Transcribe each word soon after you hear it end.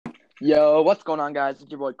Yo, what's going on, guys? It's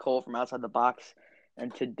your boy Cole from Outside the Box,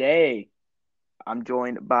 and today I'm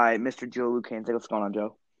joined by Mr. Joe Lucan. What's going on,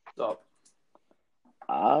 Joe? So,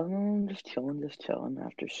 Just chilling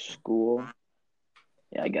after school.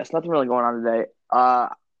 Yeah, I guess nothing really going on today.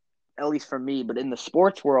 At least for me, but in the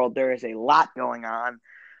sports world, there is a lot going on.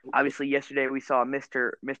 Obviously, yesterday we saw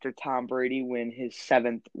Mr. Tom Brady win his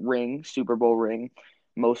seventh ring, Super Bowl ring,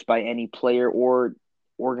 most by any player or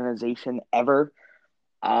organization ever.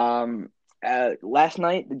 Um, Last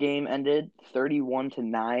night the game ended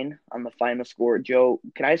 31-9 on the final score. Joe,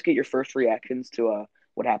 can I just get your first reactions to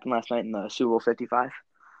what happened last night in the Super Bowl 55?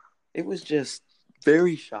 it was just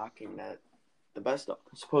very shocking that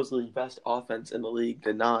supposedly best offense in the league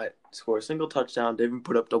did not score a single touchdown, didn't even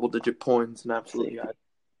put up double-digit points, and absolutely got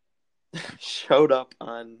showed up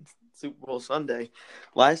on Super Bowl Sunday.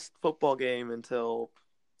 Last football game until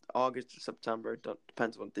August or September.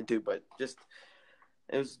 Depends on what they do, but just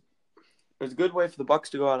it was a good way for the Bucks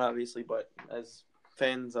to go out, obviously. But as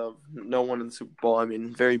fans of no one in the Super Bowl, I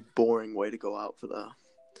mean, very boring way to go out for the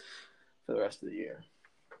rest of the year.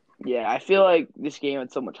 Yeah, I feel like this game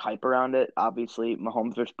had so much hype around it. Obviously,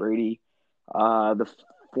 Mahomes versus Brady, the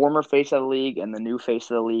former face of the league and the new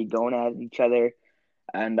face of the league going at each other.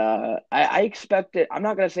 And I expected. I'm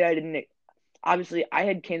not gonna say I didn't. Obviously, I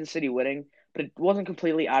had Kansas City winning, but it wasn't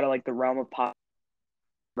completely out of like the realm of possibility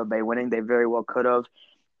of Bay winning. They very well could have.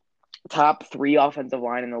 Top three offensive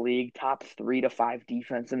line in the league, top 3 to 5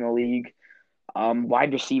 defense in the league,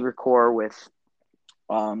 wide receiver core with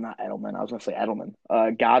not Edelman, I was gonna say Edelman,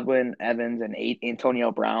 Godwin, Evans, and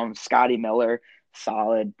Antonio Brown, Scotty Miller,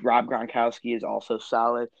 solid. Rob Gronkowski is also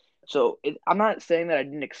solid. So I'm not saying that I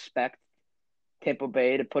didn't expect Tampa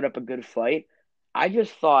Bay to put up a good fight. I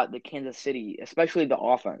just thought that Kansas City, especially the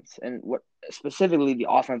offense, and what specifically the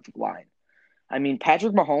offensive line. I mean,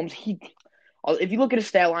 Patrick Mahomes, if you look at his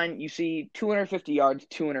stat line, you see 250 yards,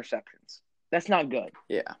 2 interceptions. That's not good.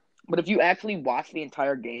 Yeah. But if you actually watch the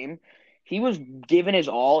entire game, he was giving his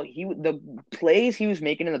all. The plays he was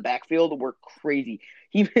making in the backfield were crazy.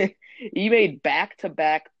 He he made back to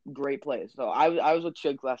back great plays. So I was with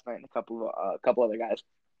Chig last night and a couple other guys.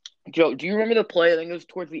 Joe, do you remember the play? I think it was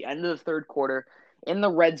towards the end of the third quarter in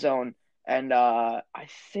the red zone, and I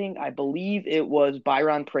believe it was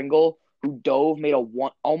Byron Pringle who dove, made a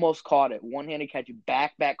one, almost caught it, one-handed catch,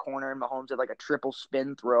 back corner, and Mahomes had like a triple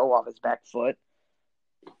spin throw off his back foot.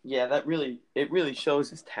 Yeah, it really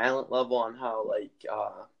shows his talent level on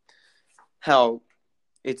how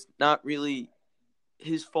it's not really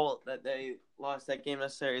his fault that they lost that game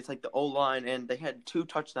necessarily. It's like the O line, and they had two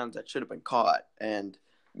touchdowns that should have been caught, and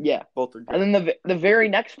Yeah. both are And good. then the very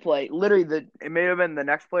next play, literally it may have been the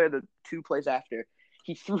next play or the 2 plays after.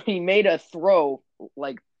 He made a throw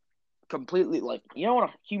like completely like when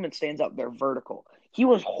a human stands up, they're vertical. He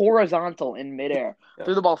was horizontal in midair, Yeah.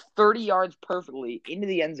 threw the ball 30 yards perfectly into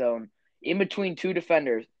the end zone, in between two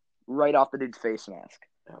defenders, right off the dude's face mask.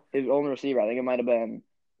 Yeah. His only receiver, I think it might have been,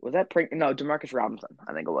 was that no, Demarcus Robinson,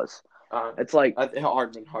 I think it was. Uh, It's like,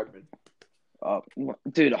 Hardman. uh,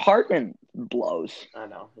 dude, Hartman blows. I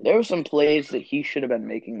know. There were some plays that he should have been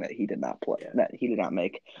making that he did not play, Yeah. that he did not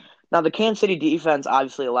make. Now the Kansas City defense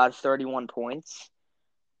obviously allowed 31 points.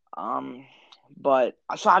 But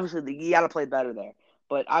so obviously you got to play better there.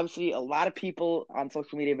 But obviously, a lot of people on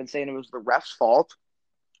social media have been saying it was the ref's fault.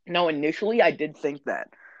 No, initially I did think that.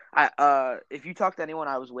 If you talk to anyone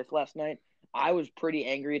I was with last night, I was pretty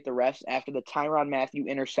angry at the refs after the Tyrann Mathieu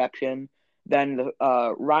interception, then the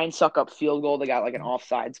Ryan Suckup field goal. They got like an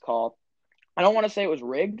offsides call. I don't want to say it was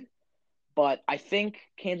rigged, but I think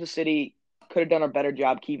Kansas City could have done a better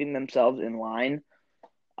job keeping themselves in line.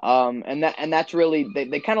 And that's really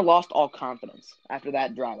they kind of lost all confidence after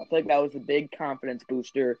that drive. I feel like that was a big confidence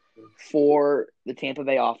booster for the Tampa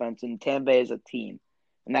Bay offense and Tampa Bay as a team,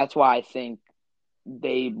 and that's why I think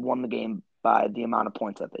they won the game by the amount of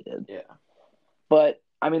points that they did. Yeah. But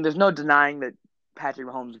I mean, there's no denying that Patrick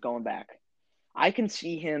Mahomes is going back. I can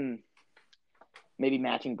see him maybe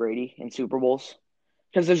matching Brady in Super Bowls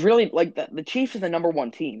because there's really like the Chiefs is the number one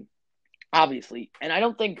team. Obviously. And I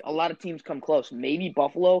don't think a lot of teams come close. Maybe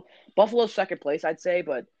Buffalo. Buffalo's second place, I'd say,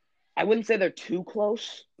 but I wouldn't say they're too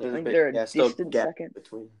close. I There's think they're a still distant gap second.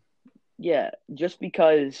 between. Yeah, just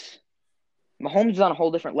because Mahomes is on a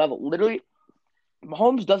whole different level. Literally,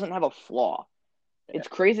 Mahomes doesn't have a flaw. Yeah. It's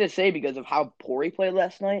crazy to say because of how poor he played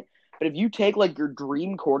last night. But if you take like your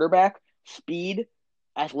dream quarterback, speed,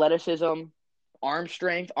 athleticism, arm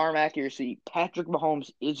strength, arm accuracy, Patrick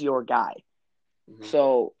Mahomes is your guy. Mm-hmm.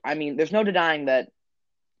 So, I mean, there's no denying that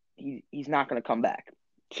he's not going to come back.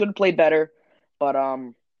 Should have played better, but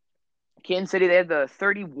Kansas City, they had the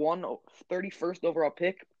 31st overall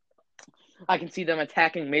pick. I can see them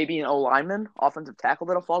attacking maybe an O-lineman, offensive tackle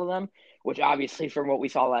that'll fall to them, which obviously from what we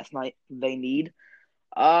saw last night, they need.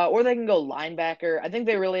 Or they can go linebacker. I think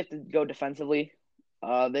they really have to go defensively.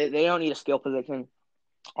 They don't need a skill position.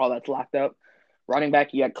 All that's locked up. Running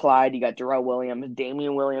back, you got Clyde, you got Darrell Williams,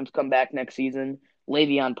 Damian Williams come back next season.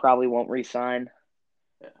 Le'Veon probably won't re-sign.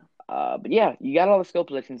 Yeah. But yeah, you got all the skill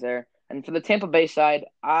positions there. And for the Tampa Bay side,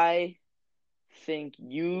 I think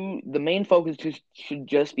the main focus should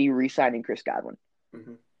just be re-signing Chris Godwin.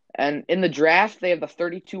 Mm-hmm. And in the draft, they have the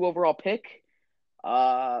 32 overall pick.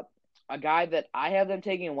 A guy that I have them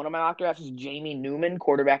taking in one of my mock drafts is Jamie Newman,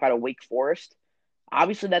 quarterback out of Wake Forest.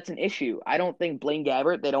 Obviously, that's an issue. I don't think Blaine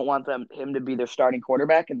Gabbert, they don't want him to be their starting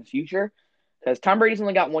quarterback in the future because Tom Brady's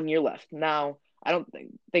only got 1 year left. Now, I don't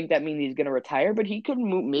think that means he's going to retire, but he could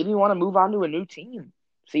maybe want to move on to a new team.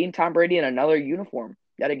 Seeing Tom Brady in another uniform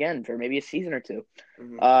yet again for maybe a season or two.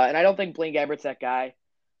 Mm-hmm. And I don't think Blaine Gabbert's that guy.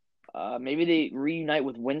 Maybe they reunite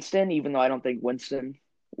with Winston, even though I don't think Winston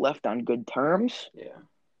left on good terms. Yeah.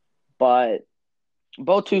 But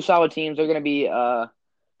both two solid teams are going to be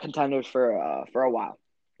contenders for a while.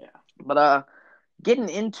 Yeah. But getting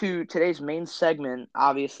into today's main segment,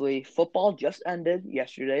 obviously, football just ended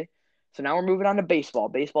yesterday. So now we're moving on to baseball.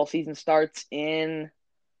 Baseball season starts in –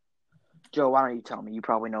 Joe, why don't you tell me? You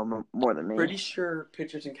probably know more than me. Pretty sure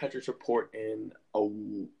pitchers and catchers report in a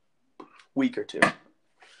week or two.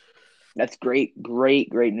 That's great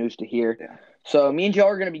news to hear. Yeah. So me and Joe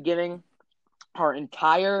are going to be giving our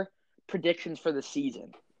entire predictions for the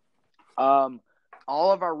season. All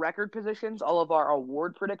of our record positions, all of our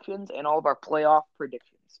award predictions, and all of our playoff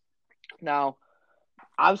predictions. Now,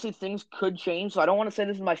 obviously things could change, so I don't want to say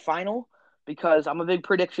this is my final because I'm a big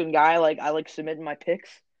prediction guy. I like submitting my picks.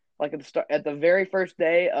 Like at the very first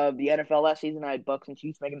day of the NFL last season, I had Bucks and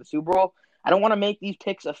Chiefs making the Super Bowl. I don't want to make these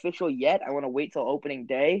picks official yet. I want to wait till opening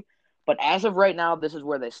day. But as of right now, this is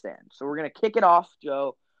where they stand. So we're going to kick it off,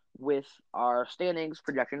 Joe, with our standings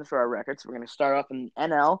projections for our records. We're going to start off in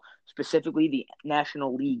NL, specifically the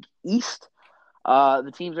National League East.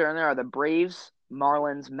 The teams that are in there are the Braves,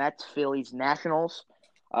 Marlins, Mets, Phillies, Nationals.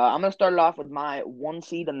 I'm going to start it off with my 1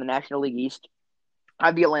 seed in the National League East. I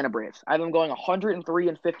have the Atlanta Braves. I have them going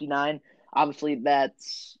 103-59. Obviously,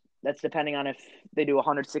 that's depending on if they do a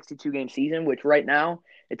 162-game season, which right now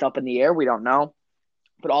it's up in the air. We don't know.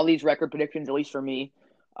 But all these record predictions, at least for me,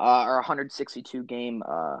 are 162-game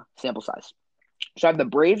sample size. So I have the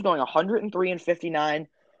Braves going 103-59.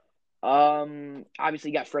 Obviously,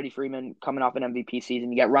 you got Freddie Freeman coming off an MVP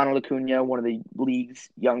season. You got Ronald Acuna, one of the league's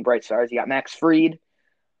young bright stars. You got Max Fried.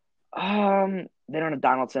 They don't have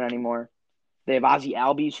Donaldson anymore. They have Ozzie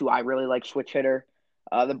Albies, who I really like, switch hitter.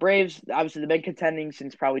 The Braves, obviously, they've been contending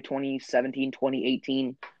since probably 2017,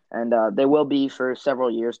 2018, and they will be for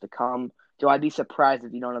several years to come. So I'd be surprised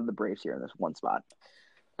if you don't have the Braves here in this one spot.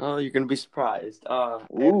 Oh, you're going to be surprised. I have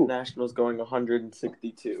the Nationals going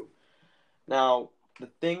 162. Now, the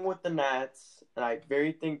thing with the Nats, and I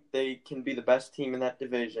very think they can be the best team in that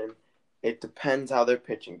division, it depends how their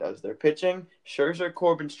pitching does. Their pitching, Scherzer,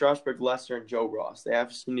 Corbin, Strasburg, Lester, and Joe Ross. They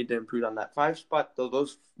obviously need to improve on that 5 spot. Though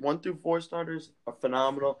those 1 through 4 starters are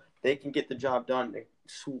phenomenal. They can get the job done and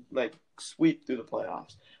sweep through the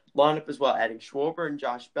playoffs. Lineup as well, adding Schwarber and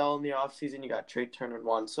Josh Bell in the offseason. You got Trey Turner and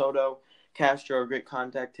Juan Soto. Castro, a great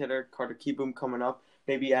contact hitter. Carter Kieboom coming up.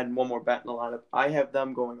 Maybe adding one more bat in the lineup. I have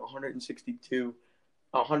them going 162,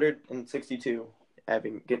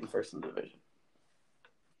 getting first in the division.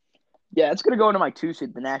 Yeah, it's going to go into my 2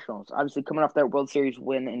 seed, the Nationals. Obviously, coming off that World Series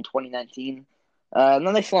win in 2019. And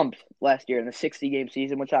then they slumped last year in the 60-game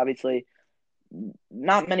season, which obviously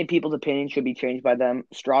not many people's opinion should be changed by them.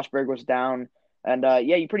 Strasburg was down. And,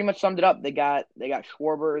 yeah, you pretty much summed it up. They got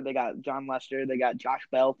Schwarber, they got John Lester, they got Josh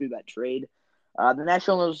Bell through that trade. The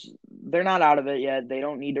Nationals, they're not out of it yet. They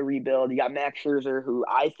don't need to rebuild. You got Max Scherzer, who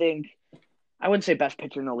I wouldn't say best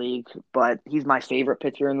pitcher in the league, but he's my favorite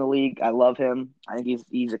pitcher in the league. I love him. I think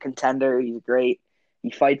he's a contender. He's great. He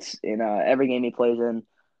fights in every game he plays in.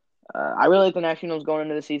 I really like the Nationals going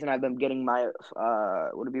into the season. I've been getting my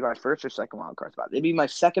would it be my first or second wild card spot? It'd be my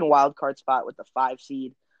second wild card spot with the 5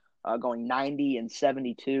 seed. Going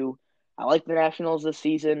 90-72. I like the Nationals this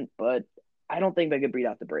season, but I don't think they could beat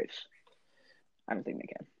out the Braves. I don't think they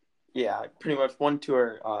can. Yeah, pretty much 1, 2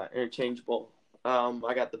 are interchangeable.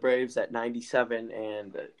 I got the Braves at 97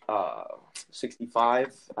 and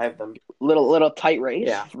 65. I have them little tight race.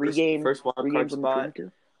 Yeah, first wild card spot.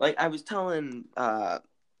 Like I was telling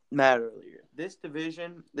Matt earlier, this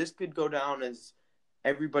division, this could go down as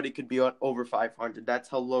everybody could be over 500. That's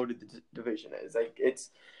how loaded the division is. Like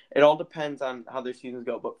it all depends on how their seasons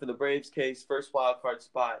go. But for the Braves case, first wild card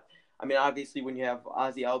spot. I mean, obviously when you have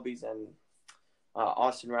Ozzie Albies and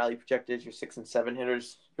Austin Riley projected as your 6 and 7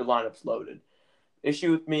 hitters. Your lineup's loaded.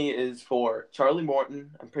 Issue with me is for Charlie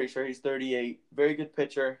Morton. I'm pretty sure he's 38. Very good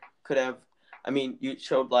pitcher. Could have, you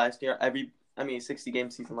showed last year,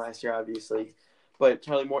 60-game season last year, obviously. But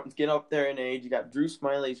Charlie Morton's getting up there in age. You got Drew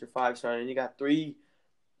Smiley as your 5-star, and you got three,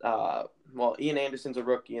 Ian Anderson's a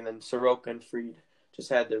rookie, and then Soroka and Fried just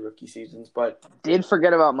had their rookie seasons. But did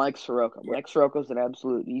forget about Mike Soroka. Yeah. Mike Soroka's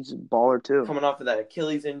he's a baller too. Coming off of that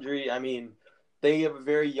Achilles injury, they have a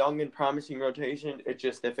very young and promising rotation. It's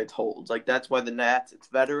just if it holds. That's why the Nats, it's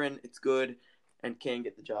veteran, it's good, and can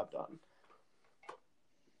get the job done.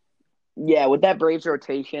 Yeah, with that Braves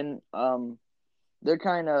rotation, they're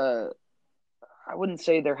kind of, I wouldn't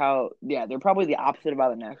say they're probably the opposite of how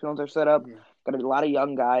the Nationals are set up. Mm-hmm. Got a lot of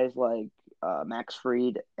young guys like Max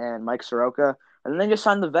Fried and Mike Soroka. And then they just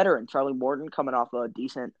signed the veteran, Charlie Morton, coming off a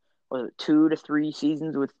decent, 2 to 3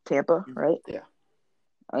 seasons with Tampa, right? Yeah.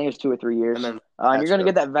 I think it was 2 or 3 years. And then you're going to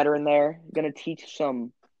get that veteran there. You're going to teach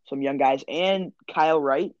some young guys. And Kyle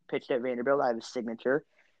Wright pitched at Vanderbilt. I have his signature.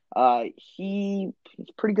 He's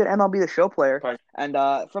a pretty good MLB The Show player. Right. And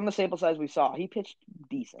from the sample size we saw, he pitched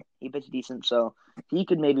decent. So he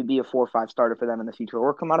could maybe be a 4 or 5 starter for them in the future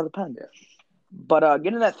or come out of the pen. Yeah. But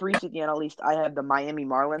getting that 3 seed in the NL East, I have the Miami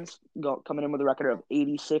Marlins coming in with a record of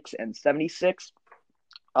 86 and 76.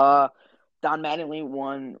 Don Mattingly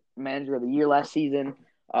won Manager of the Year last season.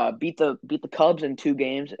 Beat the Cubs in 2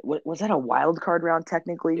 games. Was that a wild card round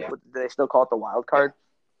technically? Yeah. Do they still call it the wild card?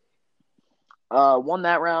 Won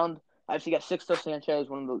that round. Obviously got Sixto Sanchez,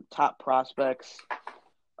 one of the top prospects.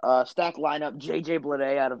 Stacked lineup. J.J.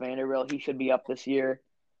 Bleday out of Vanderbilt. He should be up this year.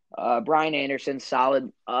 Brian Anderson,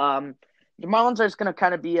 solid. The Marlins are just going to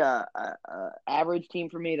kind of be a average team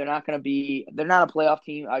for me. They're not a playoff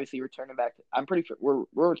team. Obviously, returning back. I'm pretty sure we're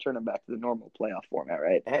returning back to the normal playoff format,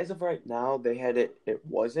 right? As of right now, they had it. It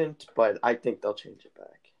wasn't, but I think they'll change it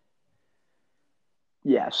back.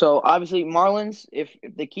 Yeah. So obviously, Marlins, if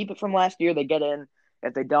they keep it from last year, they get in.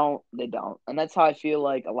 If they don't, they don't. And that's how I feel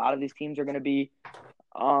like a lot of these teams are going to be.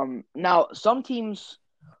 Now some teams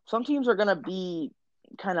are going to be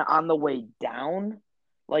kind of on the way down.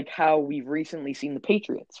 Like how we've recently seen the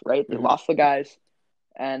Patriots, right? They lost the guys,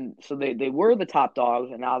 and so they were the top dogs,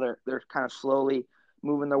 and now they're kind of slowly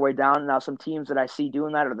moving their way down. Now some teams that I see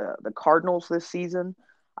doing that are the Cardinals this season.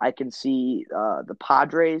 I can see the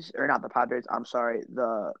Padres, or not the Padres. I'm sorry,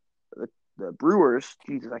 the Brewers.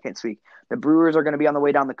 Jesus, I can't speak. The Brewers are going to be on the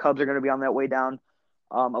way down. The Cubs are going to be on that way down.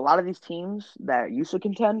 A lot of these teams that used to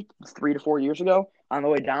contend 3 to 4 years ago on the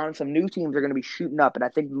way down. Some new teams are going to be shooting up, and I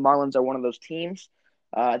think the Marlins are one of those teams.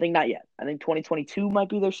 I think not yet. I think 2022 might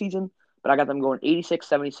be their season, but I got them going 86,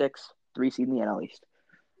 76, 3 seed in the NL East.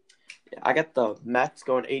 Yeah, I got the Mets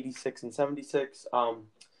going 86 and 76.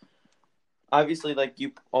 Obviously, like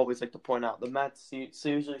you always like to point out, the Mets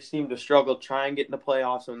usually seem to struggle trying to get in the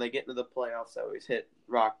playoffs. And when they get into the playoffs, they always hit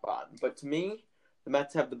rock bottom. But to me, the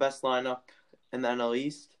Mets have the best lineup in the NL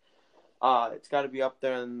East. It's got to be up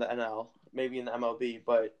there in the NL, maybe in the MLB.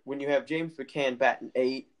 But when you have James McCann batting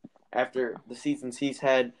 8 after the seasons he's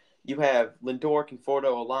had, you have Lindor,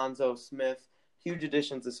 Conforto, Alonso, Smith, huge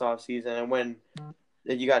additions this offseason. And when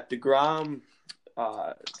you got DeGrom,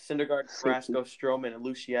 Syndergaard, Carrasco, Stroman, and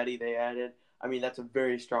Lucchetti they added, that's a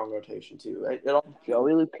very strong rotation too.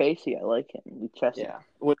 Joey Lucchesi, I like him. Yeah.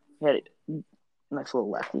 He had a nice little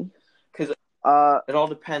lefty. Because it all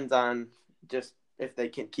depends on just if they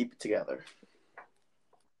can keep it together.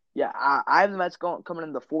 Yeah, I have the Mets coming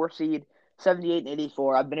in the 4 seed, 78 and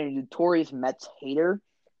 84. I've been a notorious Mets hater.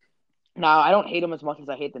 Now, I don't hate them as much as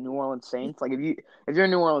I hate the New Orleans Saints. Like, if you're a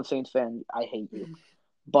New Orleans Saints fan, I hate you.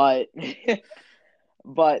 But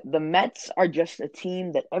the Mets are just a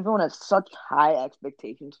team that everyone has such high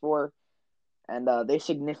expectations for, and they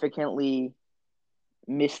significantly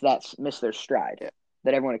miss their stride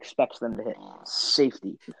that everyone expects them to hit.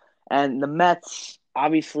 Safety. And the Mets,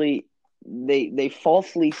 obviously, they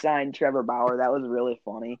falsely signed Trevor Bauer. That was really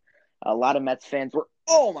funny. A lot of Mets fans were,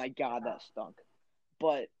 oh my God, that stunk.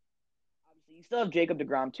 But obviously, you still have Jacob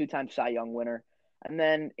deGrom, 2-time Cy Young winner. And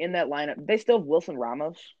then in that lineup, they still have Wilson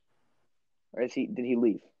Ramos. Or did he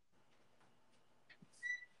leave?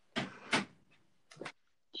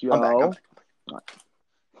 Joe? I'm back.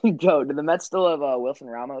 Joe, do the Mets still have Wilson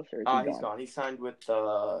Ramos? Or is he He's gone. He signed with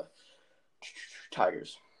the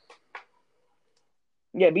Tigers.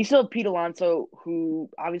 Yeah, but you still have Pete Alonso, who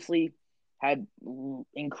obviously had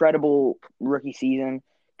incredible rookie season.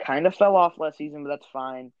 Kind of fell off last season, but that's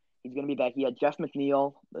fine. He's going to be back. You had Jeff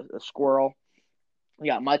McNeil, a squirrel.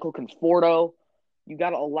 You got Michael Conforto. You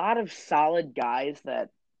got a lot of solid guys that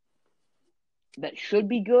should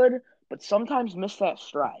be good, but sometimes miss that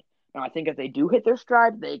stride. And I think if they do hit their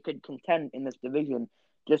stride, they could contend in this division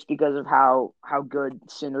just because of how good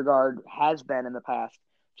Syndergaard has been in the past.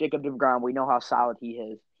 Jacob deGrom, we know how solid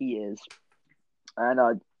he is,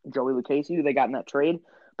 and Joey Lucchesi, who they got in that trade.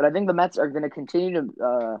 But I think the Mets are going to continue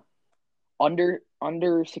to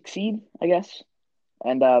under succeed, I guess,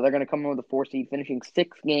 and they're going to come in with a 4 seed, finishing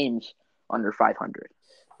 6 games under 500.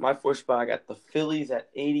 My fourth spot, I got the Phillies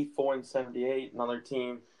at 84-78. Another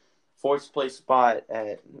team, fourth place spot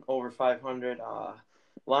at over 500.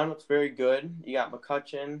 Lineup's very good. You got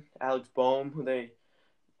McCutchen, Alex Bohm, who they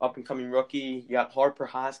up and coming rookie. You got Harper,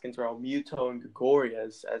 Hoskins, Realmuto, and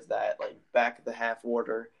Gregorius as that like back of the half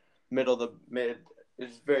order, middle of the mid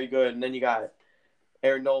is very good. And then you got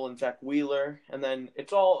Aaron Nola, Zach Wheeler, and then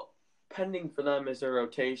it's all pending for them as their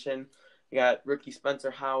rotation. You got rookie Spencer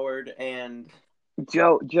Howard and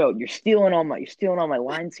Joe, you're stealing all my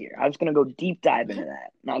lines here. I was gonna go deep dive into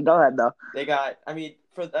that. Now go ahead though. They got,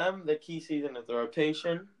 for them, the key season is the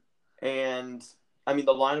rotation, and the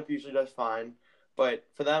lineup usually does fine, but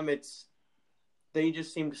for them, they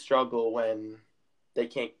just seem to struggle when they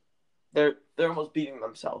can't. They're almost beating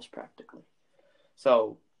themselves practically.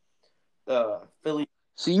 So the Phillies.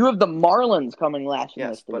 So you have the Marlins coming last.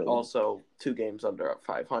 Yes, but also 2 games under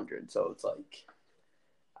 500. So it's like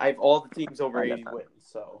I have all the teams over 80 wins.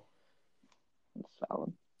 So that's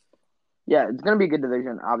solid. Yeah, it's gonna be a good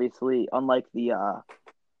division. Obviously, unless the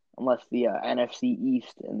NFC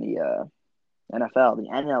East and the NFL, the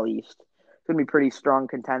NL East, it's gonna be pretty strong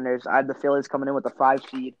contenders. I had the Phillies coming in with the 5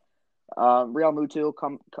 seed. Realmuto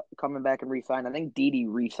coming back and re-signed. I think Didi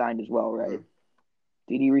re-signed as well, right? Mm-hmm.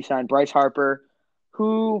 Didi re-signed. Bryce Harper,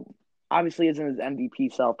 who obviously isn't his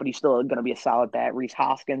MVP self, but he's still going to be a solid bat. Rhys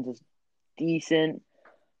Hoskins is decent.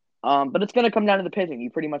 But it's going to come down to the pitching. You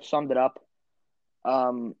pretty much summed it up.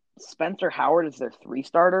 Spencer Howard is their 3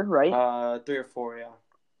 starter, right? 3 or 4, yeah.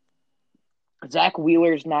 Zach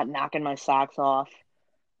Wheeler's not knocking my socks off.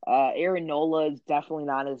 Aaron Nola is definitely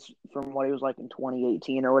not from what he was like in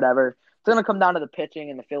 2018 or whatever. It's going to come down to the pitching,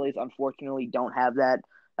 and the Phillies, unfortunately, don't have that.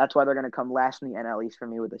 That's why they're going to come last in the NL East for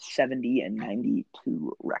me with a 70-92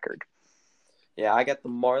 record. Yeah, I got the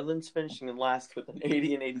Marlins finishing in last with an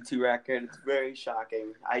 80-82 record. It's very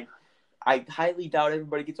shocking. I highly doubt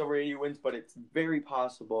everybody gets over 80 wins, but it's very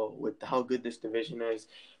possible with how good this division is.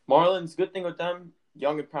 Marlins, good thing with them,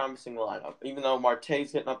 young and promising lineup. Even though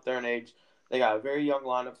Marte's getting up there in age, they got a very young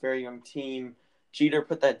lineup, very young team. Jeter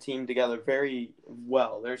put that team together very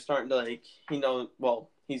well. They're starting to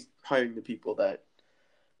he's hiring the people that.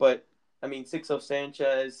 But, Sixto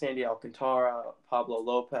Sanchez, Sandy Alcantara, Pablo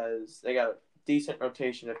Lopez, they got a decent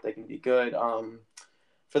rotation if they can be good.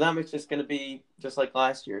 For them, it's just going to be just like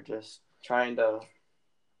last year, just trying to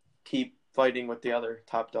keep fighting with the other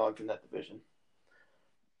top dogs in that division.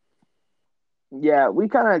 Yeah, we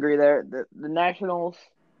kind of agree there. The Nationals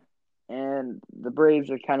and the Braves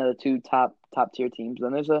are kind of the 2 top tier teams.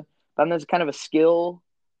 Then there's kind of a skill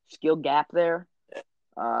gap there.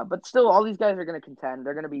 But still, all these guys are going to contend.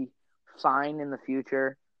 They're going to be fine in the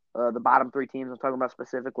future. The bottom 3 teams I'm talking about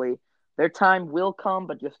specifically, their time will come,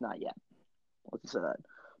 but just not yet. Let's say that.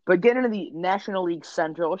 But getting into the National League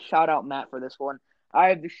Central, shout out Matt for this one. I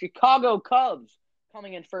have the Chicago Cubs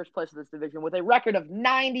coming in first place of this division with a record of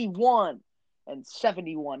 91-71.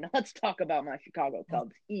 Let's talk about my Chicago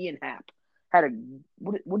Cubs. Ian Happ had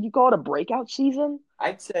what do you call it, a breakout season?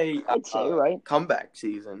 I'd say right? Comeback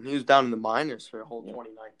season. He was down in the minors for a whole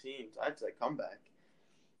 2019. So I'd say comeback.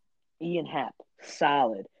 Ian Happ,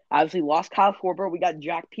 solid. Obviously lost Kyle Schwarber. We got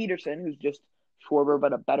Jack Peterson, who's just Schwarber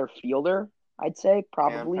but a better fielder, I'd say,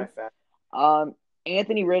 probably.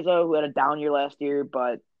 Anthony Rizzo, who had a down year last year,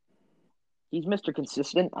 but he's Mr.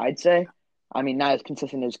 Consistent, I'd say. Not as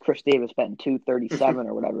consistent as Chris Davis batting .237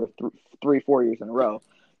 or whatever, 3-4 years in a row.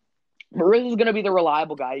 But Rizzo's going to be the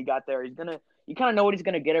reliable guy you got there. You kind of know what he's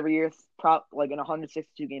going to get every year. Like in a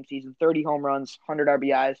 162-game season, 30 home runs, 100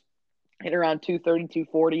 RBIs, hit around 230,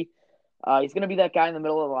 240. He's going to be that guy in the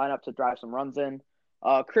middle of the lineup to drive some runs in.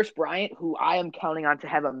 Chris Bryant, who I am counting on to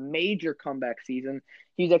have a major comeback season.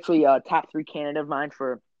 He's actually a top 3 candidate of mine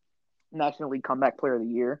for National League Comeback Player of the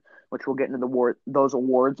Year, which we'll get into those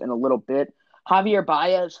awards in a little bit. Javier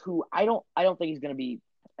Baez, who I don't think he's going to be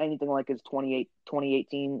anything like his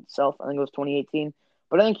 2018 self. I think it was 2018.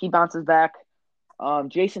 But I think he bounces back.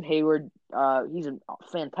 Jason Hayward, he's a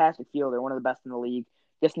fantastic fielder, one of the best in the league.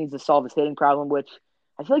 Just needs to solve his hitting problem, which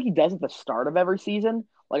I feel like he does at the start of every season.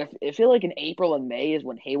 Like I feel like in April and May is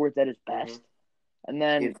when Hayward's at his best. Mm-hmm. And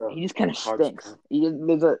then he just kind of stinks.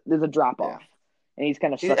 There's a drop-off. And he's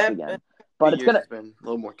kind of sucks again. But it's been a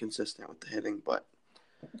little more consistent with the hitting, but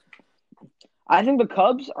I think the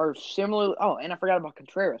Cubs are similar. Oh, and I forgot about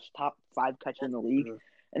Contreras, top 5 catcher in the league. Mhm.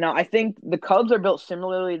 And now I think the Cubs are built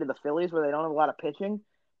similarly to the Phillies, where they don't have a lot of pitching.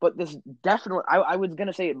 But this definitely, I was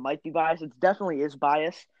gonna say it might be biased. It definitely is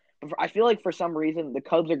biased. But I feel like for some reason the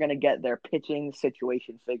Cubs are gonna get their pitching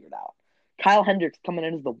situation figured out. Kyle Hendricks coming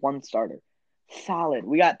in as the 1 starter, solid.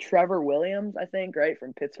 We got Trevor Williams, I think, right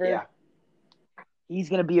from Pittsburgh. Yeah. He's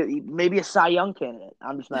gonna be maybe a Cy Young candidate.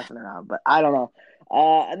 I'm just messing around, but I don't know.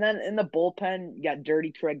 And then in the bullpen, you got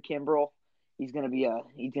Dirty Craig Kimbrell. He's gonna be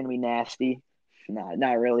nasty.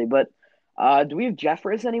 Not really, but do we have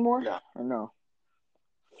Jeffress anymore? No. Or no?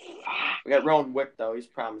 We got Rowan Wick, though. He's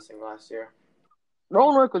promising last year.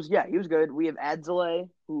 Roland Work he was good. We have Adzale.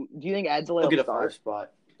 Who do you think Adzale He'll get a start? 5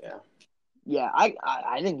 spot. Yeah. Yeah,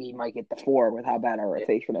 I think he might get the 4 with how bad our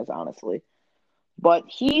rotation is, honestly. But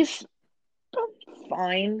he's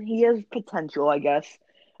fine. He has potential, I guess.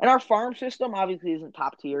 And our farm system obviously isn't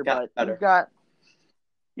top tier, Got but better. we've got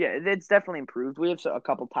it's definitely improved. We have a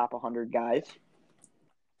couple top 100 guys.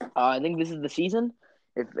 I think this is the season.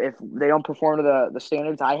 If they don't perform to the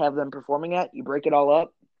standards I have them performing at, you break it all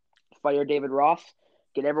up, fire David Ross,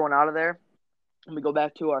 get everyone out of there, and we go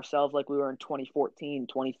back to ourselves like we were in 2014,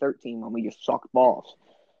 2013 when we just sucked balls.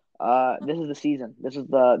 This is the season. This is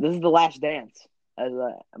the last dance, as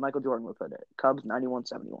Michael Jordan would put it. Cubs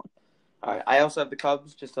 91-71. All right. I also have the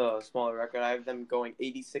Cubs, just a smaller record. I have them going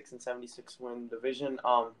 86-76 win division.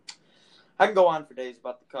 I can go on for days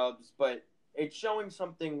about the Cubs, but it's showing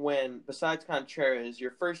something when, besides Contreras,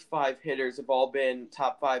 your first 5 hitters have all been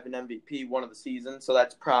top 5 in MVP one of the season, so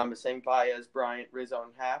that's promising. Baez, Bryant, Rizzo,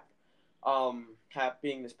 and Happ. Happ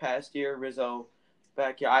being this past year, Rizzo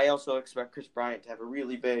back here. I also expect Chris Bryant to have a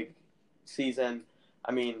really big season.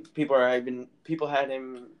 I mean, people had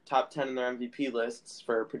him top 10 in their MVP lists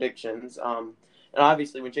for predictions. And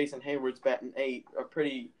obviously, when Jason Hayward's batting 8, a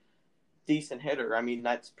pretty decent hitter, I mean,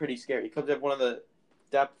 that's pretty scary. Cubs have one of the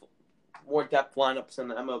more depth lineups in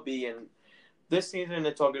the MLB, and this season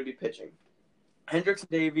it's all going to be pitching. Hendricks and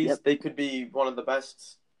Davies, They could be one of the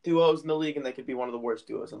best duos in the league, and they could be one of the worst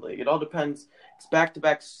duos in the league. It all depends. It's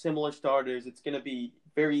back-to-back similar starters. It's going to be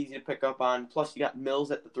very easy to pick up on. Plus, you got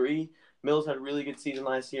Mills at the 3. Mills had a really good season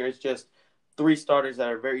last year. It's just 3 starters that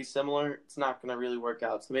are very similar. It's not going to really work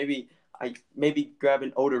out. So maybe grab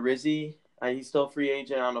an Odorizzi. He's still a free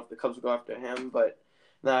agent. I don't know if the Cubs will go after him, but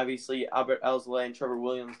then obviously Albert Alzolay and Trevor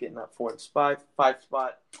Williams getting that 4th spot, 5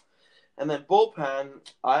 spot. And then bullpen,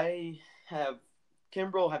 I have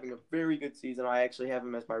Kimbrel having a very good season. I actually have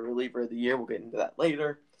him as my reliever of the year. We'll get into that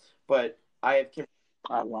later. But I have Kimbrel.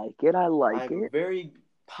 I like it. I have a very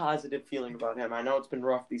positive feeling about him. I know it's been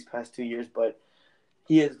rough these past 2 years, but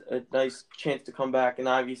he has a nice chance to come back. And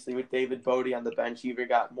obviously with David Bodie on the bench, you even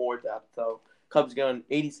got more depth. So Cubs going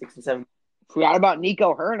 86-70. Forgot about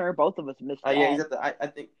Nico Herner. Both of us missed that. Yeah, he's at I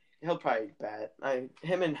think he'll probably bat.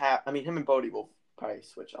 Him and Bodie will probably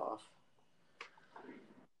switch off.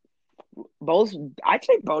 I'd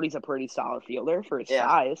say Bodie's a pretty solid fielder for his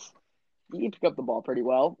size. He can pick up the ball pretty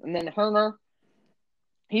well. And then Herner,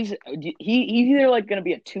 he's either like going to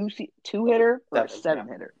be a 2 hitter or a 7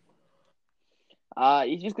 hitter.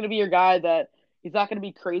 He's just going to be your guy that he's not going to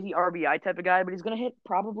be crazy RBI type of guy, but he's going to hit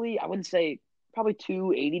probably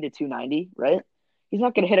 280 to 290, right? He's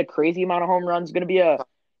not going to hit a crazy amount of home runs. He's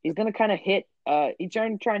going to kind of hit. He's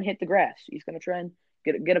trying to try and hit the grass. He's going to try and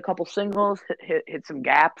get a couple singles, hit some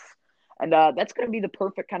gaps, and that's going to be the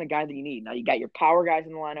perfect kind of guy that you need. Now you got your power guys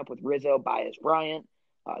in the lineup with Rizzo, Baez, Bryant,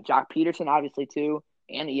 Jock Peterson, obviously too,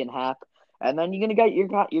 and Ian Happ. And then you're gonna you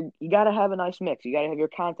got to have a nice mix. You got to have your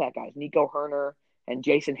contact guys, Nico Herner and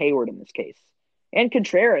Jason Hayward in this case, and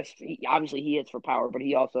Contreras. He hits for power, but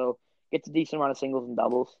he also gets a decent amount of singles and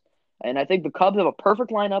doubles. And I think the Cubs have a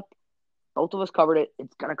perfect lineup. Both of us covered it.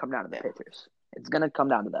 It's gonna come down to the pitchers. It's gonna come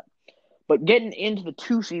down to that. But getting into the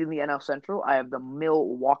 2 seed in the NL Central, I have the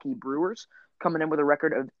Milwaukee Brewers coming in with a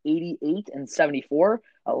record of 88-74.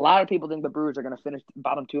 A lot of people think the Brewers are going to finish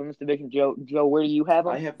bottom 2 in this division. Joe, where do you have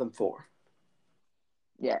them? I have them 4.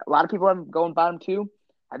 Yeah, a lot of people have them going bottom 2.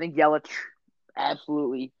 I think Yelich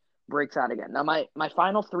absolutely breaks out again. Now, my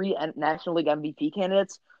final 3 National League MVP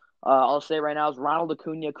candidates, I'll say right now, is Ronald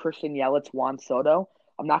Acuna, Christian Yelich, Juan Soto.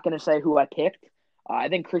 I'm not going to say who I picked. I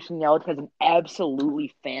think Christian Yelich has an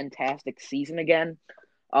absolutely fantastic season again.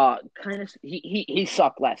 He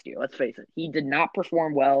sucked last year. Let's face it. He did not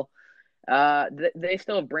perform well. They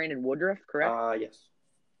still have Brandon Woodruff, correct? Yes.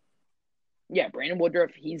 Yeah, Brandon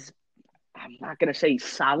Woodruff. I'm not gonna say he's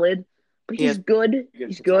solid, but he's good.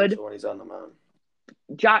 He's good when he's on the mound.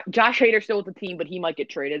 Josh Hader's still with the team, but he might get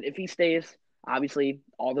traded if he stays. Obviously,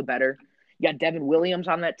 all the better. You got Devin Williams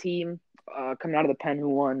on that team, coming out of the pen, who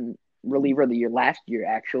won reliever of the year last year,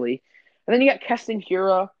 actually. And then you got Keston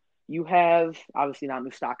Hiura. You have, obviously not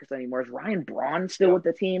Moustakas anymore. Is Ryan Braun still Yeah. with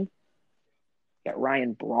the team? You got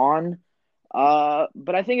Ryan Braun.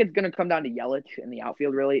 But I think it's going to come down to Yelich in the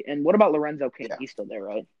outfield, really. And what about Lorenzo King? Yeah. He's still there,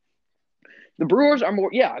 right? The Brewers are more,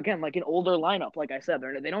 yeah, again, like an older lineup. Like I said,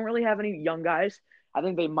 they don't really have any young guys. I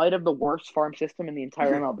think they might have the worst farm system in the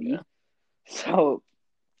entire MLB. Yeah. So,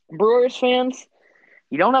 Brewers fans,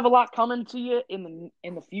 you don't have a lot coming to you in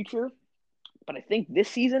the future. But I think this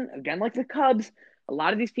season, again, like the Cubs, a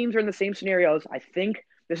lot of these teams are in the same scenarios. I think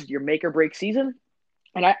this is your make or break season.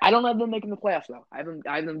 And I don't have them making the playoffs though. I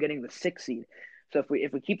have them getting the 6th seed. So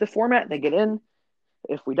if we keep the format, they get in.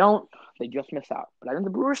 If we don't, they just miss out. But I think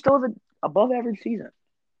the Brewers still have an above average season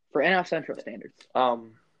for NL Central standards.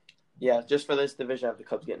 Yeah, just for this division, I have the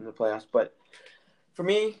Cubs getting in the playoffs. But for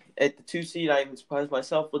me, at the 2 seed, I even surprised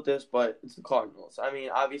myself with this, but it's the Cardinals. I mean,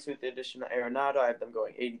 obviously with the addition of Arenado, I have them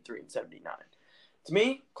going 83-79. To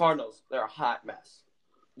me, Cardinals, they're a hot mess.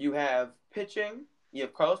 You have pitching. You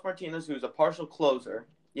have Carlos Martinez, who's a partial closer.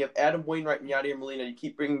 You have Adam Wainwright and Yadier Molina. You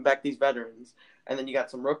keep bringing back these veterans. And then you got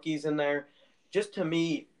some rookies in there. Just to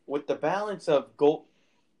me, with the balance of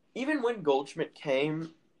even when Goldschmidt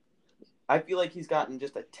came, I feel like he's gotten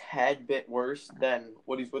just a tad bit worse than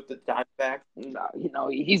what he's with the Diamondbacks. No,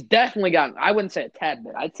 he's definitely gotten, I wouldn't say a tad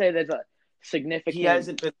bit. I'd say there's a significant. He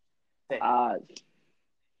hasn't been.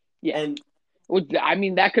 Yeah. And I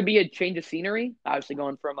mean, that could be a change of scenery. Obviously,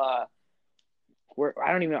 going from I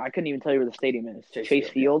couldn't even tell you where the stadium is. Chase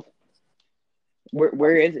Field. Yeah.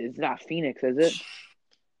 Where is it? It's not Phoenix, is it?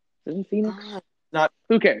 Isn't Phoenix? Not.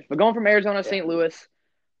 Who cares? But going from Arizona to St. Louis,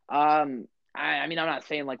 I mean, I'm not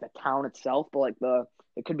saying like the town itself, but like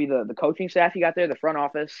it could be the coaching staff you got there, the front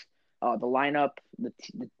office, the lineup,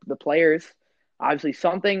 the players. Obviously,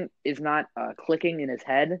 something is not clicking in his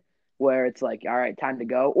head where it's like, all right, time to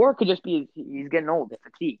go. Or it could just be he's getting old,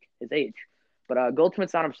 fatigue, his age. But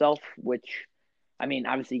Goldschmidt's on himself, which, I mean,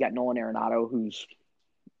 obviously you got Nolan Arenado, who's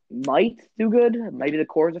might do good, maybe the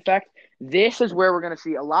Coors effect. This is where we're going to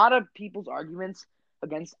see a lot of people's arguments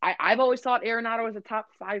against. I've always thought Arenado was a top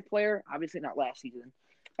 5 player, obviously not last season.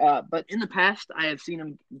 But in the past, I have seen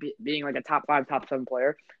him being like a top 5, top 7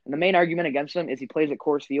 player. And the main argument against him is he plays at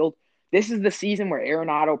Coors Field. This is the season where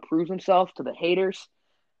Arenado proves himself to the haters.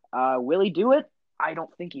 Will he do it? I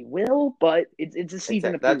don't think he will, but it's a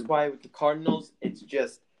season. Exactly. That's why with the Cardinals, it's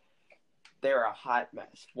just they're a hot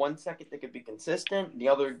mess. 1 second they could be consistent, the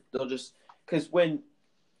other they'll just because when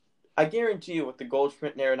I guarantee you with the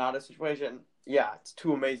Goldschmidt and Arenado situation, yeah, it's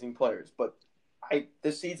 2 amazing players, but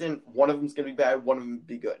this season one of them's gonna be bad, one of them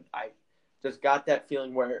be good. I just got that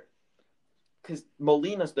feeling where because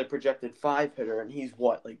Molina's the projected 5 hitter and he's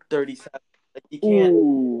what like 37. Like you can't.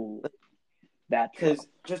 Ooh. Because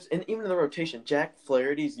and even in the rotation, Jack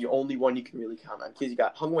Flaherty's the only one you can really count on. Because you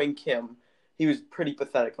got Hung-Wang Kim. He was pretty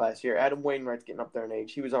pathetic last year. Adam Wainwright's getting up there in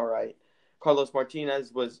age. He was all right. Carlos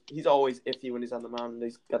Martinez he's always iffy when he's on the mound.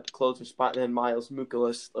 He's got the closer spot. And then Miles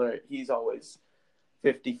Mikolas, he's always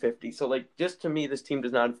 50-50. So, like, just to me, this team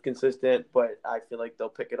does not have consistent, but I feel like they'll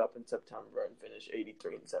pick it up in September and finish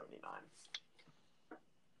 83-79.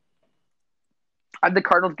 I had the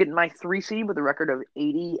Cardinals getting my 3 seed with a record of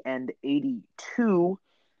 80-82.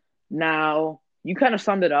 Now, you kind of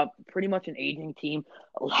summed it up. Pretty much an aging team.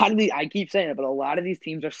 A lot of I keep saying it, but a lot of these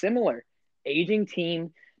teams are similar. Aging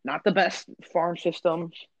team, not the best farm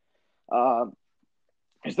systems.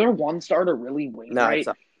 Is there one starter really Wainwright? No, it's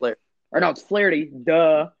not Flaherty. Or no, it's Flaherty.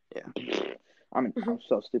 Duh. Yeah. I'm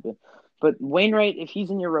so stupid. But Wainwright, if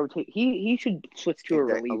he's in your rotation, he should switch to a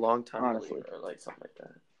relief. A long time, honestly, or like something like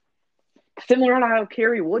that. Similar to how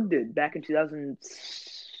Kerry Wood did back in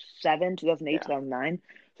 2007, 2008, 2009.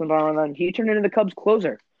 Sometime he turned into the Cubs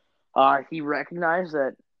closer. He recognized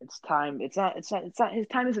that it's time. It's not. His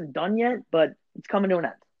time isn't done yet, but it's coming to an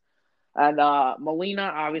end. And Molina,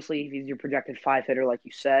 obviously, he's your projected 5 hitter, like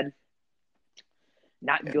you said.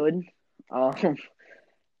 Not good. And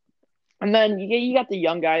then you got the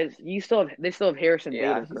young guys. They still have Harrison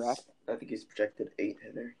Bader, correct? I think he's projected 8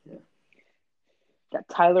 hitter. Yeah. Got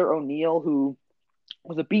Tyler O'Neill, who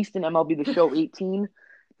was a beast in MLB The Show 18.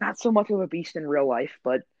 Not so much of a beast in real life,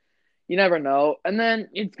 but you never know. And then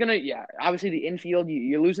it's going to, obviously the infield,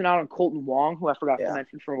 you're losing out on Colton Wong, who I forgot to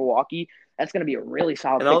mention from Milwaukee. That's going to be a really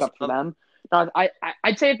solid pickup for them. Now,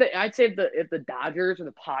 I'd say if the Dodgers or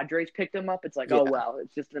the Padres picked him up, it's like, oh, well,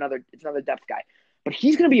 it's another depth guy. But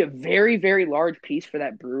he's going to be a very, very large piece for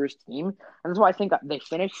that Brewers team. And that's why I think they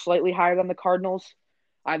finished slightly higher than the Cardinals.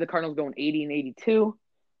 I have the Cardinals going 80-82.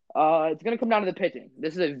 It's going to come down to the pitching.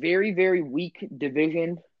 This is a very, very weak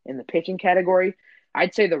division in the pitching category.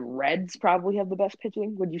 I'd say the Reds probably have the best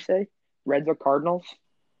pitching. Would you say Reds or Cardinals?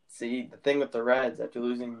 See, the thing with the Reds, after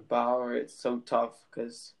losing Bauer, it's so tough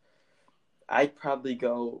because I'd probably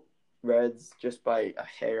go Reds just by a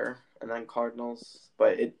hair, and then Cardinals.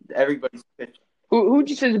 But everybody's pitch. Who'd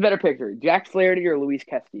you say is a better pitcher, Jack Flaherty or Luis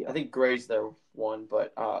I Castillo? think Gray's their one,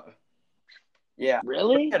 but yeah, Gray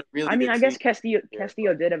Really? had a really I mean, good I guess season Castillo here.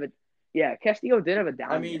 Castillo did have a yeah, Castillo did have a I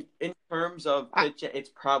down year. mean, in terms of I, pitch, it's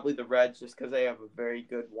probably the Reds just because they have a very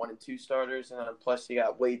good 1 and 2 starters, and then plus you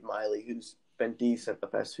got Wade Miley, who's been decent the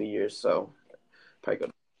past few years. So probably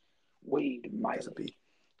go Wade as a Miley. B.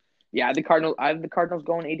 Yeah, I have the Cardinals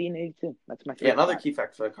going 80 and 82. That's my Yeah, favorite another spot. key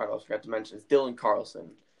factor for the Cardinals I forgot to mention is Dylan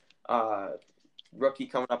Carlson, rookie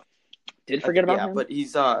coming up. Did forget about him. But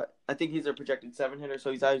he's I think he's a projected 7 hitter,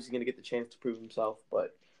 so he's obviously going to get the chance to prove himself.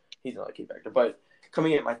 But he's another key factor. But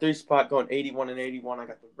coming in at my 3 spot, going 81 and 81, I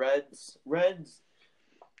got the Reds. Reds,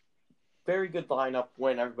 very good lineup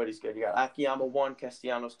when everybody's good. You got Akiyama 1,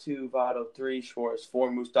 Castellanos 2, Votto 3, Schwartz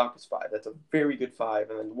 4, Moustakas 5. That's a very good 5.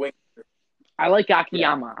 And then Wing. I like Yeah.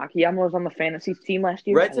 Akiyama. Akiyama was on the fantasy team last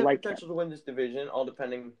year. Reds I have like potential him. to win this division, all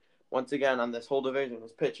depending, once again, on this whole division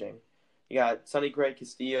is pitching. You got Sonny Gray,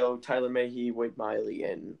 Castillo, Tyler Mahle, Wade Miley,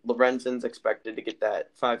 and Lorenzen's expected to get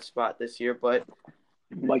that 5 spot this year. But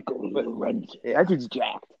Michael Lorenzen. yeah. That dude's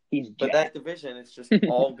jacked. He's jacked. But that division is just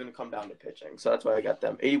all going to come down to pitching. So that's why I got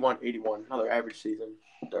them 81-81, another average season,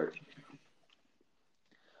 third.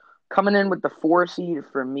 Coming in with the 4 seed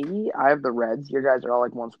for me, I have the Reds. Your guys are all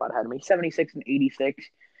like 1 spot ahead of me, 76 and 86.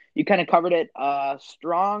 You kind of covered it.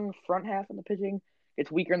 Strong front half in the pitching. It's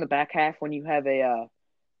weaker in the back half when you have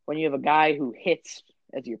a guy who hits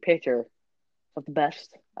as your pitcher. It's not the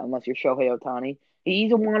best unless you're Shohei Ohtani.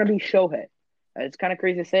 He's a wannabe Shohei. It's kind of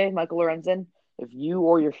crazy to say, Michael Lorenzen. If you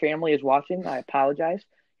or your family is watching, I apologize.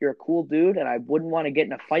 You're a cool dude, and I wouldn't want to get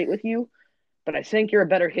in a fight with you. But I think you're a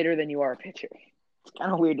better hitter than you are a pitcher. It's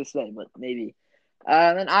kind of weird to say, but maybe.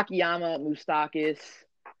 Then Akiyama, Moustakas,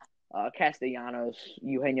 Castellanos,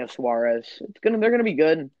 Eugenio Suarez. They're gonna be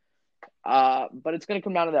good. But it's gonna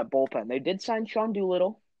come down to that bullpen. They did sign Sean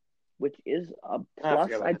Doolittle, which is a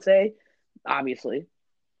plus, I'd say. Obviously,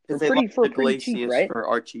 Because they pretty lost cheap, Iglesias right? for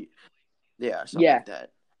Archie. Yeah, something like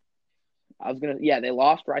that. They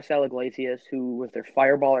lost Raisel Iglesias, who was their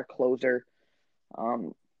fireballer closer.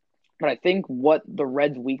 But I think what the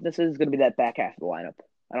Reds' weakness is going to be that back half of the lineup.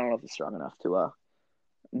 I don't know if it's strong enough to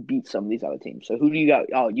beat some of these other teams. So who do you got?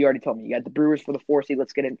 Oh, you already told me. You got the Brewers for the 4 seed.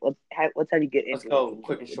 Let's get in. Let's have you get in. Let's go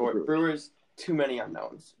quick and short. Brewers, too many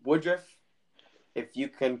unknowns. Woodruff, if you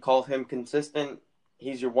can call him consistent,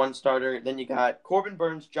 he's your 1 starter. Then you got Corbin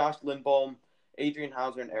Burns, Josh Lindholm, Adrian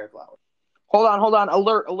Hauser, and Eric Lauer. Hold on.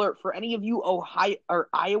 Alert. For any of you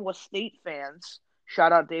Iowa State fans,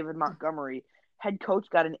 shout out David Montgomery. Head coach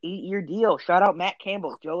got an 8-year deal. Shout out Matt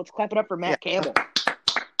Campbell. Joe, let's clap it up for Matt Campbell.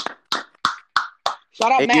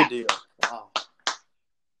 Shout out Matt. 8-year deal. Wow.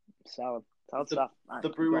 Solid stuff. The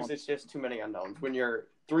Brewers, it's just too many unknowns. When your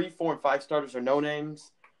 3, 4, and 5 starters are no names,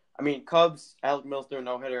 I mean, Cubs, Alec Mills doing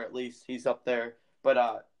no hitter at least. He's up there.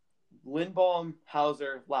 But Lindholm,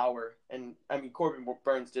 Hauser, Lauer, and I mean, Corbin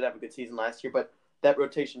Burns did have a good season last year, but that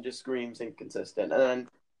rotation just screams inconsistent. And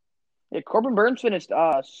then Corbin Burns finished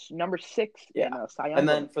number 6 in Cy Young. And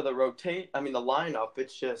then for the lineup,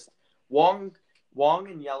 it's just Wong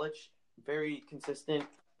and Yelich, very consistent.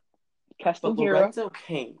 Keston But Lorenzo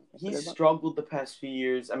Cain, he's struggled the past few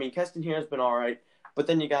years. I mean, Keston Hiura's been all right, but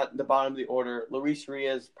then you got the bottom of the order. Luis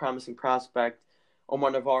Rios, promising prospect.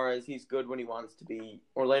 Omar Narvaez, he's good when he wants to be.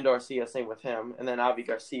 Orlando Arcia, same with him. And then Avi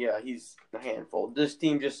Garcia, he's a handful. This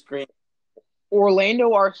team just screams.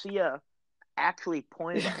 Orlando Arcia actually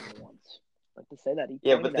pointed at me once. I'd like to say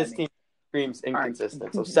that. But this team screams inconsistent.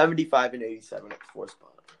 Right. So 75 and 87 at the 4 spot.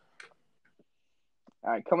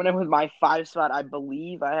 All right, coming in with my 5 spot, I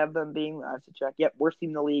believe I have them being, I have to check. Yep, worst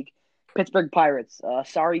team in the league, Pittsburgh Pirates.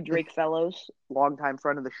 Sorry, Drake Fellows, longtime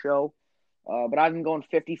friend of the show. But I've been going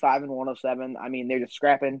 55 and 107. I mean, they're just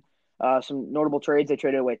scrapping some notable trades. They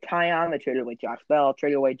traded away Tyon. They traded away Josh Bell.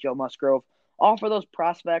 Traded away Joe Musgrove. All for those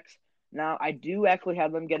prospects. Now, I do actually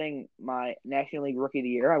have them getting my National League Rookie of the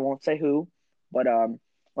Year. I won't say who, but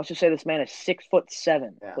let's just say this man is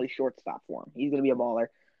 6'7". Yeah. Plays shortstop for him. He's going to be a baller.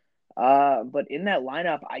 But in that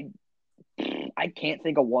lineup, I can't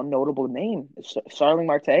think of one notable name. Starling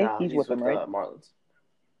Marte, he's with them, right? Marlins.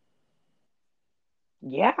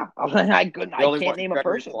 Yeah, I can't name a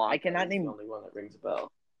person. I cannot name. The only one that rings a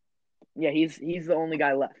bell. Yeah, he's the only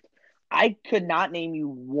guy left. I could not name you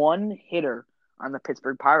one hitter on the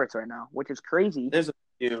Pittsburgh Pirates right now, which is crazy. There's a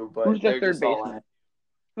few, but who's their third baseman?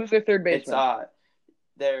 Who's their third baseman?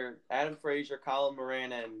 They're Adam Frazier, Colin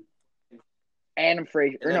Moran, Adam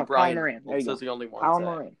Frazier. And Or then no, Colin Brian Moran. There Reynolds. you go. Those are the only ones. Colin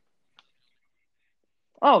Moran.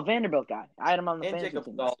 Oh, Vanderbilt guy. I had him on the And fantasy Jacob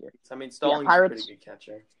team last year. Stallings. I mean, Stallings is a pretty good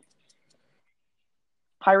catcher.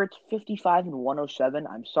 Pirates 55 and 107.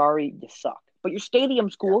 I'm sorry, you suck. But your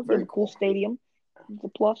stadium's cool. You have a cool stadium. It's a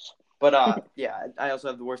plus. But yeah, I also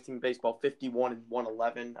have the worst team in baseball, 51 and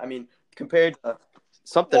 111. I mean, compared to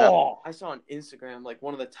something I saw on Instagram, like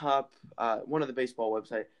one of the baseball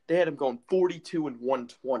website, they had him going 42 and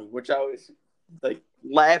 120, which I was like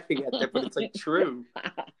laughing at that, but it's like true.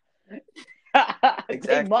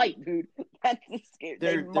 Exactly. They might, dude. That's the scary.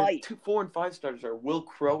 They might. 2, 4, and 5 starters are Will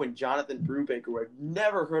Crowe and Jonathan Brubaker, who I've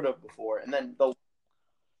never heard of before, and then they'll.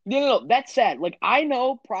 No, that's sad. Like I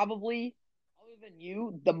know probably other than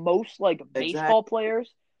you, the most like baseball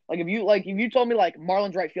players. Like if you told me like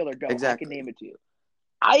Marlins right fielder, go, I can name it to you.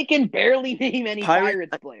 I can barely name any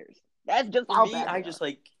Pirates players. That's just for how me. Bad I just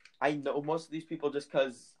I know most of these people just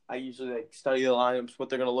because I usually study the lineups, what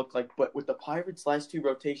they're gonna look like. But with the Pirates' last 2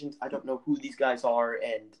 rotations, I don't know who these guys are,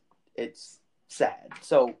 and it's sad.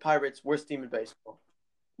 So Pirates, worst team in baseball.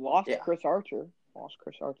 Lost Chris Archer.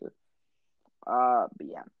 But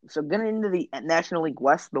yeah. So getting into the National League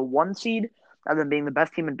West, the 1 seed, other than being the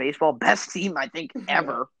best team in baseball, best team I think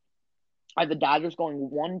ever. I have the Dodgers going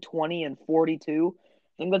 120 and 42.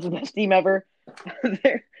 I think that's the best team ever.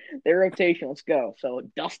 their rotation. Let's go. So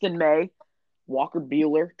Dustin May, Walker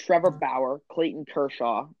Buehler, Trevor Bauer, Clayton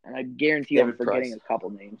Kershaw, and I guarantee I'm forgetting a couple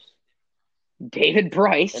names. David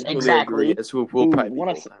Price, and exactly. Who will probably be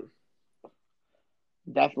bullpen.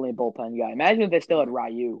 Definitely a bullpen guy. Imagine if they still had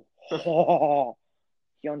Ryu. Oh,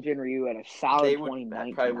 Hyunjin Ryu had a solid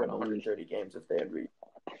 2019. Probably win 130 games if they had Ryu.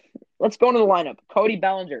 Let's go into the lineup. Cody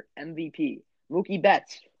Bellinger, MVP. Mookie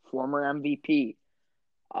Betts, former MVP.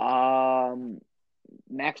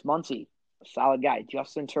 Max Muncy, solid guy.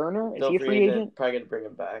 Justin Turner, is he a free agent? Probably going to bring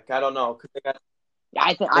him back. I don't know. They got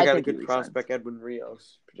a good prospect, Edwin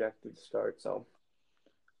Rios, projected to start. So,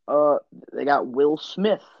 they got Will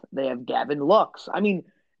Smith. They have Gavin Lux. I mean,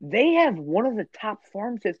 they have one of the top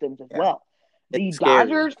farm systems as well. The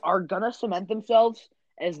Dodgers are going to cement themselves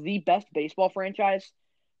as the best baseball franchise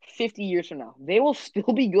 50 years from now. They will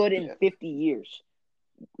still be good in 50 years.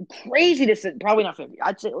 Crazy to say. Probably not 50.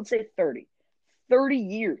 Let's say 30. 30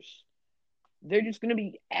 years. They're just going to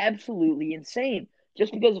be absolutely insane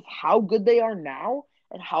just because of how good they are now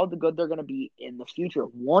and how good they're going to be in the future.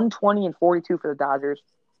 120 and 42 for the Dodgers.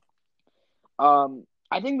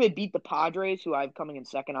 I think they beat the Padres, who I have coming in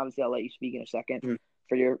second. Obviously, I'll let you speak in a second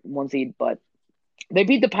for your 1 seed, but they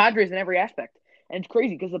beat the Padres in every aspect. And it's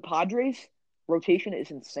crazy because the Padres rotation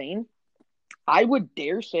is insane. I would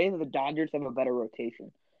dare say that the Dodgers have a better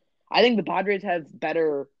rotation. I think the Padres have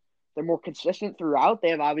better. They're more consistent throughout. They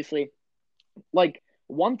have obviously,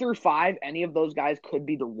 1 through 5, any of those guys could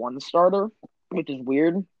be the 1 starter, which is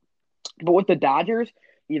weird. But with the Dodgers,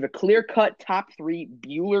 you have a clear-cut top 3,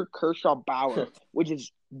 Buehler, Kershaw, Bauer, which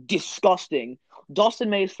is disgusting. Dustin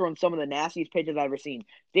May's thrown some of the nastiest pitches I've ever seen.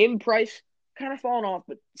 David Price, kind of falling off,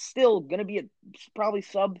 but still going to be a probably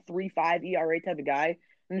sub 3.5 ERA type of guy.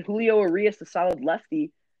 And Julio Urias, the solid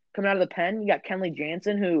lefty, coming out of the pen. You got Kenley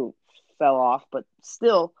Jansen, who fell off, but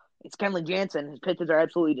still, it's Kenley Jansen. His pitches are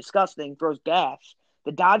absolutely disgusting, throws gas.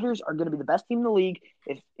 The Dodgers are going to be the best team in the league.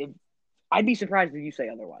 If I'd be surprised if you say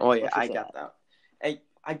otherwise. Oh, yeah, I got that.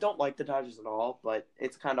 I don't like the Dodgers at all, but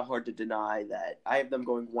it's kind of hard to deny that I have them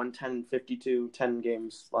going 110 and 52, 10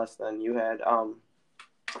 games less than you had.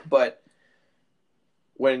 But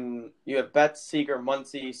when you have Betts, Seager,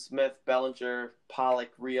 Muncy, Smith, Bellinger,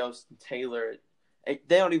 Pollock, Rios, and Taylor, they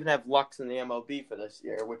don't even have Lux in the MLB for this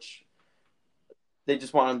year, which they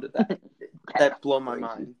just want them to that blow my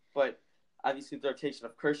mind. But obviously the rotation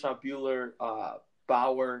of Kershaw, Buehler,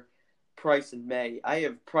 Bauer, Price, and May. I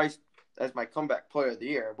have Price as my comeback player of the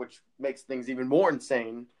year, which makes things even more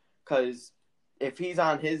insane because if he's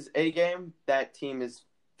on his A game, that team is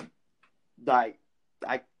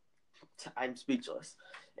I'm speechless.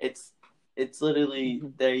 It's literally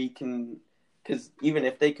they can, because even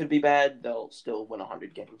if they could be bad, they'll still win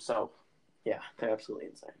 100 games. So yeah, they're absolutely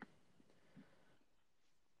insane.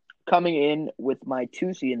 Coming in with my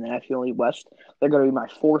 2 seed in the National League West, they're going to be my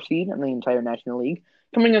 4 seed in the entire National League.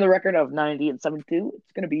 Coming in the record of 90 and 72,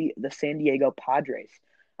 it's going to be the San Diego Padres.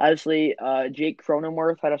 Obviously, Jake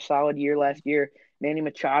Cronenworth had a solid year last year. Manny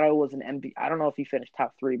Machado was an MVP. I don't know if he finished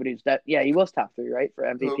top 3, but he was top 3, right, for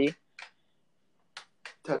MVP?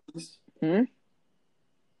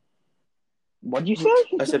 What'd you say?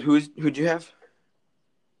 I said, who'd you have?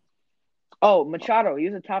 Oh, Machado. He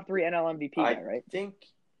was a top 3 NL MVP guy, right? I think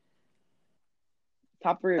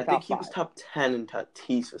top 3 or top 5? I think he was top 10 and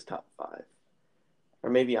Tatis was top 5. Or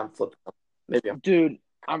maybe I'm flipping. Maybe. Dude,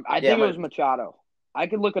 I Yeah, think it was Machado. I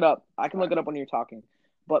could look it up. I can look it up when you're talking.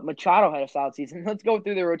 But Machado had a solid season. Let's go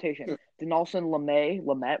through the rotation. Donaldson, Lamet,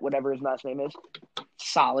 whatever his last name is,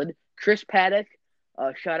 solid. Chris Paddock,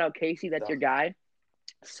 shout out Casey, that's your guy,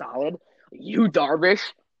 solid. Yu Darvish,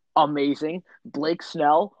 amazing. Blake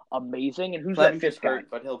Snell, amazing. And who's that Clevenger's fifth guy? hurt,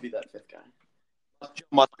 but he'll be that fifth guy. Joe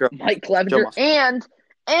Musgrove. Mike Clevenger and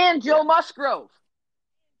Joe Musgrove.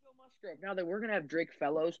 Now that we're gonna have Drake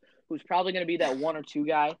Fellows, who's probably gonna be that 1 or 2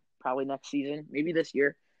 guy, probably next season, maybe this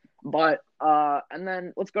year. But and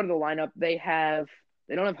then let's go to the lineup. They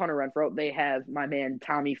don't have Hunter Renfroe. They have my man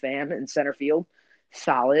Tommy Pham in center field,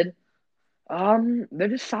 solid. They're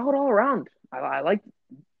just solid all around. I like.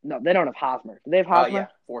 No, they don't have Hosmer. Do they have Hosmer? Yeah,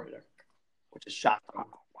 4-hitter, which is shocking.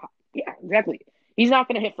 Yeah, exactly. He's not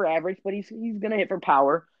going to hit for average, but he's going to hit for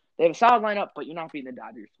power. They have a solid lineup, but you're not beating the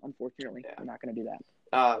Dodgers. Unfortunately, You're not going to do that.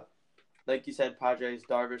 Like you said, Padres,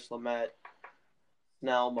 Darvish, Lamet,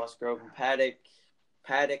 Snell, Musgrove, and Paddock.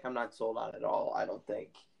 Paddock, I'm not sold on at all. I don't think.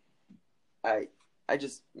 I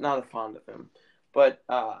just not a fond of him. But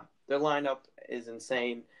their lineup is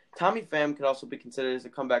insane. Tommy Pham could also be considered as a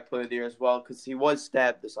comeback player of the year as well because he was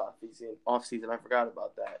stabbed this offseason. I forgot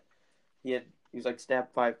about that. He was like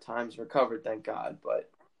stabbed 5 times, recovered, thank God. But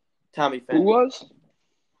Tommy Pham. Who was?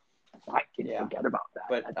 I can forget about that.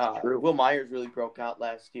 But that's true. Will Myers really broke out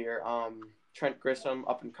last year. Trent Grisham,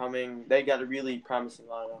 up and coming. They got a really promising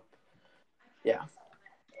lineup. Yeah.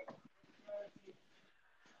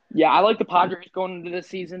 Yeah, I like the Padres going into this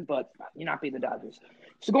season, but you're not beating the Dodgers.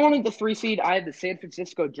 So going into the 3 seed, I have the San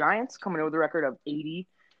Francisco Giants coming in with a record of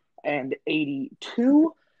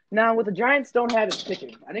 80-82. Now, what the Giants don't have is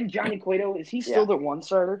pitching. I think Johnny Cueto, is he still their 1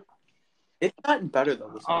 starter? It's gotten better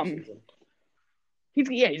though this season.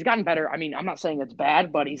 He's gotten better. I mean, I'm not saying it's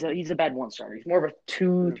bad, but he's a bad 1 starter. He's more of a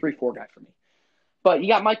 2, 3, 4 guy for me. But you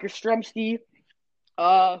got Mike Yastrzemski.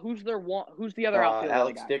 Who's the other outfielder?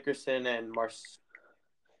 Alex Dickerson and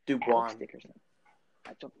Dubois.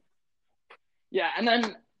 Yeah, and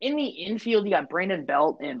then in the infield, you got Brandon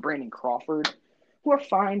Belt and Brandon Crawford, who are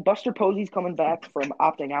fine. Buster Posey's coming back from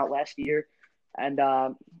opting out last year, and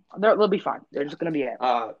they'll be fine. They're just going to be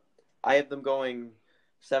average. I have them going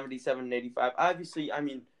 77-85. Obviously, I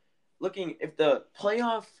mean, if the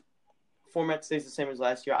playoff format stays the same as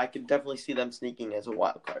last year, I could definitely see them sneaking as a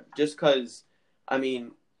wild card. Just because, I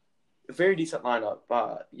mean, a very decent lineup.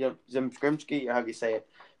 Zim Grimsky, how do you say it?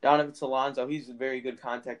 Donovan Alonso, he's a very good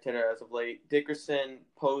contact hitter as of late. Dickerson,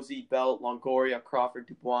 Posey, Belt, Longoria, Crawford,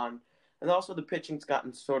 Dubois. And also the pitching's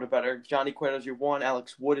gotten sort of better. Johnny Cueto's your 1,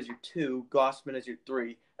 Alex Wood is your 2, Gossman is your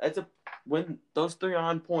 3. When those 3 are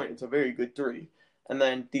on point, it's a very good 3. And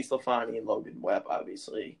then DeSclafani and Logan Webb,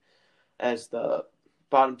 obviously, as the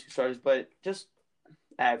bottom 2 starters, but just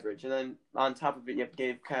average. And then on top of it, you have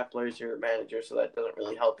Gabe Kapler as your manager, so that doesn't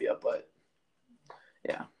really help you. But,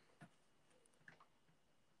 yeah.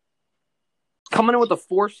 Coming in with a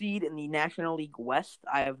 4 seed in the National League West,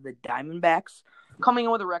 I have the Diamondbacks coming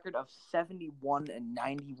in with a record of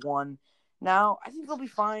 71-91. Now, I think they'll be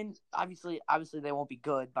fine. Obviously, they won't be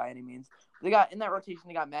good by any means. They got in that rotation.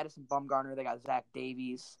 They got Madison Bumgarner. They got Zach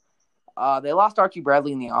Davies. They lost Archie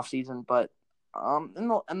Bradley in the offseason, but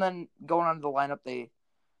and then going on to the lineup, they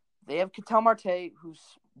have Ketel Marte, who's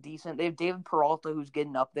decent. They have David Peralta, who's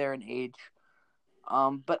getting up there in age.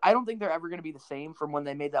 But I don't think they're ever going to be the same from when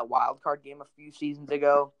they made that wild card game a few seasons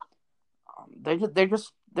ago.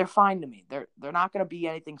 They're fine to me. They're not going to be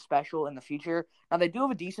anything special in the future. Now they do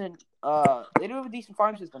have a decent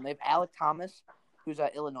farm system. They have Alec Thomas, who's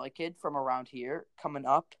an Illinois kid from around here, coming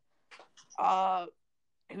up.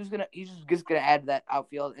 He's just gonna add to that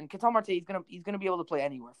outfield. And Ketel Marte, he's gonna be able to play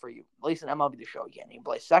anywhere for you. At least in MLB The Show, he can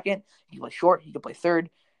play second, he can play short, he can play third,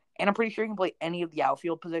 and I'm pretty sure he can play any of the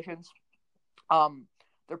outfield positions.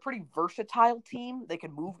 They're a pretty versatile team. They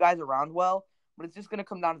can move guys around well, but it's just gonna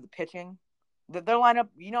come down to the pitching. Their lineup,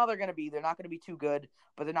 they're not gonna be too good,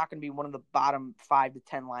 but they're not gonna be one of the bottom 5 to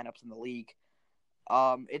 10 lineups in the league.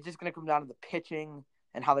 It's just gonna come down to the pitching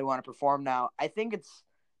and how they want to perform. Now, I think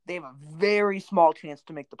they have a very small chance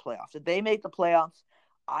to make the playoffs. If they make the playoffs,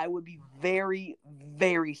 I would be very,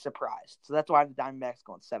 very surprised. So that's why I have the Diamondbacks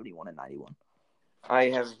going 71-91. I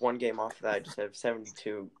have one game off of that. I just have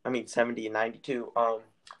 70-92.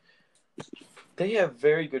 They have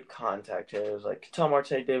very good contact hitters like Ketel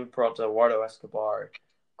Marte, David Peralta, Eduardo Escobar,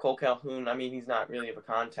 Cole Calhoun. I mean, he's not really of a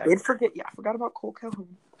contact. I forgot about Cole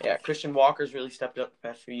Calhoun. Yeah, Christian Walker's really stepped up the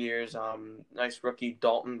past few years. Nice rookie,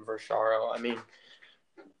 Dalton Varsho. I mean,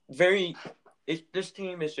 this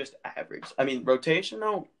team is just average. I mean,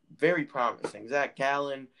 rotational, very promising. Zach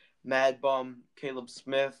Gallen, Mad Bum, Caleb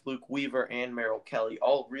Smith, Luke Weaver, and Merrill Kelly,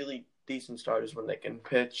 all really decent starters when they can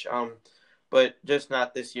pitch. But just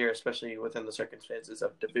not this year, especially within the circumstances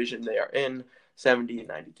of division they are in,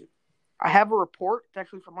 70-92. I have a report. It's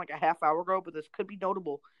actually from like a half hour ago, but this could be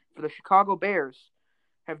notable for the Chicago Bears.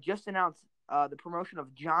 Have just announced the promotion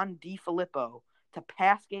of John DeFilippo to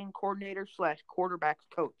pass game coordinator / quarterbacks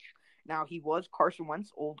coach. Now, he was Carson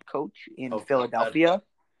Wentz's old coach in Philadelphia,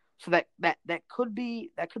 so that could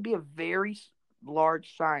be a very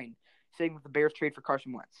large sign saying that the Bears trade for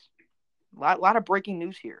Carson Wentz. A lot of breaking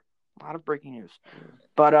news here. A lot of breaking news.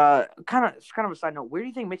 But kind of a side note, where do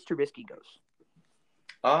you think Mitch Trubisky goes?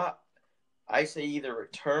 I say either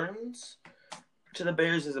returns to the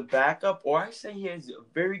Bears as a backup, or I say he has a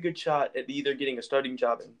very good shot at either getting a starting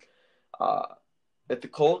job at the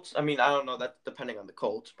Colts. I mean, I don't know. That's depending on the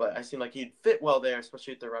Colts, but I seem like he'd fit well there,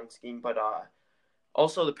 especially with the run scheme. But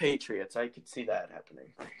also the Patriots, I could see that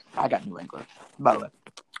happening. I got New England. By the way,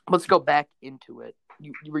 let's go back into it.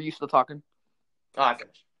 You were you still talking? I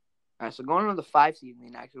finished. All right, so going into the 5 seed in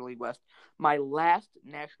the National League West, my last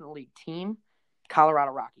National League team,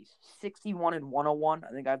 Colorado Rockies, 61-101.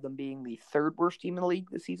 I think I have them being the third worst team in the league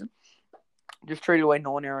this season. Just traded away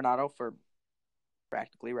Nolan Arenado for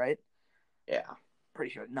practically, right? Yeah,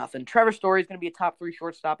 pretty sure nothing. Trevor Story is going to be a top 3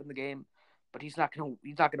 shortstop in the game, but he's not going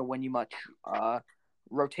to win you much.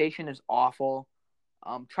 Rotation is awful.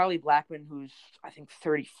 Charlie Blackmon, who's I think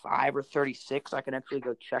 35 or 36, I can actually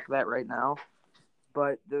go check that right now.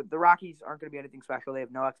 But the Rockies aren't going to be anything special. They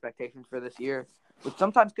have no expectations for this year, which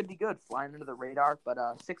sometimes could be good, flying under the radar. But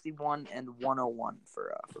 61-101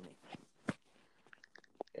 for me.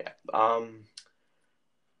 Yeah.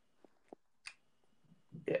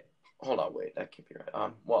 Yeah. Hold on, wait. That can't be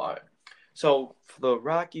right. Well, all right. So for the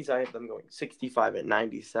Rockies, I have them going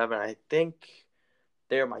 65-97. I think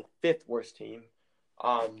they're my 5th worst team.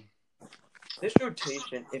 This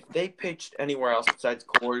rotation, if they pitched anywhere else besides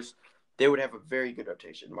Coors, they would have a very good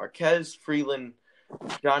rotation. Marquez, Freeland,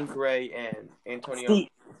 John Gray, and Antonio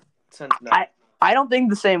Cincinnati. I don't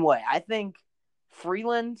think the same way. I think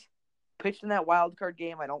Freeland pitched in that wild card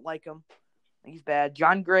game. I don't like him. He's bad.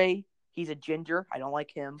 John Gray, he's a ginger. I don't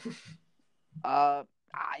like him. So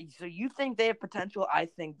you think they have potential? I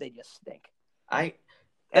think they just stink.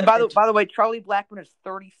 And by the way, Charlie Blackmon is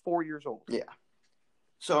 34 years old. Yeah.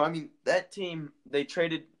 So I mean, that team, they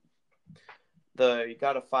traded. They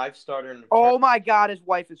got a 5-starter. Oh my God, his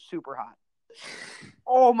wife is super hot.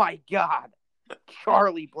 Oh my God,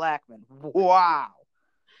 Charlie Blackmon. Wow.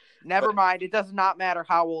 Never mind. It does not matter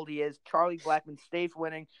how old he is. Charlie Blackmon stays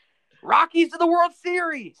winning. Rockies to the World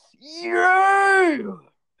Series. Yeah.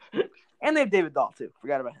 And they have David Dahl too.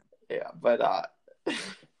 Forgot about him. Yeah, but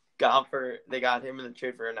Gomper, they got him in the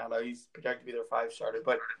trade for Ronaldo. He's projected to be their 5-starter,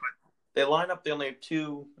 but they line up. They only have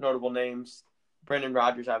 2 notable names. Brendan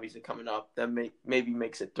Rodgers obviously coming up. That maybe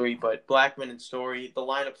makes it 3, but Blackmon and Story, the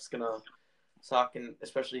lineup's going to suck, and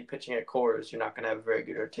especially pitching at Coors, you're not going to have a very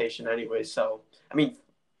good rotation anyway. So, I mean,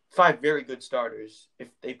 5 very good starters. If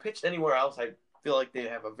they pitched anywhere else, I feel like they'd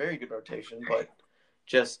have a very good rotation, but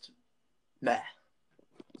just meh.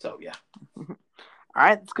 So, yeah. All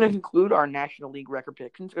right, that's going to conclude our National League record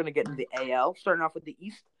predictions. We're going to get into the AL, starting off with the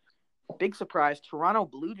East. Big surprise, Toronto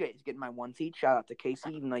Blue Jays getting my 1 seed. Shout out to Casey,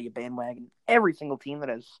 even though you bandwagon every single team that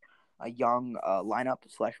has a young lineup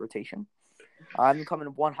 / rotation. I'm coming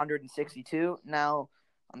to 162. Now,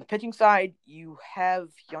 on the pitching side, you have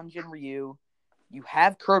Hyunjin Ryu. You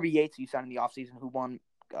have Kirby Yates, who you signed in the offseason, who won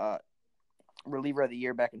reliever of the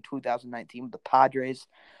year back in 2019 with the Padres.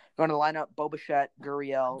 Going to the lineup, Bo Bichette,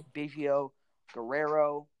 Gurriel, Biggio,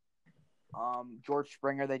 Guerrero, George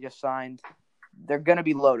Springer they just signed. They're going to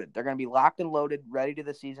be loaded. They're going to be locked and loaded, ready to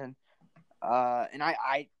the season. And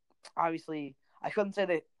I obviously I shouldn't say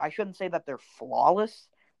that they're flawless.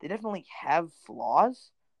 They definitely have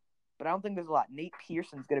flaws, but I don't think there's a lot. Nate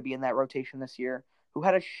Pearson's going to be in that rotation this year, who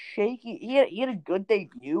had a shaky. He had a good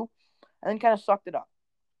debut, and then kind of sucked it up.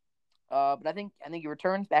 But I think he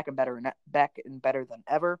returns back and better than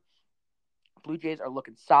ever. Blue Jays are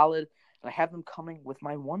looking solid, and I have them coming with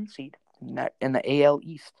my 1 seed in the AL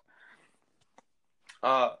East.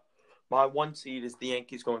 My 1 seed is the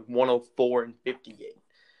Yankees going 104-58.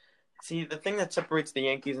 See, the thing that separates the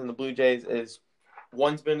Yankees and the Blue Jays is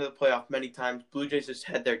one's been to the playoff many times. Blue Jays just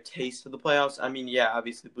had their taste of the playoffs. I mean, yeah,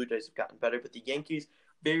 obviously the Blue Jays have gotten better, but the Yankees,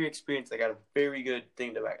 very experienced. They got a very good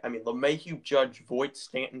thing to back. I mean, LeMahieu, Judge, Voit,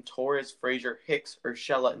 Stanton, Torres, Frazier, Hicks,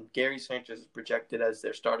 Urshela, and Gary Sanchez is projected as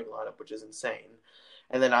their starting lineup, which is insane.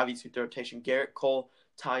 And then obviously the rotation, Garrett Cole,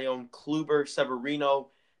 Tyone, Kluber, Severino,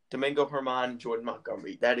 Domingo Germán, Jordan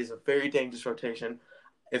Montgomery. That is a very dangerous rotation.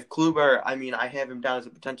 If Kluber, I mean, I have him down as a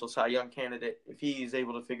potential Cy Young candidate. If he is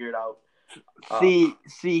able to figure it out, See,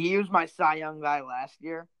 he was my Cy Young guy last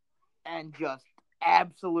year, and just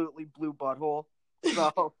absolutely blew butthole.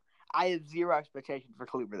 So I have zero expectations for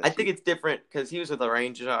Kluber this I think year. it's different because he was with the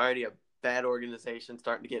Rangers, already a bad organization,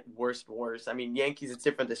 starting to get worse and worse. I mean, Yankees, it's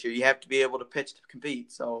different this year. You have to be able to pitch to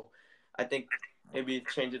compete. So I think maybe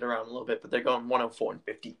change it around a little bit, but they're going 104 and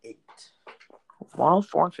 58.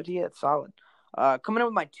 104 and 58, that's solid. Coming in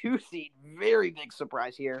with my 2 seed, very big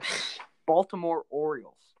surprise here. Baltimore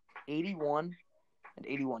Orioles, 81 and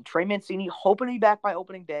 81. Trey Mancini hoping to be back by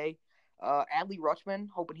opening day. Adley Rutschman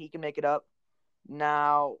hoping he can make it up.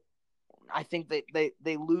 Now, I think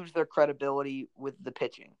they lose their credibility with the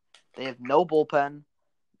pitching. They have no bullpen.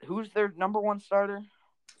 Who's their number 1 starter?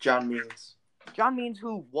 John Means. John Means,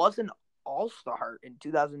 who was an all-star in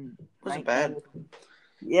 2019. Wasn't bad.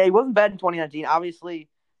 Yeah, he wasn't bad in 2019. Obviously,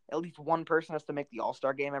 at least one person has to make the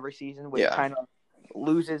all-star game every season, which kind of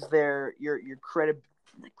loses your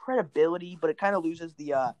credibility, but it kind of loses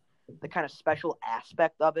the kind of special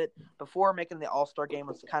aspect of it. Before, making the all-star game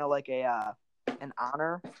was kind of like an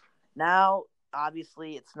honor. Now,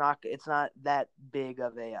 obviously, it's not that big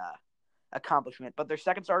of a accomplishment. But their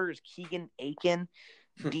second starter is Keegan Aiken,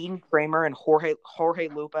 Dean Kramer, and Jorge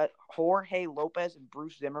Lopez, and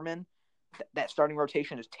Bruce Zimmerman. That starting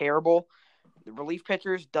rotation is terrible. The relief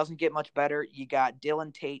pitchers doesn't get much better. You got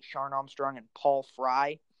Dylan Tate, Shawn Armstrong, and Paul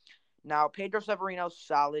Fry. Now, Pedro Severino's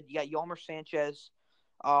solid. You got Yolmer Sanchez,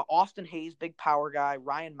 Austin Hayes, big power guy.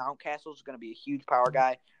 Ryan Mountcastle is going to be a huge power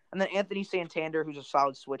guy. And then Anthony Santander, who's a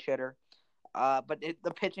solid switch hitter. But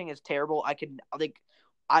the pitching is terrible.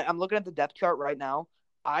 I'm looking at the depth chart right now.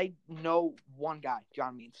 I know one guy,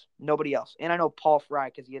 John Means. Nobody else. And I know Paul Fry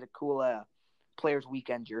because he had a cool Players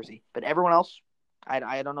Weekend jersey. But everyone else,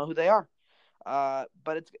 I don't know who they are.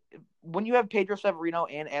 But it's when you have Pedro Severino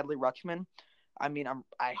and Adley Rutschman, I mean,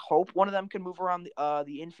 I hope one of them can move around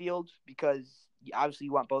the infield because obviously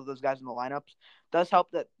you want both of those guys in the lineups. It does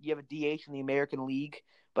help that you have a DH in the American League,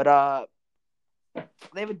 but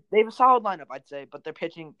they have a solid lineup, I'd say. But their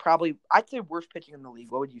pitching I'd say worst pitching in the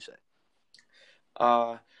league. What would you say?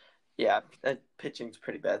 Yeah, that pitching's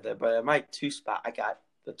pretty bad there. But at my 2 spot, I got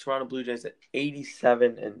the Toronto Blue Jays at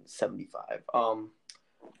 87 and 75.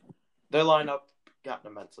 Their lineup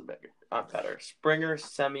gotten immensely better. Springer,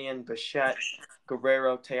 Semien, Bichette,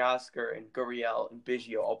 Guerrero, Teoscar, and Gurriel and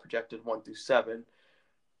Biggio all projected 1 through 7.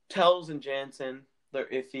 Tells and Jansen, they're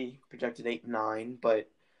iffy, projected 8 and 9, but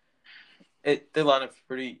their lineup's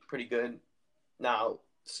pretty good. Now,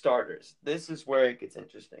 starters. This is where it gets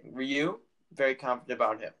interesting. Ryu, very confident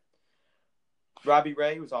about him. Robbie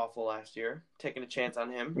Ray was awful last year. Taking a chance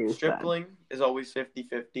on him. Stripling is always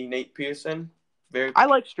 50-50. Nate Pearson, I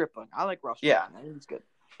like Stripling. I like Russell. Yeah. I think he's good.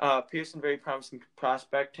 Pearson, very promising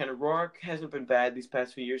prospect. Tanner Roark hasn't been bad these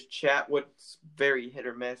past few years. Chatwood's very hit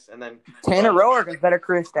or miss. And then Tanner Roark has better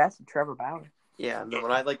career stats than Trevor Bauer. Yeah, and then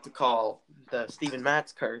what I like to call the Steven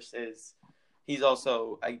Matz curse is he's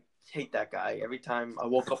also – I hate that guy. Every time I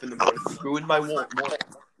woke up in the morning, he ruined my morning.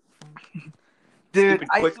 Dude,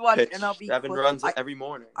 I used to watch MLB 7 runs every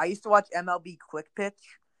morning. I used to watch MLB Quick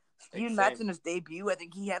Pitch. Steven Matz in his debut, I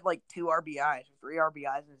think he had like 2 RBIs or 3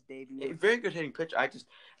 RBIs in his debut. Yeah, very good hitting pitcher.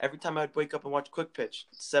 Every time I'd wake up and watch Quick Pitch,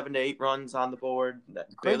 7 to 8 runs on the board.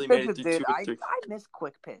 Barely made it through 2 or 3. I miss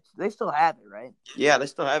Quick Pitch. They still have it, right? Yeah, they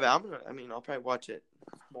still have it. I'll probably watch it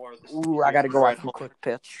more. Ooh, I got to go watch Quick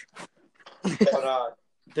Pitch. But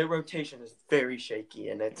their rotation is very shaky,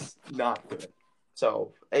 and it's not good.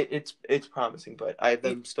 So it's promising, but I have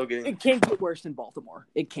them still getting. It can't get worse than Baltimore.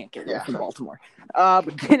 It can't get worse than Baltimore.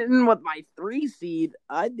 But getting with my 3 seed,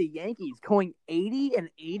 the Yankees going 80 and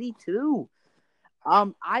 82.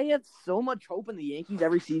 I have so much hope in the Yankees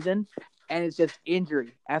every season, and it's just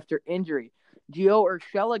injury after injury. Gio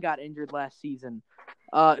Urshela got injured last season.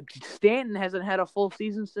 Stanton hasn't had a full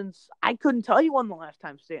season since I couldn't tell you when the last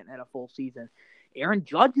time Stanton had a full season. Aaron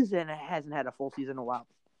Judge hasn't had a full season in a while.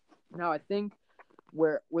 Now I think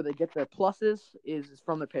where they get their pluses is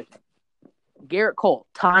from the pitching. Garrett Cole,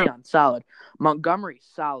 Tyon, solid. Montgomery,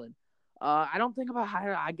 solid. I don't think about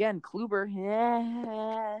Kluber.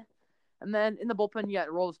 Yeah. And then in the bullpen, you got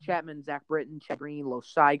Aroldis Chapman, Zach Britton, Chad Green,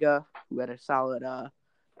 Losaiga, who had a solid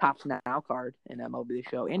Pops Now card in MLB The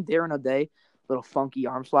Show, and Darren O'Day, little funky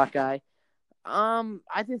arm slot guy.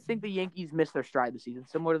 I just think the Yankees missed their stride this season,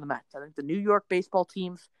 similar to the Mets. I think the New York baseball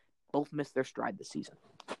teams both missed their stride this season.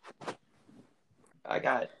 I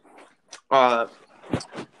got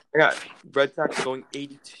Red Sox going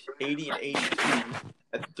 80 and 82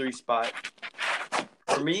 at the 3 spot.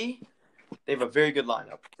 For me, they have a very good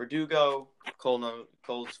lineup. Verdugo,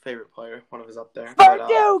 Cole's favorite player, one of his up there.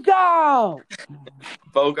 Verdugo!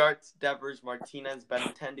 Bogarts, Devers, Martinez,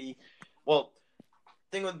 Benintendi, Well,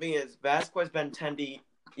 thing with me is Vasquez, Benintendi,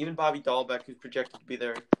 even Bobby Dahlbeck, who's projected to be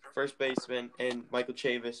their first baseman, and Michael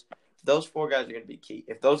Chavis. Those 4 guys are going to be key.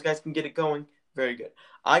 If those guys can get it going, very good.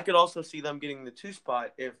 I could also see them getting the 2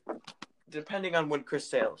 spot depending on when Chris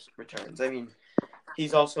Sales returns. I mean,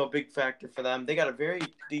 he's also a big factor for them. They got a very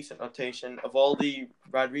decent rotation. Evaldi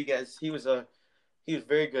Rodriguez, he was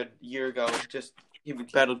very good a year ago. Just he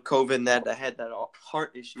battled COVID and had that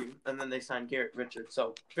heart issue, and then they signed Garrett Richards.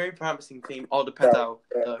 So very promising team. All depends how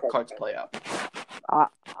the cards play out.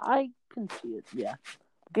 I can see it. Yeah.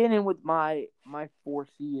 Getting in with my 4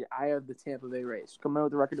 seed, I have the Tampa Bay Rays coming in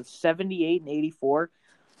with a record of 78-84.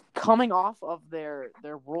 Coming off of their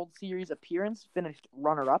World Series appearance, finished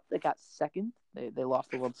runner-up. They got second. They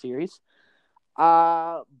lost the World Series.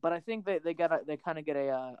 But I think they kind of get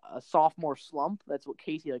a sophomore slump. That's what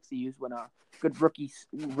Casey likes to use when good rookie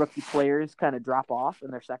players kind of drop off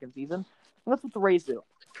in their second season. And that's what the Rays do.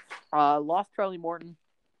 Lost Charlie Morton.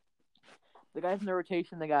 The guys in the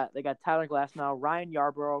rotation, they got Tyler Glasnow, Ryan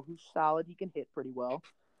Yarbrough, who's solid. He can hit pretty well.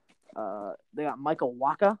 They got Michael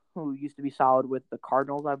Wacha, who used to be solid with the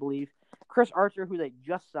Cardinals, I believe. Chris Archer, who they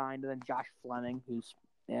just signed, and then Josh Fleming, who's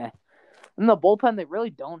In the bullpen, they really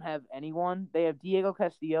don't have anyone. They have Diego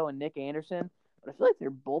Castillo and Nick Anderson, but I feel like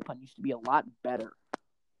their bullpen used to be a lot better.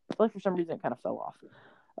 I feel like for some reason it kind of fell off.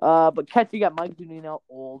 But catch, you got Mike Zunino,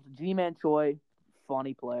 old. G-Man Choi,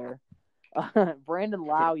 funny player. Brandon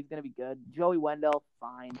Lau, he's going to be good. Joey Wendell,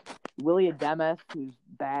 fine. Willie Ademes, who's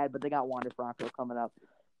bad, but they got Wander Franco coming up.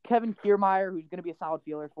 Kevin Kiermaier, who's going to be a solid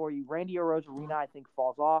fielder for you. Randy Arozarena, I think,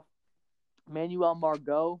 falls off. Manuel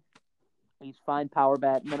Margot, he's fine, power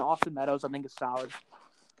bat. And then Austin Meadows, I think, is solid.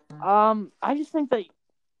 I just think they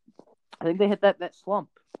hit that slump.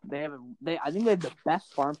 I think they have the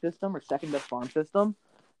best farm system or second best farm system.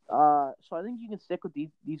 So I think you can stick with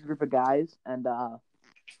these group of guys and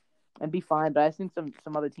be fine. But I think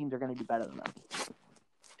some other teams are going to do better than them.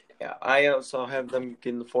 Yeah, I also have them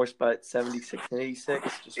getting the 4 spot at 76 and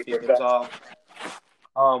 86, just to kick things off.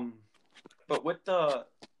 But with they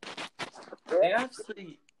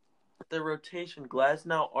actually, the rotation,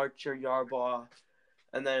 Glasnow, Archer, Yarbrough,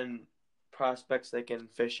 and then prospects they can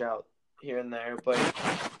fish out here and there. But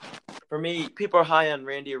for me, people are high on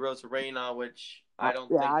Randy Arozarena, which I don't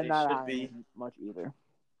think they should be much either.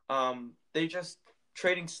 They just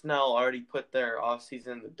trading Snell already put their offseason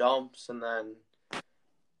in the dumps, and then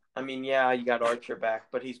you got Archer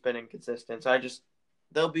back, but he's been inconsistent. So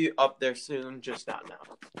they'll be up there soon, just not now.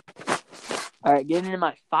 All right, getting into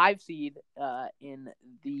my 5 seed in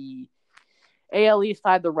the AL East,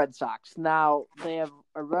 I have the Red Sox. Now, they have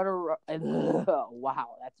wow,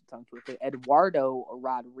 that's a tongue twister. Eduardo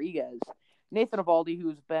Rodriguez. Nathan Eovaldi,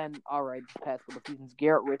 who's been all right the past couple of seasons.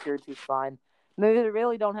 Garrett Richards, who's fine. And they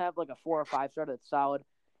really don't have like a 4 or 5 starter that's solid.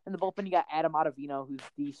 In the bullpen, you got Adam Ottavino, who's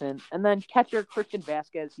decent. And then catcher Christian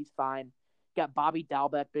Vasquez, he's fine. You got Bobby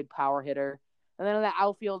Dahlbeck, big power hitter. And then in the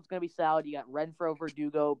outfield, it's going to be solid. You got Renfroe,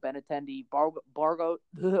 Verdugo, Benintendi, Bogarts.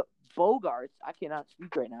 I cannot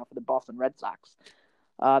speak right now for the Boston Red Sox.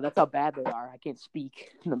 That's how bad they are. I can't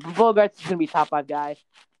speak. Bogarts is going to be top 5 guy.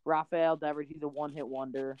 Rafael Devers, he's a one-hit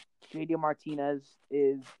wonder. JD Martinez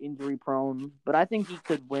is injury-prone, but I think he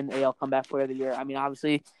could win AL Comeback Player of the Year. I mean,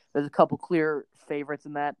 obviously, there's a couple clear favorites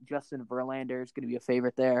in that. Justin Verlander is going to be a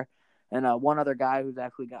favorite there. And one other guy who's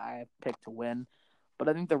actually a guy I picked to win. But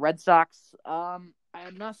I think the Red Sox, I'm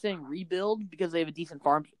not saying rebuild because they have a decent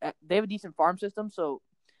farm system, so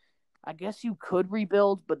I guess you could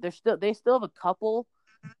rebuild, but they still have a couple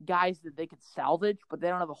guys that they could salvage, but they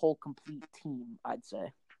don't have a whole complete team, I'd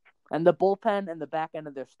say. And the bullpen and the back end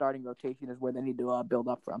of their starting rotation is where they need to build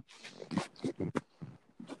up from.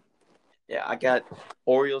 Yeah, I got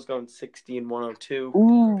Orioles going 60 and 102.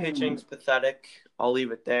 Ooh. Pitching's pathetic. I'll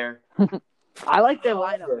leave it there. I like their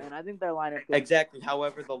lineup, man. I think their lineup is... Exactly.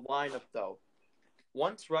 However, the lineup, though,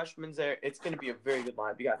 once Rushman's there, it's going to be a very good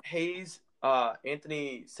lineup. You got Hayes,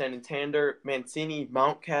 Anthony Santander, Mancini,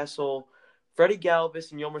 Mountcastle, Freddie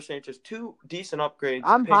Galvis, and Yolmer Sanchez. 2 decent upgrades.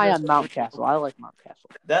 I'm high on Mountcastle. I like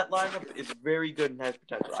Mountcastle. That lineup is very good and has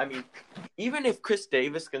potential. I mean, even if Chris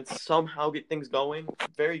Davis can somehow get things going,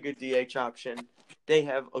 very good DH option. They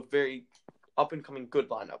have a very up-and-coming good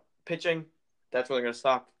lineup. Pitching, that's where they're going to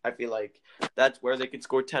suck. I feel like that's where they could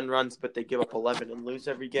score 10 runs, but they give up 11 and lose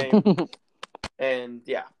every game. And,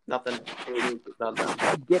 nothing.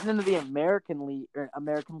 Getting into the American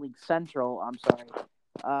League Central,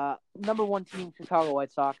 number 1 team, Chicago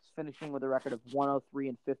White Sox, finishing with a record of 103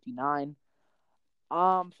 and 59.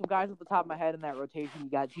 Some guys at the top of my head in that rotation. You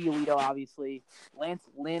got Giolito, obviously. Lance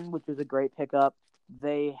Lynn, which was a great pickup.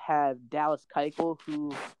 They have Dallas Keuchel,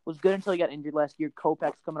 who was good until he got injured last year.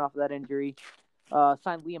 Kopech's coming off of that injury.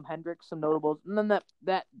 Signed Liam Hendriks, some notables. And then that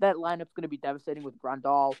lineup's going to be devastating with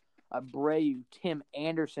Grandal, Abreu, Tim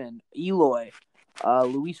Anderson, Eloy,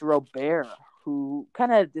 Luis Robert, who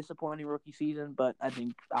kind of had a disappointing rookie season, but I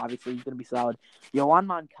think obviously he's going to be solid. Yohan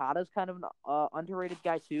Moncada's kind of an underrated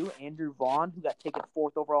guy too. Andrew Vaughn, who got taken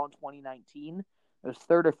 4th overall in 2019. It was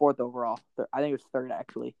 3rd or 4th overall. I think it was 3rd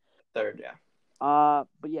actually. 3rd, yeah.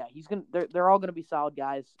 But yeah, he's gonna. They're all gonna be solid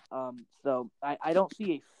guys. So I don't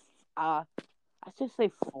see I just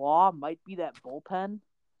say flaw might be that bullpen.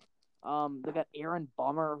 They got Aaron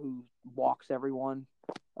Bummer, who walks everyone.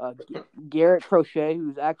 Garrett Crochet,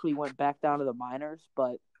 who's actually went back down to the minors,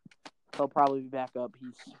 but he'll probably be back up.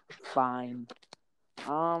 He's fine.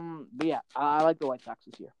 But yeah, I like the White Sox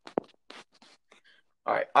this year.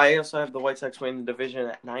 All right, I also have the White Sox winning the division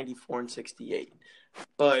at 94-68.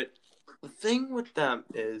 But the thing with them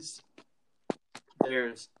is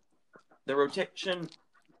there's the rotation,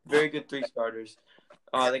 very good 3 starters.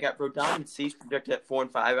 They got Rodon and Cease projected at 4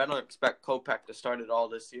 and 5. I don't expect Kopech to start it all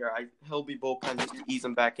this year. He'll be bullpen just to ease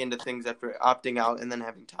him back into things after opting out and then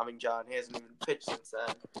having Tommy John. He hasn't even pitched since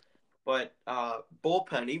then. But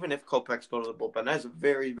bullpen, even if Kopech's go to the bullpen, that's a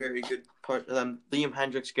very, very good part of them. Liam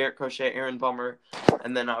Hendriks, Garrett Crochet, Aaron Bummer,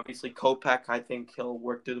 and then obviously Kopech. I think he'll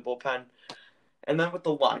work through the bullpen. And then with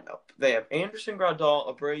the lineup, they have Anderson,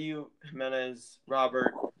 Grandal, Abreu, Jimenez,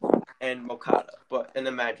 Robert, and Moncada, and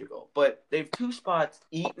then Madrigal. But they have 2 spots,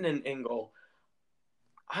 Eaton and Engel.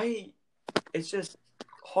 It's just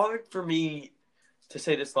hard for me to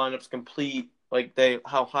say this lineup's complete, like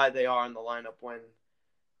how high they are in the lineup when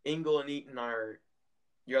Engel and Eaton are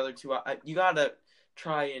your other 2. You gotta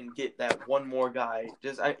try and get that one more guy.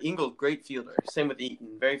 Engel, great fielder. Same with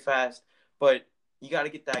Eaton, very fast, but you got to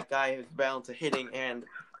get that guy who's balance of hitting, and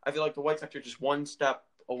I feel like the White Sox are just one step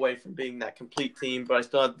away from being that complete team, but I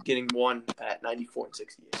still have getting one at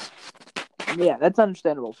 94-68. Yeah, that's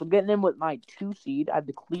understandable. So getting in with my 2 seed, I have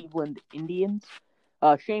the Cleveland Indians.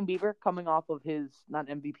 Shane Bieber coming off of his, not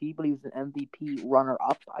MVP, but he was an MVP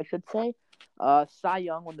runner-up, I should say. Cy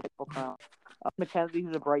Young won the Triple Crown. McKenzie,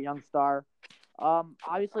 who's a bright young star.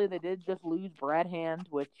 Obviously, they did just lose Brad Hand,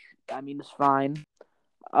 which, I mean, is fine.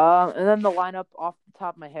 And then the lineup off the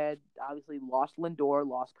top of my head, obviously lost Lindor,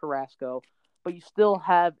 lost Carrasco, but you still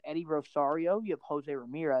have Eddie Rosario, you have Jose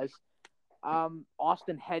Ramirez,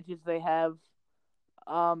 Austin Hedges they have,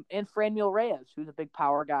 and Franmil Reyes, who's a big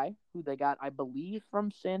power guy, who they got, I believe,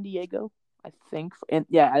 from San Diego, I think. And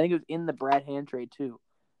yeah, I think it was in the Brad Hand trade too.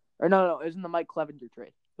 Or no, it was in the Mike Clevenger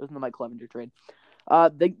trade. They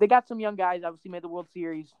got some young guys. Obviously, made the World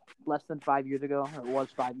Series less than 5 years ago, or it was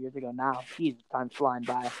 5 years ago now. Jesus, time's flying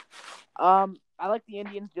by. I like the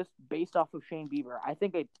Indians just based off of Shane Bieber. I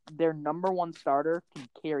think their number 1 starter can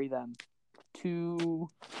carry them to.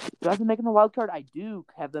 Do I have them making the wild card? I do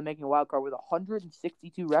have them making a wild card with a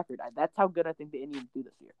 162 record. That's how good I think the Indians do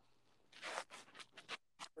this year.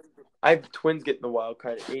 I have Twins getting the wild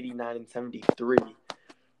card at 89-73.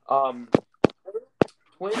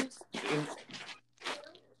 Twins.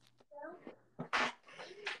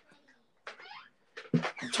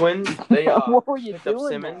 Twins, they what were you picked doing up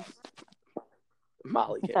Simmons.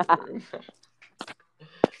 Molly came in the room.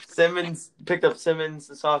 Simmons picked up Simmons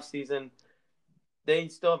this offseason. They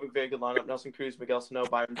still have a very good lineup. Nelson Cruz, Miguel Sano,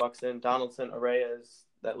 Byron Buxton, Donaldson, Arraez,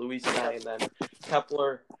 that Luis guy, and then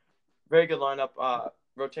Kepler. Very good lineup.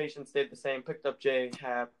 Rotation stayed the same. Picked up Jay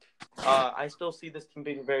Happ. I still see this team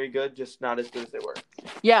being very good, just not as good as they were.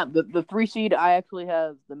 Yeah, the 3 seed, I actually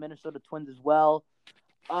have the Minnesota Twins as well.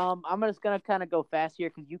 I'm just going to kind of go fast here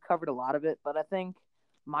because you covered a lot of it, but I think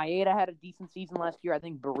Maeda had a decent season last year. I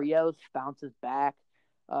think Barrios bounces back.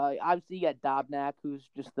 Obviously, you got Dobnak, who's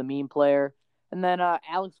just the meme player. And then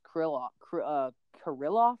Alex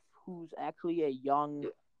Kirilloff, who's actually a young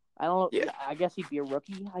 – I don't know. Yeah. I guess he'd be a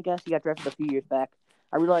rookie. I guess he got drafted a few years back.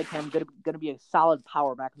 I really like him. Going to be a solid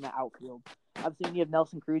power back in the outfield. Obviously, when you have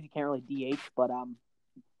Nelson Cruz, you can't really DH, but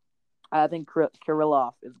I think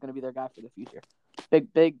Kirilloff is going to be their guy for the future.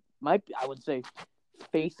 Big, might be, I would say,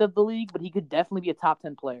 face of the league, but he could definitely be a top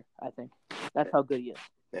 10 player, I think. That's how good he is.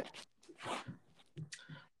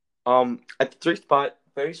 Yeah. At the 3 spot,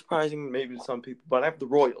 very surprising maybe to some people, but I have the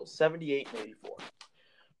Royals, 78-84.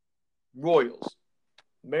 Royals,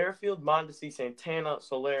 Merrifield, Mondesi, Santana,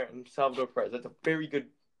 Soler, and Salvador Perez. That's a very good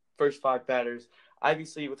first 5 batters.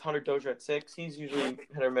 Obviously, with Hunter Dozier at 6, he's usually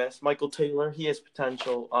hit or miss. Michael Taylor, he has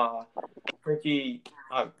potential. Frankie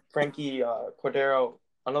Cordero,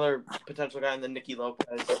 another potential guy in the Nicky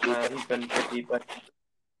Lopez. He's been tricky, but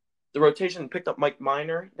the rotation picked up Mike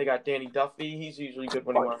Minor. They got Danny Duffy. He's usually good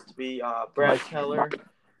when he wants to be. Brad Keller,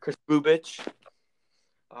 Chris Bubich.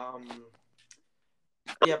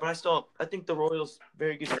 Yeah, but I think the Royals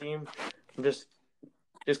very good team. Just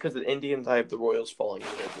because of the Indians, I have the Royals falling.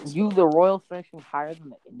 The Royals finishing higher than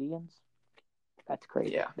the Indians? That's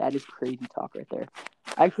crazy. Yeah. That is crazy talk right there.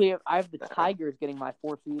 Actually, I have the Tigers getting my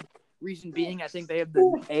 4 seed. Reason being, I think they have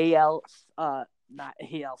the not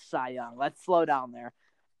AL Cy Young. Let's slow down there.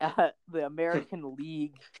 The American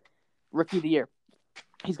League Rookie of the Year.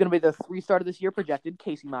 He's going to be the 3-starter this year projected,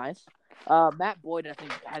 Casey Mize. Matt Boyd, I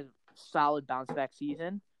think, has a solid bounce-back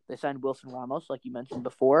season. They signed Wilson Ramos, like you mentioned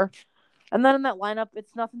before. And then in that lineup,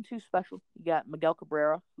 it's nothing too special. You got Miguel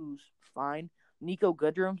Cabrera, who's fine. Nico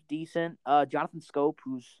Goodrum's decent. Jonathan Scope,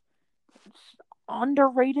 who's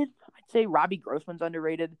underrated. I'd say Robbie Grossman's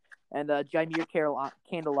underrated. And Jaimier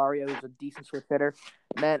Candelario, who's a decent switch hitter.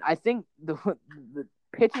 Man, I think the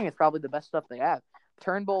pitching is probably the best stuff they have.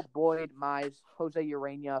 Turnbull, Boyd, Mize, Jose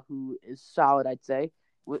Urena, who is solid, I'd say.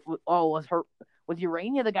 Was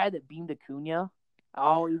Urena the guy that beamed Acuna?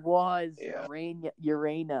 Oh, he was. Yeah.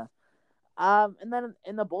 Urena. And then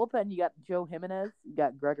in the bullpen, you got Joe Jimenez, you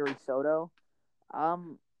got Gregory Soto.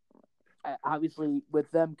 Obviously, with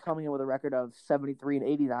them coming in with a record of 73 and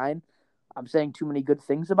 89, I'm saying too many good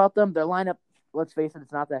things about them. Their lineup, let's face it,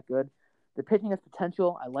 it's not that good. The pitching has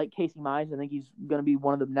potential. I like Casey Mize. I think he's going to be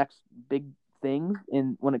one of the next big things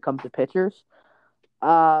when it comes to pitchers.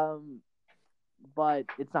 But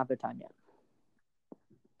it's not their time yet.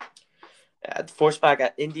 At the 4 spot, I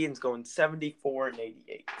got Indians going 74 and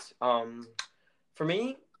 88. For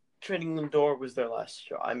me, trading Lindor was their last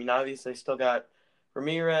straw. I mean, obviously, they still got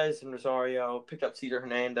Ramirez and Rosario, picked up Cesar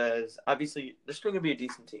Hernandez. Obviously, they're still going to be a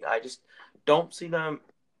decent team. I just don't see them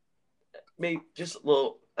maybe just a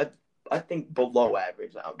little, I think, below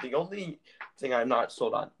average now. The only thing I'm not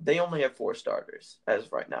sold on, they only have 4 starters as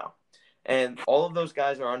of right now. And all of those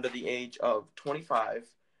guys are under the age of 25.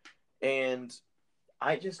 And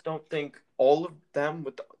I just don't think all of them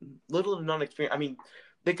with little to none experience. I mean,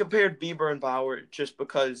 they compared Bieber and Bauer just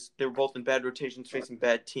because they were both in bad rotations facing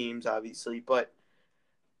bad teams, obviously. But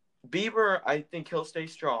Bieber, I think he'll stay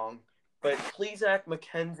strong. But Plesac,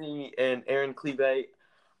 McKenzie, and Aaron Cleve,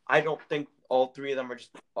 I don't think all 4 of them are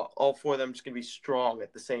just going to be strong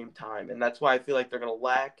at the same time. And that's why I feel like they're going to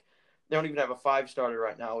lack. They don't even have a 5-starter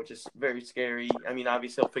right now, which is very scary. I mean,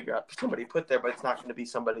 obviously, they'll figure out somebody put there, but it's not going to be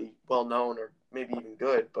somebody well-known or maybe even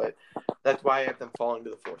good. But that's why I have them falling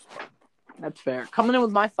to the 4th spot. That's fair. Coming in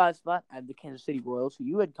with my 5 spot, I have the Kansas City Royals, who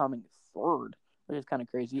you had coming 3rd, which is kind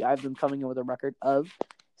of crazy. I have them coming in with a record of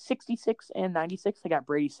 66 and 96. They got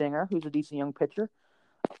Brady Singer, who's a decent young pitcher.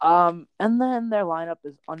 And then their lineup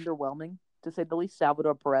is underwhelming, to say the least.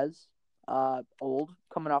 Salvador Perez, old,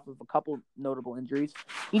 coming off of a couple notable injuries.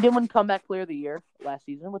 He did win Comeback Player of the Year last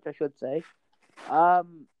season, which I should say.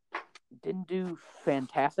 Didn't do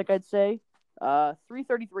fantastic, I'd say.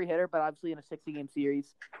 333 hitter, but obviously in a 60-game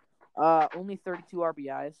series. Only 32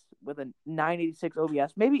 RBIs with a 986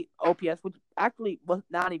 OPS. Maybe OPS, which actually was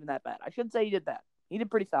not even that bad. I shouldn't say he did that. He did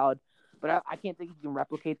pretty solid, but I can't think he can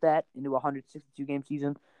replicate that into a 162-game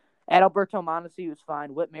season. Adalberto Mondesi was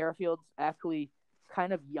fine. Whit Merrifield's actually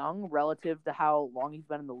kind of young relative to how long he's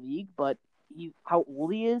been in the league, but how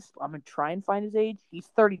old he is, I'm going to try and find his age. He's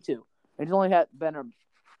 32. He's only been a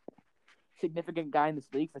significant guy in this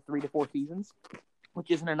league for 3 to 4 seasons, which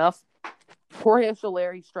isn't enough. Jorge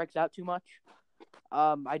Soler strikes out too much.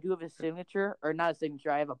 I do have his signature, or not a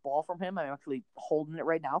signature. I have a ball from him. I'm actually holding it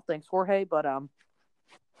right now. Thanks, Jorge. But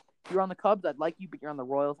if you're on the Cubs, I'd like you, but you're on the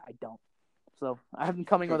Royals, I don't. So I have them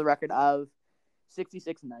coming with a record of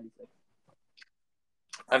 66 and 96.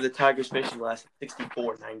 I have the Tigers finishing last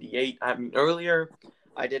 64-98. I mean, earlier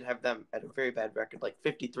I did have them at a very bad record, like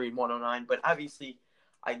 53-109. But obviously,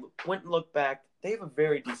 I went and looked back. They have a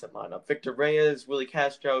very decent lineup. Victor Reyes, Willie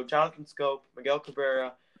Castro, Jonathan Scope, Miguel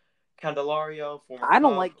Cabrera, Candelario. I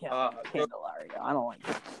don't like Candelario. I don't like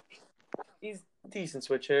him. He's a decent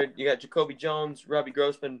switcher. You got Jacoby Jones, Robbie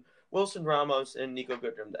Grossman, Wilson Ramos, and Nico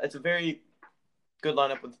Goodrum. It's a very good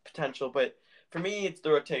lineup with potential, but for me, it's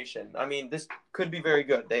the rotation. I mean, this could be very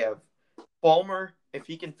good. They have Balmer, if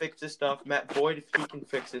he can fix his stuff. Matt Boyd, if he can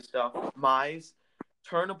fix his stuff. Mize.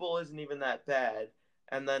 Turnbull isn't even that bad.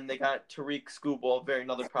 And then they got Tariq Skubal,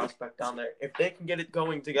 another prospect down there. If they can get it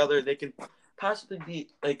going together, they can possibly be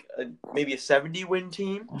like maybe a 70-win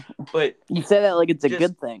team. But you say that like it's a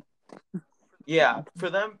good thing. Yeah, for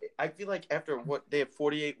them, I feel like after what they have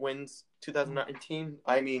 48 wins 2019.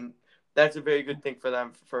 I mean, that's a very good thing for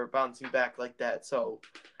them for bouncing back like that. So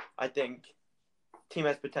I think team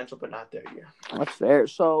has potential, but not there yet. That's fair.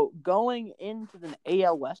 So going into the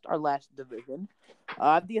AL West, our last division,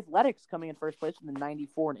 the Athletics coming in first place with a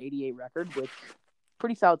 94 and 88 record, which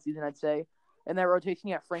pretty solid season, I'd say. In that rotation,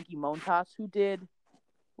 you got Frankie Montas, who did.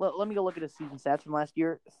 Let me go look at his season stats from last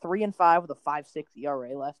year. 3-5 with a 5.6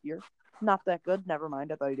 ERA last year. Not that good. Never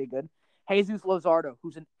mind. I thought he did good. Jesus Luzardo,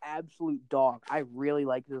 who's an absolute dog. I really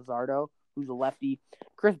like Luzardo, who's a lefty.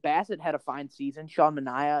 Chris Bassett had a fine season. Sean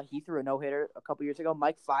Manaea, he threw a no-hitter a couple years ago.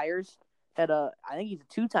 Mike Fiers I think he's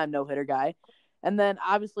a 2-time no-hitter guy. And then,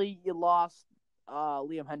 obviously, you lost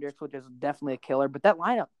Liam Hendriks, which is definitely a killer. But that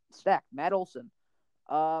lineup, stacked. Matt Olson,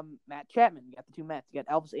 Matt Chapman. You got the two Matts. You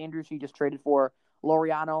got Elvis Andrus, who you just traded for.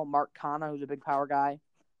 Laureano, Mark Canha, who's a big power guy.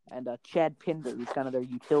 And Chad Pinder, who's kind of their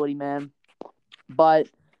utility man. But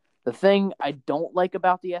the thing I don't like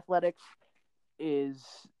about the Athletics is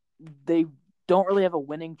they don't really have a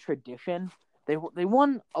winning tradition. They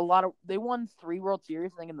won 3 World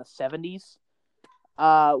Series, I think, in the 70s,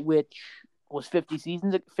 which was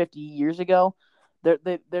 50 years ago.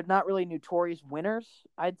 They're not really notorious winners,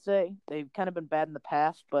 I'd say. They've kind of been bad in the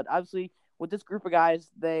past, but obviously with this group of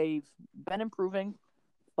guys, they've been improving.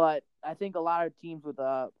 But I think a lot of teams with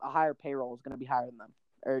a higher payroll is going to be higher than them,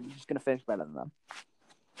 or just going to finish better than them.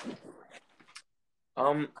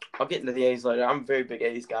 I'll get into the A's later. I'm a very big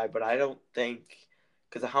A's guy, but I don't think,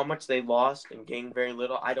 because of how much they lost and gained very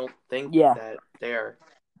little, I don't think that they're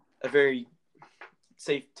a very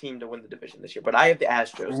safe team to win the division this year. But I have the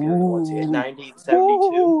Astros getting the 1 seed at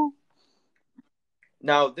 90-72.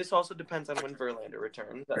 Now, this also depends on when Verlander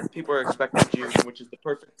returns. People are expecting June, which is the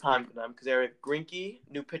perfect time for them because they have Greinke,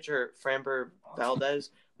 new pitcher Framber Valdez,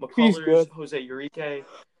 McCullers, Jose Urique.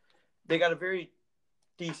 They got a very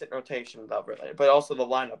decent rotation without Verlander, but also the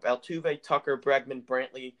lineup: Altuve, Tucker, Bregman,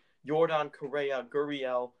 Brantley, Jordan, Correa,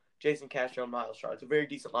 Gurriel, Jason Castro, and Miles Straw. It's a very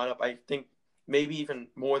decent lineup. I think maybe even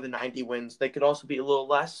more than 90 wins. They could also be a little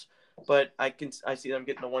less, but I see them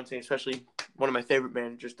getting the 1 seed, especially one of my favorite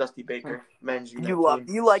managers, Dusty Baker, managing you like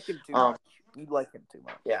him too much. You like him too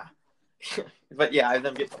much. Yeah. But yeah, I have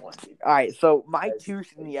them getting the 1 seed. All right, so my two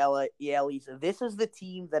in the LA East. This is the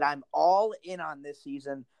team that I'm all in on this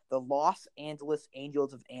season. The Los Angeles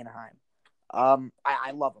Angels of Anaheim.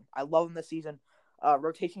 I love them. I love them this season.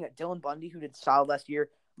 Rotation at Dylan Bundy, who did solid last year.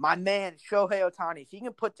 My man, Shohei Ohtani. If he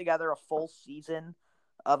can put together a full season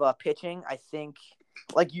of pitching, I think,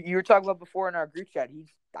 like you were talking about before in our group chat, he's,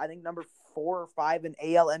 I think, number 4 or 5 in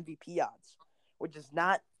AL MVP odds, which is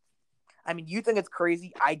not – I mean, you think it's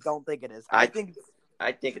crazy. I don't think it is. I think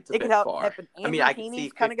it's a bit far. Happen. I mean, I can see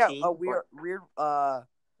 15. Kind of got a weird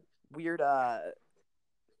wind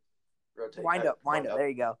up. There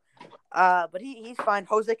you go. But he's fine.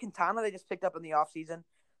 Jose Quintana, they just picked up in the offseason,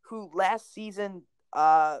 who last season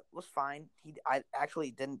was fine. He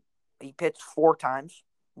pitched 4 times,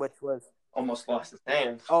 which was almost lost his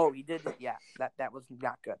hand. Oh, he did. Yeah, that was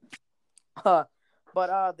not good. But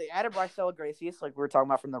they added Raisel Iglesias, like we were talking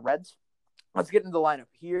about from the Reds. Let's get into the lineup.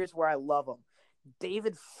 Here's where I love them.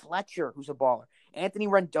 David Fletcher, who's a baller. Anthony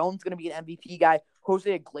Rendon's going to be an MVP guy.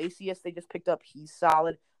 Jose Iglesias, they just picked up. He's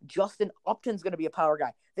solid. Justin Upton's going to be a power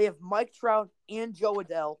guy. They have Mike Trout and Joe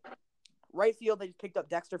Adell. Right field, they just picked up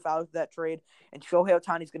Dexter Fowler for that trade. And Shohei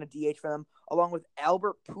Ohtani's going to DH for them, along with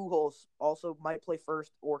Albert Pujols, also might play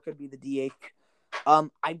first or could be the DH. I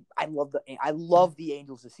love the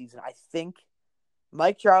Angels this season. I think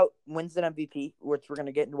Mike Trout wins an MVP, which we're going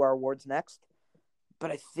to get into our awards next. But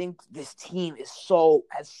I think this team has so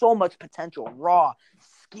much potential, raw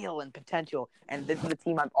skill and potential. And this is the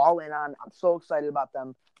team I'm all in on. I'm so excited about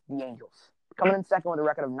them, the Angels. Coming in second with a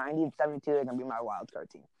record of 90-72, they're going to be my wild card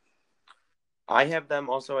team. I have them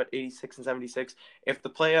also at 86 and 76. If the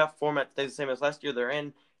playoff format stays the same as last year, they're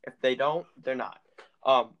in. If they don't, they're not.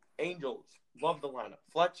 Angels, love the lineup.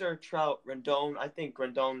 Fletcher, Trout, Rendon. I think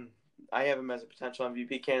Rendon, I have him as a potential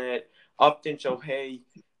MVP candidate. Upton, Shohei,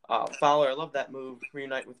 Fowler, I love that move.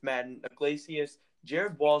 Reunite with Madden. Iglesias,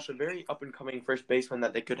 Jared Walsh, a very up-and-coming first baseman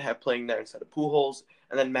that they could have playing there instead of Pujols.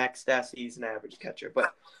 And then Max Stassi, an average catcher.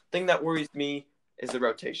 But the thing that worries me is the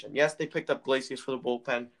rotation. Yes, they picked up Iglesias for the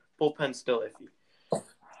bullpen. Bullpen's still iffy.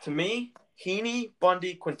 To me, Heaney,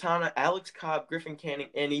 Bundy, Quintana, Alex Cobb, Griffin Canning,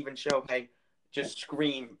 and even Shohei just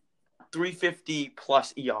scream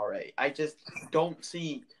 350-plus ERA. I just don't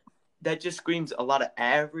see – that just screams a lot of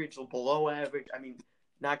average or below average. I mean,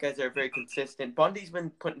 not guys that are very consistent. Bundy's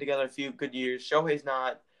been putting together a few good years. Shohei's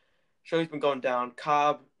not. Shohei's been going down.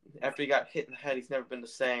 Cobb, after he got hit in the head, he's never been the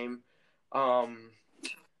same.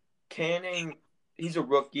 Canning, he's a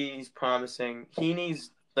rookie. He's promising.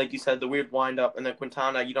 Heaney's, like you said, the weird wind-up. And then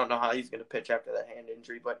Quintana, you don't know how he's going to pitch after that hand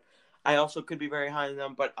injury. But I also could be very high on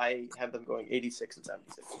them, but I have them going 86 and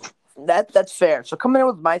 76. That's fair. So coming in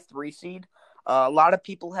with my 3 seed, a lot of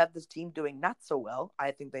people have this team doing not so well.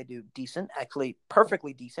 I think they do decent, actually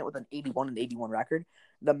perfectly decent with an 81 and 81 record.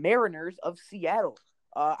 The Mariners of Seattle.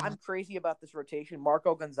 I'm crazy about this rotation.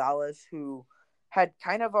 Marco Gonzalez, who had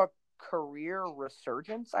kind of a career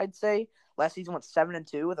resurgence, I'd say. Last season went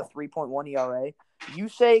 7-2 with a 3.1 ERA.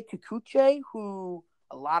 Yusei Kikuchi, who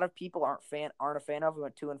a lot of people aren't a fan of. We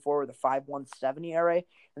went 2-4 with a 5.17 ERA.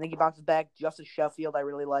 I think he bounces back. Justice Sheffield, I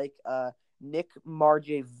really like. Nick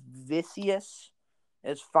Margevicius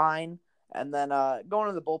is fine. And then going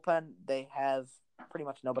to the bullpen, they have pretty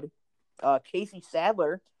much nobody. Casey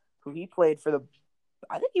Sadler, who he played for the –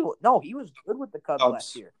 I think he was good with the Cubs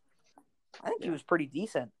last year. I think he was pretty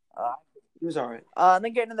decent. He was all right. And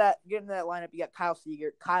then getting to that lineup, you got Kyle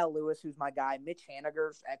Seager, Kyle Lewis, who's my guy. Mitch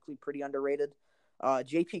Haniger's actually pretty underrated.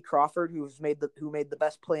 J.P. Crawford, who made the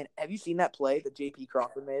best play. Have you seen that play that J.P.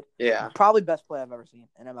 Crawford made? Yeah. Probably best play I've ever seen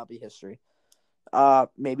in MLB history.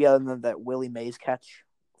 Maybe other than that Willie Mays catch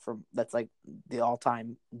that's like the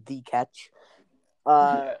all-time catch.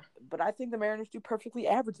 But I think the Mariners do perfectly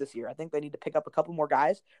average this year. I think they need to pick up a couple more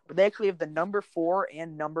guys, but they actually have the number 4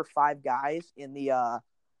 and number 5 guys in the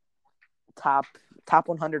top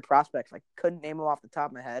 100 prospects. I couldn't name them off the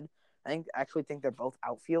top of my head. I actually think they're both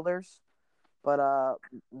outfielders, but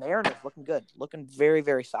Mariners looking good, looking very,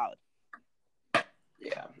 very solid.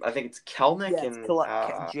 Yeah, I think it's Kelnick and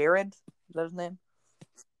Jared. Is that his name?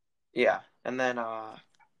 Yeah, and then I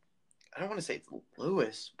don't want to say it's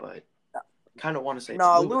Lewis, but kind of want to say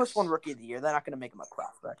Lewis won Rookie of the Year. They're not going to make him a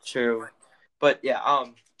prospect. True, but yeah,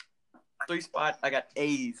 3 spot. I got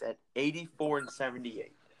A's at 84 and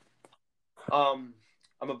 78. I'm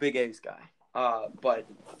a big A's guy. But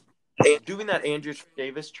doing that Andrews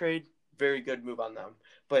Davis trade, very good move on them.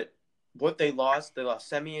 But what they lost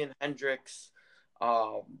Semien, Hendricks.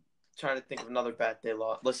 Trying to think of another bat they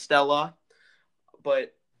lost, La Stella.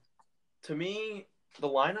 But to me, the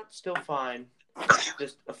lineup's still fine.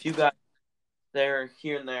 Just a few guys there,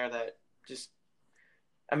 here and there that just.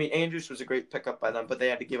 I mean, Andrews was a great pickup by them, but they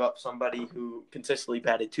had to give up somebody who consistently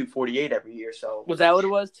batted 248 every year. So was that what it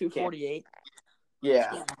was? 248.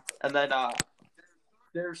 Yeah, and then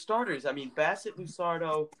their starters. I mean, Bassett,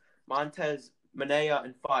 Lusardo, Montez, Manea,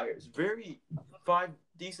 and Fires. 5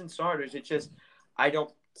 decent starters. It's just I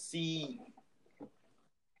don't see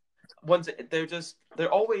ones.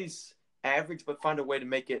 They're always average, but find a way to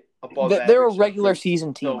make it above. They're a regular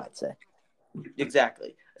season team, I'd say.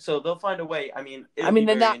 Exactly. So they'll find a way. I mean, they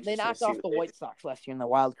knocked off the White Sox last year in the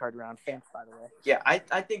wild card round. Thanks, by the way. Yeah, I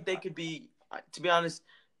think they could be. To be honest,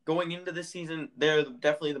 going into this season, they're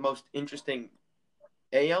definitely the most interesting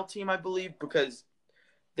AL team, I believe, because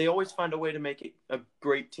they always find a way to make it a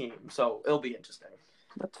great team. So it'll be interesting.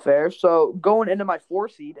 That's fair. So going into my 4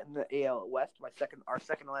 seed in the AL West, our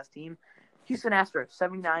second to last team, Houston Astros,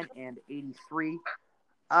 79 and 83.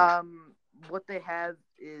 What they have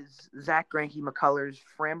is Zach Greinke, McCullers,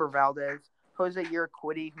 Framber Valdez, Jose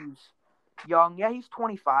Urquidy, who's young. Yeah, he's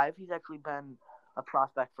 25. He's actually been a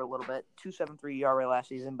prospect for a little bit. 2.73 ERA last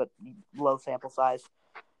season, but low sample size.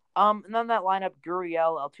 And then that lineup,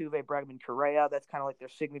 Gurriel, Altuve, Bregman, Correa. That's kind of like their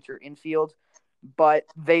signature infield. But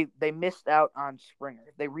they missed out on Springer.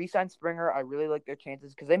 If they re-signed Springer, I really like their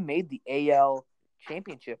chances because they made the AL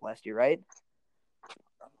championship last year, right?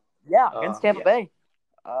 Yeah, against Tampa Bay.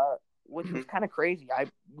 Which was kind of crazy.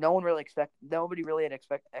 Nobody really had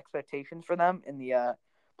expectations for them in the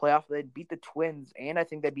playoffs. They beat the Twins, and I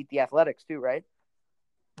think they beat the Athletics too, right?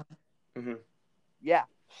 Mm-hmm. Yeah.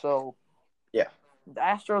 So. Yeah. The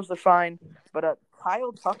Astros are fine, but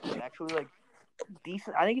Kyle Tucker is actually like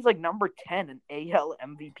decent. I think he's like number 10 in AL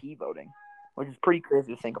MVP voting, which is pretty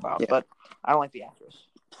crazy to think about. Yeah. But I don't like the Astros.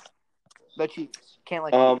 The Chiefs can't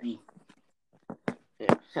like.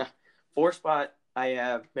 Yeah. 4 spot. I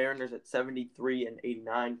have Mariners at 73 and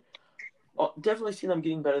 89. Definitely see them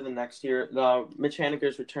getting better than next year. Mitch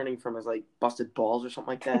Haniger's returning from his like busted balls or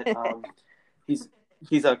something like that.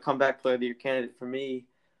 He's a comeback player of the year candidate for me.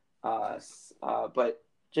 But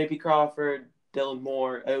J.P. Crawford, Dylan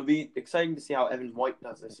Moore. It'll be exciting to see how Evan White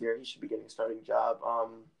does this year. He should be getting a starting job.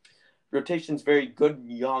 Rotation's very good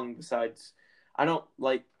and young. Besides, I don't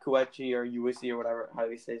like Koechi or Uwisi or whatever how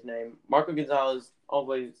do you say his name. Marco Gonzalez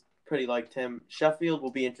always pretty liked him. Sheffield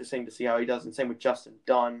will be interesting to see how he does, and same with Justin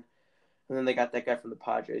Dunn. And then they got that guy from the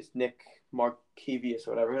Padres, Nick Markevius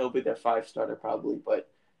or whatever. He'll be their 5 starter probably, but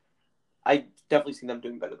I definitely see them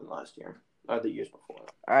doing better than last year or the years before.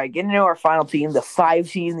 All right, getting into our final team, the 5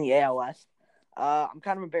 seed in the AL West. I'm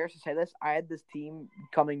kind of embarrassed to say this. I had this team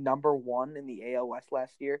coming number 1 in the AL West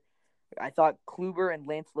last year. I thought Kluber and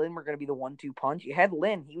Lance Lynn were going to be the 1-2 punch. You had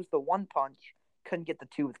Lynn; he was the one punch. Couldn't get the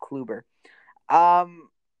two with Kluber. I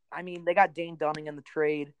mean, they got Dane Dunning in the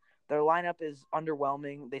trade. Their lineup is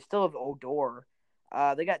underwhelming. They still have Odor.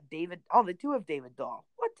 They got David. Oh, they do have David Dahl.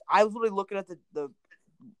 What? I was literally looking at the.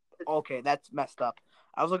 Okay, that's messed up.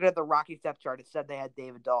 I was looking at the Rocky depth chart. It said they had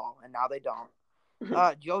David Dahl, and now they don't.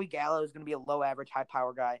 Joey Gallo is going to be a low average, high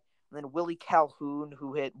power guy. And then Willie Calhoun,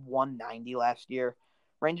 who hit 190 last year.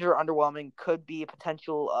 Rangers are underwhelming. Could be a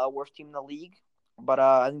potential worst team in the league, but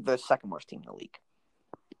I think they're the second worst team in the league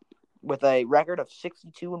with a record of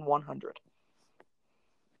 62-100.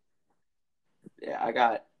 Yeah, I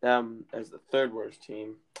got them as the third worst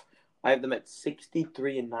team. I have them at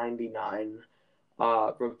 63-99.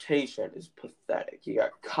 Rotation is pathetic. You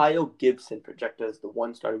got Kyle Gibson projected as the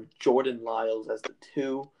one starter, with Jordan Lyles as the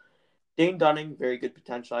two. Dane Dunning, very good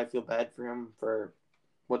potential. I feel bad for him for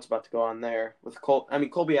what's about to go on there. With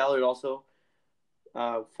Colby Allard also,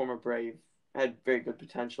 former Brave, had very good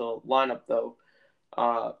potential. Lineup though,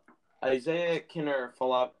 Isaiah Kinner,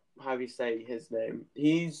 however you say his name,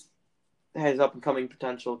 has up and coming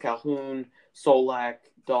potential. Calhoun, Solak,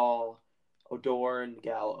 Dahl, Odor, and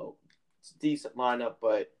Gallo. It's a decent lineup,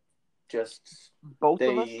 but just both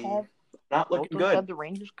of us had the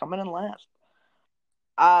Rangers coming in last.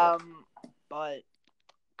 But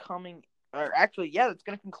that's going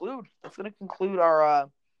to conclude. That's going to conclude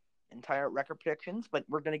our entire record predictions. But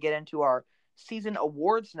we're going to get into our season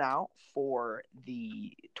awards now for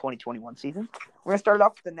the 2021 season. We're going to start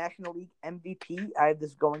off with the National League MVP. I have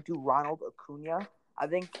this going to Ronald Acuna. I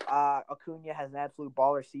think Acuna has an absolute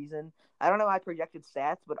baller season. I don't know my projected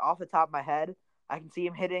stats, but off the top of my head, I can see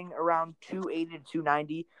him hitting around 280 to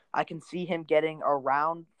 290. I can see him getting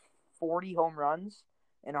around 40 home runs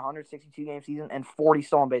in a 162-game season and 40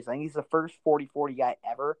 stolen bases. I think he's the first 40-40 guy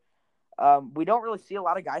ever. We don't really see a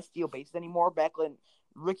lot of guys steal bases anymore. Back when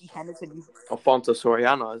Ricky Henderson Alfonso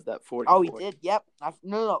Soriano is that 40. Oh, he did? Yep.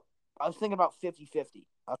 No. I was thinking about 50-50.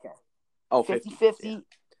 Okay. Oh, 50-50. Yeah.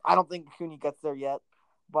 I don't think Acuna gets there yet.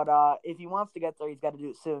 But if he wants to get there, he's got to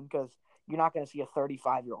do it soon because you're not going to see a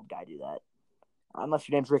 35-year-old guy do that. Unless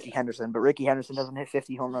your name's Ricky Henderson. But Ricky Henderson doesn't hit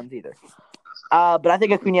 50 home runs either. But I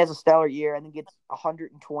think Acuna has a stellar year. I think it's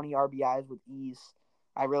 120 RBIs with ease.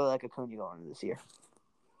 I really like Acuna going into this year.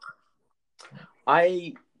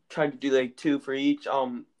 I tried to do like two for each.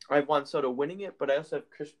 I have Juan Soto winning it, but I also have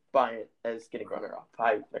Chris Bryant as getting runner-up.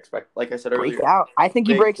 I expect, like I said earlier, break out. I think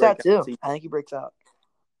he breaks out too. I think he breaks out.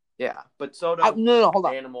 Yeah, but Soto. No, hold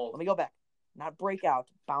on. Animal. Let me go back. Not break out.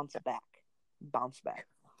 Bounce back.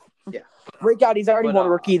 Yeah. Breakout. He's already won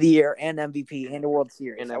Rookie of the Year and MVP and a World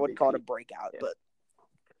Series. I would call it a breakout, but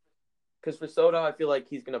because for Soto, I feel like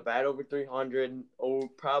he's gonna bat over 300 or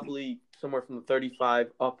probably somewhere from the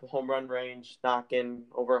 35 up home run range, knocking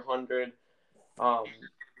over 100.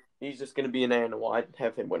 He's just gonna be an animal. I'd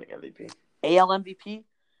have him winning MVP. AL MVP.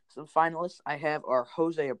 Some finalists I have are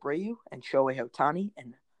Jose Abreu and Shohei Ohtani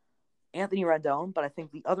and Anthony Rendon, but I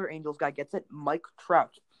think the other Angels guy gets it, Mike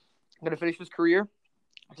Trout. I'm going to finish his career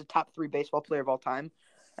as a top 3 baseball player of all time.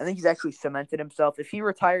 I think he's actually cemented himself. If he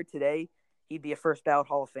retired today, he'd be a first ballot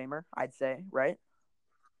Hall of Famer, I'd say, right?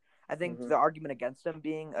 I think the argument against him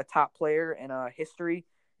being a top player in history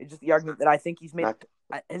is just the argument that I think he's made.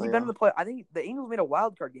 Has he been in the play? I think the Angels made a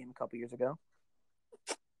wild card game a couple years ago.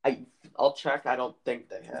 I'll check. I don't think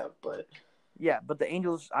they have, but yeah, but the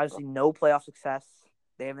Angels obviously no playoff success.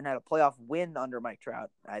 They haven't had a playoff win under Mike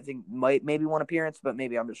Trout. I think maybe one appearance, but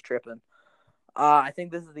maybe I'm just tripping. I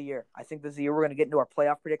think this is the year. I think this is the year we're going to get into our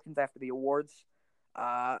playoff predictions after the awards.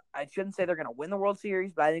 I shouldn't say they're going to win the World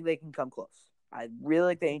Series, but I think they can come close. I really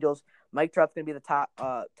like the Angels. Mike Trout's going to be the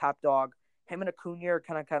top dog. Him and Acuna are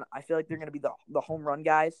kind of. I feel like they're going to be the home run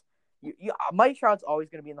guys. Mike Trout's always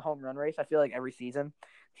going to be in the home run race. I feel like every season.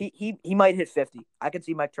 He might hit 50. I could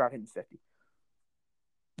see Mike Trout hitting 50.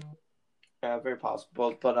 Yeah, very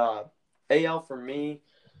possible. But AL for me,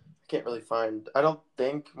 I can't really find. I don't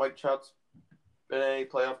think Mike Trout's been in any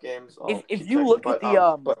playoff games. If you look at the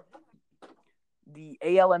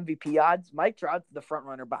AL MVP odds, Mike Trout's the front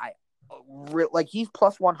runner by he's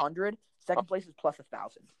plus 100. Second place is plus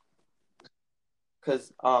 1,000.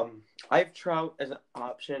 Because I have Trout as an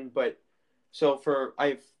option, but I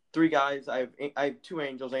have 3 guys. I have 2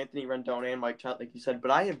 Angels, Anthony Rendon and Mike Trout, like you said.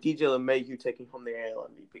 But I have DJ LeMahieu taking home the AL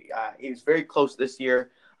MVP. He was very close this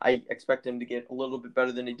year. I expect him to get a little bit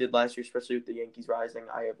better than he did last year, especially with the Yankees rising.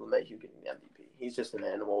 I have LeMahieu getting the MVP. He's just an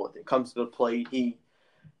animal. When it comes to the plate, he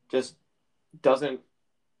just doesn't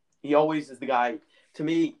 – he always is the guy – to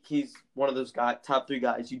me, he's one of those top 3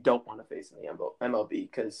 guys you don't want to face in the MLB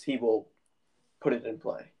because he will put it in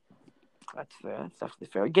play. That's fair. That's definitely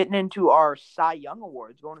fair. Getting into our Cy Young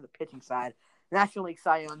awards, going to the pitching side. National League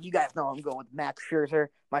Cy Young, you guys know I'm going with Max Scherzer,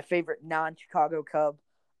 my favorite non-Chicago Cub.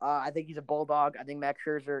 I think he's a bulldog. I think Max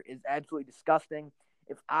Scherzer is absolutely disgusting.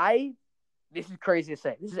 This is crazy to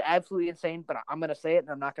say. This is absolutely insane, but I'm going to say it, and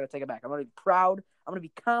I'm not going to take it back. I'm going to be proud. I'm going to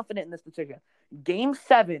be confident in this decision. Game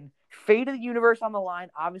 7, fate of the universe on the line.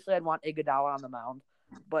 Obviously, I'd want Iguodala on the mound,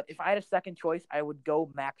 but if I had a second choice, I would go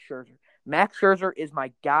Max Scherzer. Max Scherzer is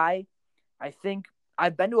my guy. I think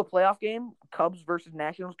I've been to a playoff game, Cubs versus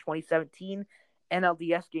Nationals 2017,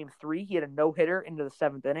 NLDS Game 3. He had a no-hitter into the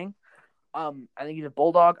 7th inning. I think he's a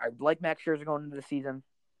bulldog. I like Max Scherzer going into the season.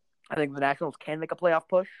 I think the Nationals can make a playoff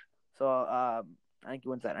push. So I think he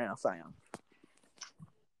wins that NL Cy Young.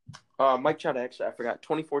 Mike Trout, actually, I forgot.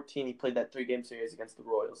 2014, he played that 3-game series against the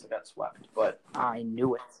Royals and got swept. But I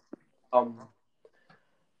knew it.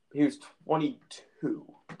 He was 22.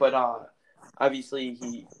 But obviously,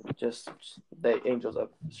 the Angels have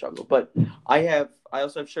struggled. But I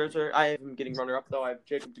also have Scherzer. I have him getting runner-up, though. I have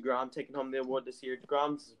Jacob deGrom taking home the award this year.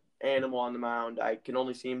 deGrom's animal on the mound. I can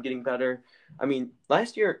only see him getting better. I mean,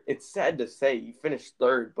 last year, it's sad to say he finished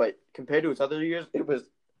 3rd, but compared to his other years, it was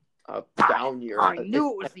a down year. I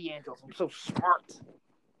knew it was the Angels. I'm so smart.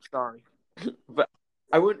 Sorry. But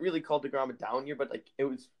I wouldn't really call deGrom a down year, but it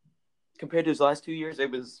was compared to his last 2 years,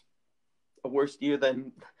 it was a worse year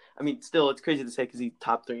than. I mean, still, it's crazy to say because he's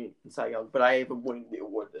top 3 in Cy Young, but I have him winning the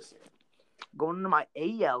award this year. Going into my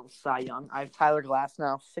AL Cy Young, I have Tyler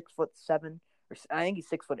Glasnow, 6'7", or I think he's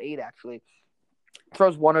 6'8" actually.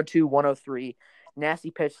 Throws 102, 103.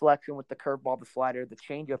 Nasty pitch selection with the curveball, the slider, the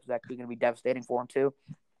changeup is actually going to be devastating for him too.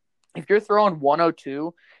 If you're throwing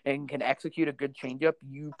 102 and can execute a good changeup,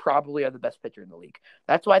 you probably are the best pitcher in the league.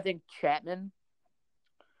 That's why I think Chapman,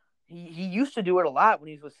 he used to do it a lot when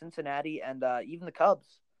he was with Cincinnati and even the Cubs.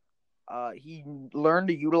 He learned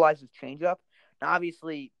to utilize his changeup. Now,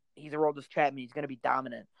 obviously, he's a Aroldis Chapman. He's going to be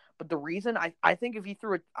dominant. But the reason, I think if he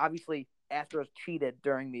threw it, obviously, Astros cheated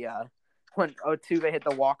during the when Altuve hit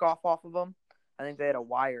the walk-off off of him. I think they had a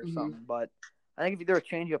wire or something. But I think if you threw a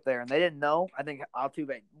changeup there and they didn't know, I think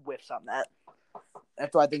Altuve whiffs on that.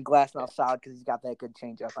 That's why I think Glasnow's solid because he's got that good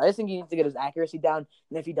changeup. I just think he needs to get his accuracy down,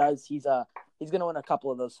 and if he does, he's going to win a couple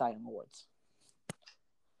of those Cy Young awards.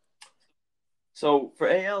 So for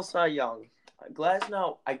AL Cy Young,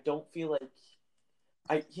 Glasnow, I don't feel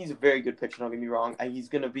like he's a very good pitcher. Don't get me wrong. He's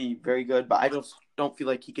going to be very good, but I just don't feel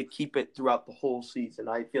like he could keep it throughout the whole season.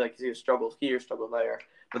 I feel like he's going to struggle here, struggle there,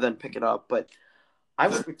 but then pick it up. But I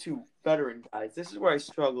went with 2 veteran guys. This is where I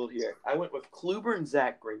struggled here. I went with Kluber and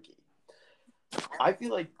Zach Greinke. I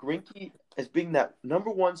feel like Greinke, as being that number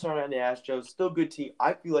 1 starter on the Astros, still a good team.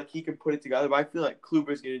 I feel like he can put it together, but I feel like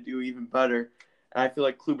Kluber's going to do even better. And I feel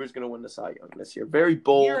like Kluber's going to win the Cy Young this year. Very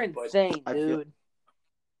bold. You're insane, dude.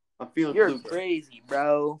 I'm feeling You're Kluber. crazy,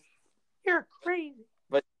 bro. You're crazy.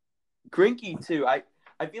 But Greinke, too. I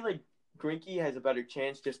feel like Greinke has a better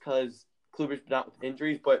chance just because Kluber's been out with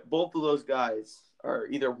injuries. But both of those guys are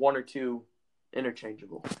either 1 or 2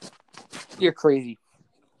 interchangeable. You're crazy.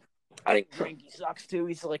 I think Greinke sucks, too.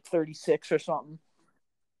 He's like 36 or something.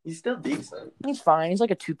 He's still decent. He's fine. He's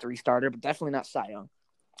like a 2-3 starter, but definitely not Cy Young.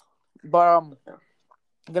 But I'm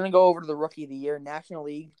going to go over to the Rookie of the Year, National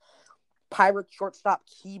League. Pirates shortstop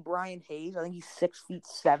Ke'Bryan Hayes. I think he's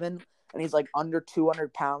 6'7", and he's like under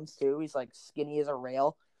 200 pounds, too. He's like skinny as a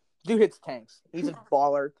rail. Dude hits tanks. He's a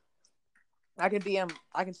baller. I can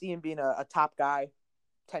see him being a top guy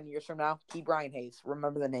 10 years from now. Ke'Bryan Hayes.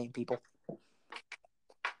 Remember the name, people.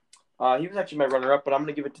 He was actually my runner-up, but I'm going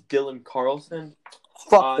to give it to Dylan Carlson.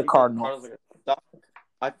 Fuck the Cardinals.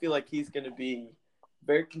 I feel like he's going to be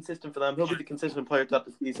very consistent for them. He'll be the consistent player throughout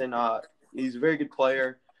the season. He's a very good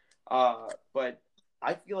player. But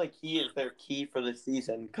I feel like he is their key for the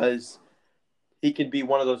season because he can be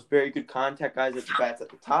one of those very good contact guys that bats at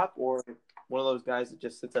the top or one of those guys that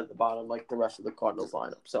just sits at the bottom like the rest of the Cardinals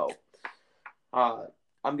lineup. So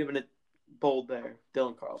I'm giving it bold there,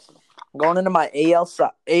 Dylan Carlson. Going into my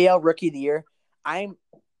AL Rookie of the Year, I'm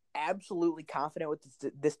absolutely confident with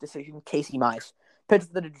this decision. Casey Mize pitched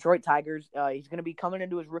for the Detroit Tigers. He's going to be coming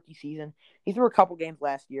into his rookie season. He threw a couple games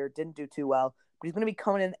last year, didn't do too well, but he's going to be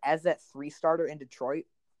coming in as that 3-starter in Detroit.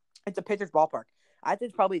 It's a pitcher's ballpark. I think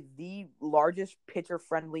it's probably the largest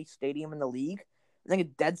pitcher-friendly stadium in the league. I think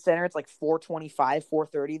it's dead center. It's like 425,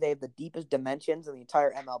 430. They have the deepest dimensions in the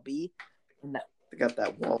entire MLB. They got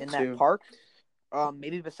that wall in too. that park.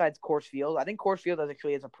 Maybe besides Coors Field. I think Coors Field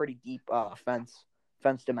actually has a pretty deep fence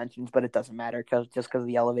dimensions, but it doesn't matter because of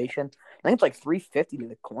the elevation. I think it's like 350 to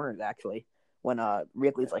the corners actually. When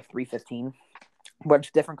Wrigley's like 315, but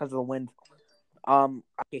it's different because of the wind.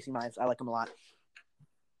 Casey Mize, I like him a lot.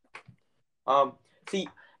 See,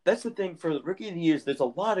 that's the thing for the rookie of the years. There's a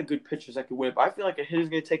lot of good pitchers that could win, but I feel like a hitter's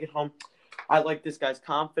going to take it home. I like this guy's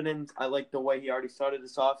confidence. I like the way he already started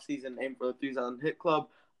this offseason, aimed for the 3,000 hit club.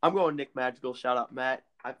 I'm going Nick Madrigal. Shout out Matt.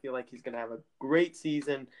 I feel like he's going to have a great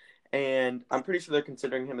season, and I'm pretty sure they're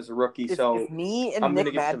considering him as a rookie. If me and I'm Nick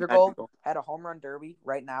gonna give it to Madrigal had a home run derby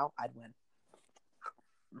right now, I'd win.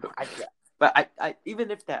 But I even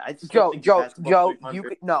if that, I just Joe, think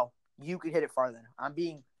you could hit it farther. I'm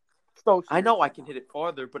being so serious. I know I can hit it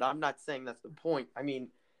farther, but I'm not saying that's the point. I mean,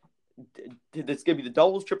 it's going to be the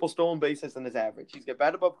doubles, triple stolen bases, and his average. He's going to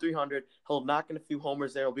bat above 300. He'll knock in a few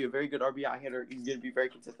homers there. He'll be a very good RBI hitter. He's going to be very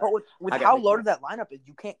consistent. But with how loaded that lineup is,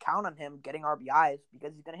 you can't count on him getting RBIs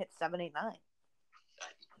because he's going to hit 7, 8,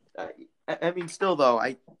 9. I mean, still, though,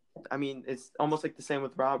 I mean, it's almost like the same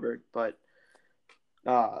with Robert, but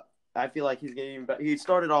I feel like he's getting better. He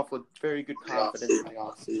started off with very good confidence in the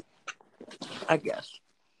offseason. I guess.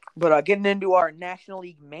 But getting into our National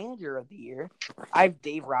League Manager of the Year, I have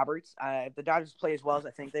Dave Roberts. If the Dodgers play as well as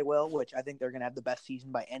I think they will, which I think they're going to have the best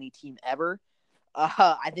season by any team ever,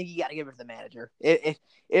 I think you got to give it to the manager. If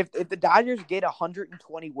the Dodgers get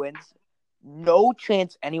 120 wins, no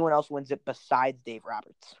chance anyone else wins it besides Dave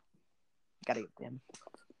Roberts. Got to give it to him.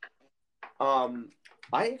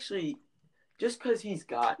 I actually, just because he's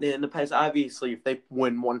gotten it in the past, obviously, if they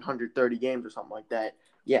win 130 games or something like that,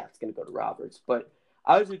 yeah, it's going to go to Roberts. But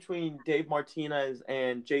I was between Dave Martinez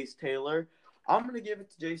and Jace Taylor. I'm going to give it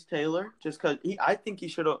to Jace Taylor just because I think he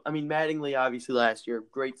should have. I mean, Mattingly, obviously, last year,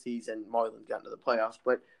 great season. Marlins got into the playoffs.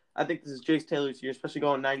 But I think this is Jace Taylor's year, especially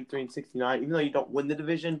going 93 and 69. Even though you don't win the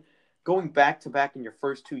division, going back-to-back in your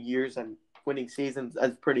first 2 years and winning seasons,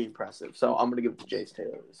 that's pretty impressive. So I'm going to give it to Jace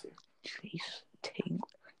Taylor this year. Jace Taylor?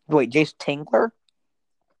 Wait, Jace Tingler?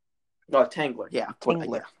 No, Tangler. Yeah,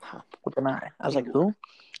 Tingler. With an I. I was like, who?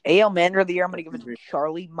 AL Manager of the Year, I'm going to give it to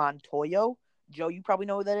Charlie Montoyo. Joe, you probably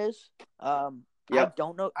know who that is. Yep. I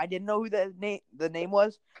don't know. I didn't know who the name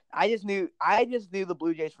was. I just knew the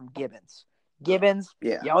Blue Jays from Gibbons. Gibbons.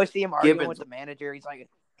 Yeah. You always see him arguing with the manager. He's like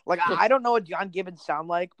I don't know what John Gibbons sound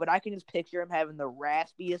like, but I can just picture him having the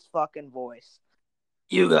raspiest fucking voice.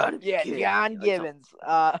 You got it. Yeah, John Gibbons.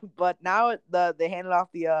 But now they handed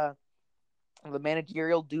off the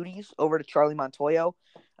managerial duties over to Charlie Montoyo.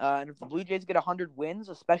 And if the Blue Jays get 100 wins,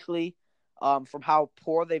 especially from how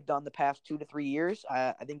poor they've done the past 2 to 3 years,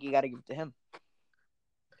 I think you got to give it to him.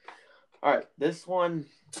 All right, this one,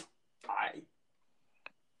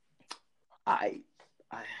 I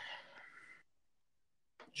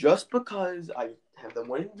just because I have them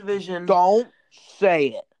winning division. Don't say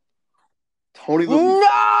it. Tony La Russa.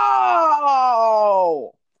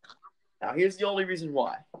 No! Now, here's the only reason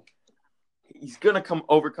why. He's going to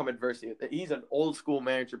overcome adversity. He's an old school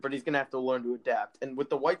manager, but he's going to have to learn to adapt. And with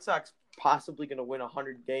the White Sox possibly going to win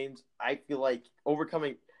 100 games, I feel like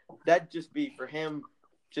overcoming that just be for him,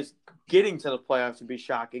 just getting to the playoffs would be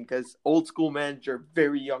shocking because old school manager,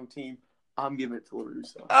 very young team. I'm giving it to La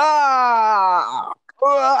Russa. I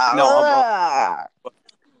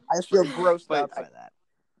just feel grossed out by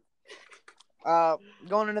that.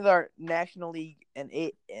 Going into our National League and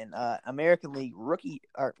American League rookie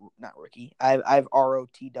or not rookie, I have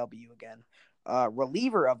ROTW again.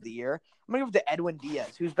 Reliever of the year, I'm gonna give it to Edwin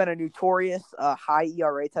Diaz, who's been a notorious high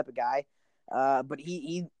ERA type of guy. But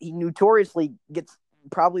he notoriously gets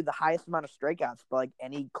probably the highest amount of strikeouts for like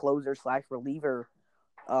any closer / reliever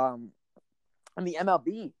in the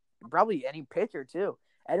MLB, probably any pitcher too.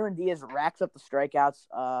 Edwin Diaz racks up the strikeouts.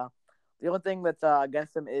 The only thing that's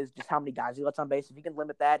against him is just how many guys he lets on base. If he can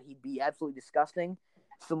limit that, he'd be absolutely disgusting,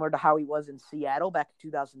 similar to how he was in Seattle back in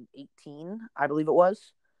 2018, I believe it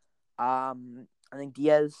was. I think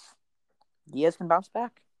Diaz can bounce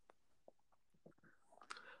back.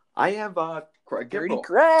 I have Dirty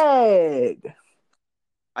Craig.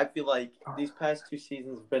 I feel like these past 2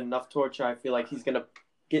 seasons have been enough torture. I feel like he's going to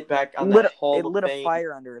get back on that Hall of Fame. It lit a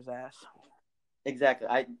fire under his ass. Exactly.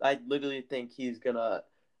 I literally think he's going to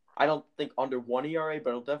 – I don't think under 1 ERA, but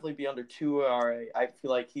it'll definitely be under 2 ERA. I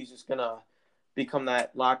feel like he's just going to become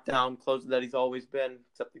that lockdown closer that he's always been,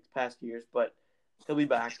 except these past years. But he'll be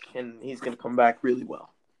back, and he's going to come back really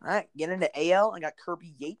well. All right, getting into AL, I got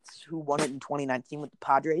Kirby Yates, who won it in 2019 with the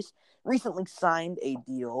Padres. Recently signed a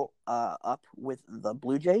deal up with the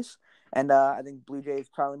Blue Jays. And I think Blue Jays,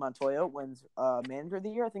 Charlie Montoyo wins Manager of the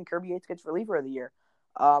Year. I think Kirby Yates gets Reliever of the Year.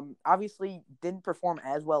 Obviously, didn't perform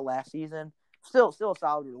as well last season. Still a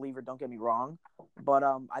solid reliever, don't get me wrong. But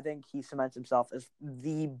I think he cements himself as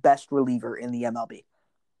the best reliever in the MLB.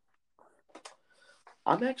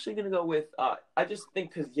 I'm actually going to go with I just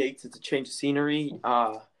think because Yates, it's a change of scenery.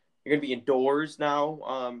 You're going to be indoors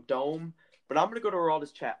now, dome. but I'm gonna go to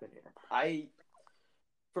Aroldis Chapman here.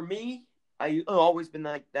 For me, I've always been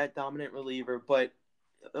like that dominant reliever, but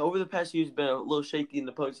over the past year, he's been a little shaky in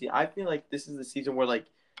the postseason. I feel like this is the season where, like,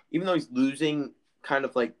 even though he's losing kind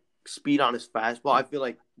of like speed on his fastball, I feel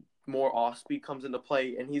like more off speed comes into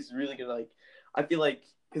play, and he's really gonna like. I feel like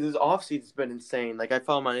because his off season's been insane. Like I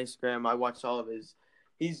follow him on Instagram, I watched all of his.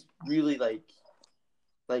 He's really like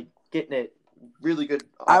getting it really good.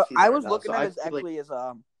 I was looking at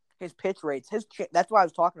his pitch rates. That's why I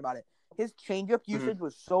was talking about it. His changeup usage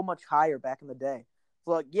was so much higher back in the day.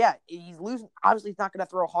 So, like, yeah, he's losing. Obviously, he's not going to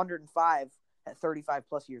throw 105 at 35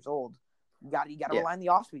 plus years old. You got to rely on the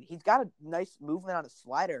off speed. He's got a nice movement on his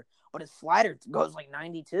slider, but his slider goes like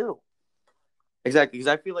 92. Exactly, because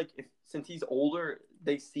I feel like since he's older,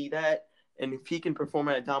 they see that, and if he can perform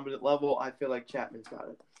at a dominant level, I feel like Chapman's got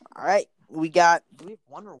it. All right, do we have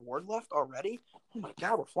one reward left already? Oh my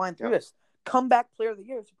God, we're flying through this. Comeback Player of the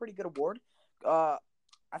Year is a pretty good award.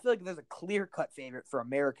 I feel like there's a clear-cut favorite for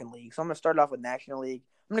American League, so I'm going to start off with National League.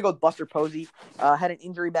 I'm going to go with Buster Posey. Had an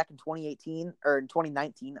injury back in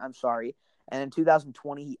 2019, I'm sorry. And in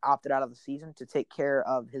 2020, he opted out of the season to take care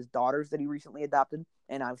of his daughters that he recently adopted,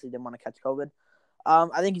 and obviously didn't want to catch COVID.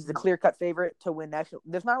 I think he's the clear-cut favorite to win National.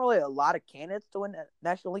 There's not really a lot of candidates to win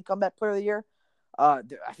National League Comeback Player of the Year. I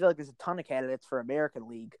feel like there's a ton of candidates for American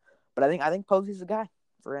League, but I think Posey's the guy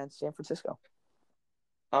for San Francisco.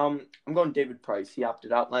 I'm going David Price. He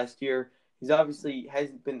opted out last year. He's obviously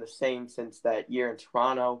hasn't been the same since that year in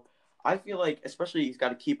Toronto. I feel like, especially he's got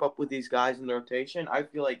to keep up with these guys in the rotation. I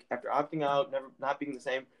feel like after opting out, not being the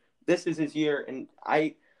same, this is his year. And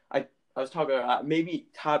I was talking about maybe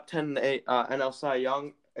top 10 NL Cy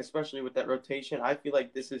Young, especially with that rotation. I feel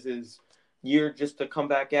like this is his year just to come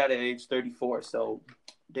back at age 34. So,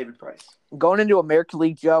 David Price. Going into American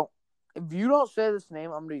League, Joe, if you don't say this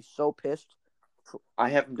name, I'm going to be so pissed. I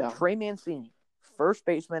have him down. Trey Mancini, first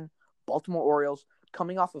baseman, Baltimore Orioles,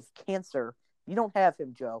 coming off of cancer. You don't have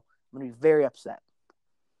him, Joe. I'm going to be very upset.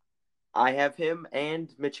 I have him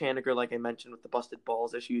and Mitch Haniger, like I mentioned, with the busted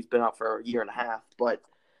balls issue. He's been out for a year and a half. But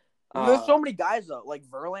there's so many guys, though, like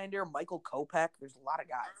Verlander, Michael Kopech. There's a lot of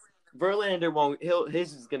guys. Verlander won't.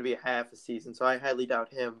 His is going to be a half a season, so I highly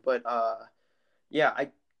doubt him. But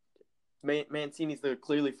Mancini's the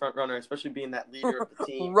clearly front runner, especially being that leader of the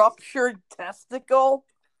team. Ruptured testicle.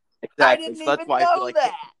 Exactly. I didn't even know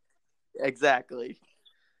that. Exactly.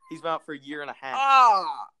 He's been out for a year and a half.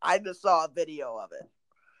 I just saw a video of it.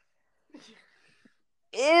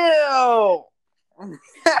 Ew.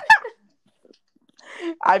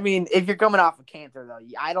 I mean, if you're coming off of cancer, though,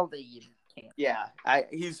 I don't think you can. Yeah,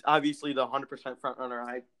 he's obviously the 100% front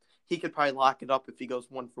runner. He could probably lock it up if he goes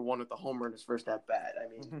 1-for-1 with a homer in his first at bat. I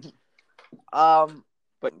mean,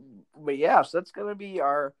 but yeah, so that's gonna be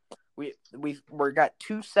our. We've got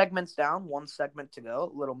 2 segments down, 1 segment to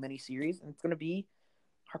go, a little mini series, and it's gonna be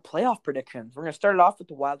our playoff predictions. We're gonna start it off with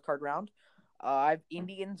the wild card round. I have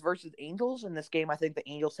Indians versus Angels in this game. I think the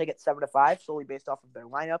Angels take it 7-5, solely based off of their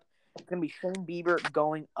lineup. It's gonna be Shane Bieber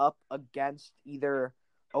going up against either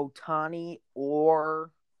Ohtani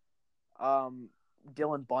or Dylan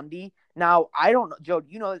Bundy. Now, I don't know, Joe.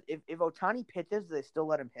 Do you know if Ohtani pitches, do they still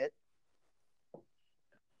let him hit?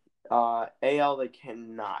 AL they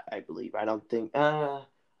cannot. I believe. I don't think. No.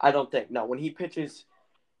 When he pitches,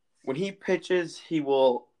 he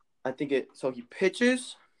will. I think it. So he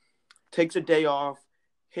pitches, takes a day off,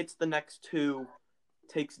 hits the next 2,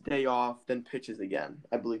 takes a day off, then pitches again.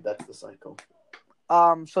 I believe that's the cycle.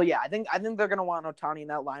 So yeah, I think they're gonna want Ohtani in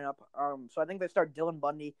that lineup. So I think they start Dylan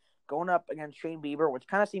Bundy going up against Shane Bieber, which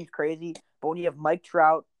kind of seems crazy. But when you have Mike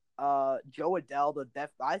Trout, Joe Adele,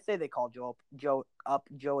 I say they call Joe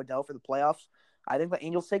Adele for the playoffs. I think the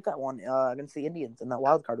Angels take that one against the Indians in that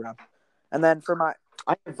wild card round. And then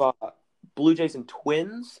I have Blue Jays and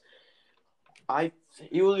Twins. It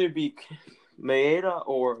will either be Maeda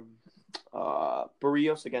or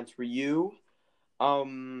Barrios against Ryu.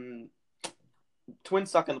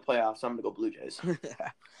 Twins suck in the playoffs, so I'm gonna go Blue Jays.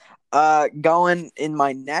 Going in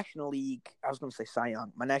my National League, I was gonna say Cy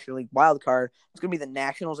Young. My National League wild card, it's gonna be the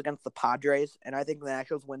Nationals against the Padres, and I think the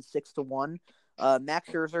Nationals win 6-1. Max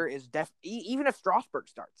Scherzer is even if Strasburg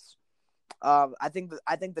starts. I think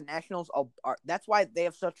the Nationals are. That's why they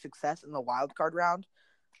have such success in the wild card round.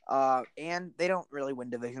 And they don't really win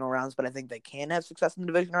divisional rounds, but I think they can have success in the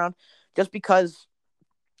division round just because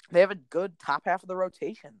they have a good top half of the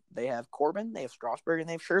rotation. They have Corbin, they have Strasburg, and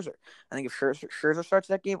they have Scherzer. I think if Scherzer starts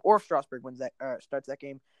that game, or if Strasburg starts that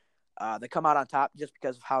game, they come out on top just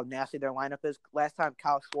because of how nasty their lineup is. Last time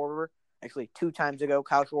Kyle Schwarber, actually 2 times ago,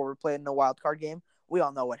 Kyle Schwarber played in the wild card game. We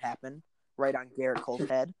all know what happened, right on Garrett Cole's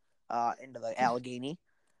head, into the Allegheny.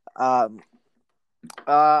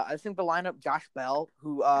 I think the lineup, Josh Bell,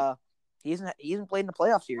 who he hasn't played in the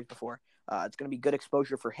playoff series before. It's going to be good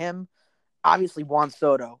exposure for him. Obviously, Juan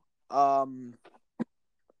Soto. And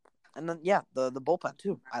then the bullpen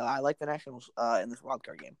too. I like the Nationals in this wild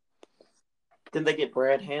card game. Didn't they get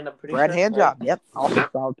Brad Hand? I'm pretty Brad sure. Hand job. Yep. Also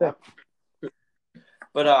solid pick.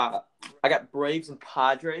 But I got Braves and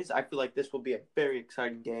Padres. I feel like this will be a very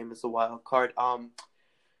exciting game as a wild card.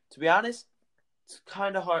 To be honest, it's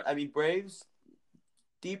kind of hard. I mean, Braves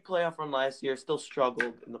deep playoff run last year, still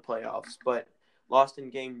struggled in the playoffs, but lost in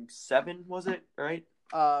Game 7. Was it right?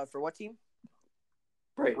 For what team?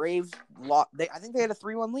 Braves lost. I think they had a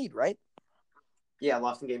 3-1 lead, right? Yeah,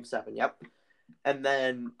 lost in Game 7. Yep. And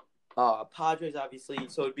then Padres, obviously.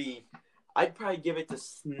 So I'd probably give it to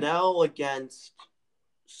Snell against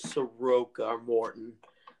Soroka or Morton,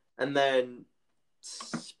 and then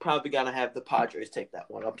probably gonna have the Padres take that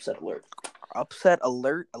one. Upset alert. Upset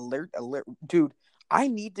alert, dude. I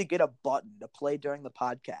need to get a button to play during the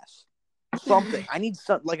podcast. Something. I need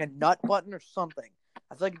like a nut button or something.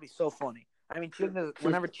 I feel like it'd be so funny. I mean,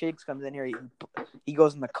 whenever Chiggs comes in here, he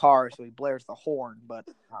goes in the car, so he blares the horn. But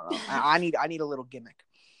I don't know. I need a little gimmick.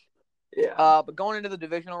 Yeah. But going into the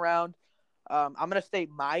divisional round, I'm gonna state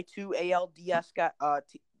my 2 ALDS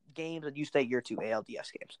games, and you state your 2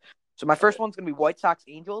 ALDS games. So my first one's gonna be White Sox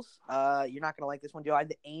Angels. You're not gonna like this one, Joe. I have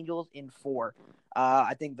the Angels in 4.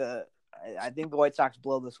 I think the White Sox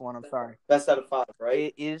blow this one. I'm sorry. Best out of 5,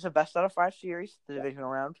 right? It is a best out of 5 series, the divisional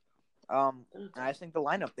round. And I just think the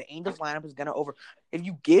Angels lineup is gonna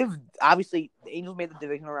obviously the Angels made the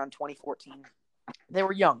divisional round 2014. They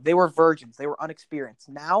were young, they were virgins, they were unexperienced.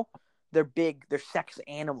 Now they're big, they're sex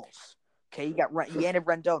animals. Okay, you got Yannick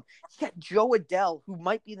Rendon. You got Joe Adell, who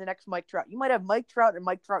might be the next Mike Trout. You might have Mike Trout and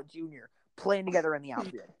Mike Trout Jr. playing together in the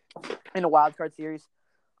outfield in a wild card series.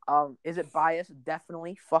 Is it biased?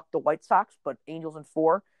 Definitely. Fuck the White Sox, but Angels in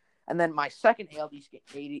 4. And then my second ALDS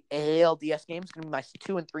game is going to be my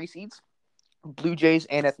 2 and 3 seeds, Blue Jays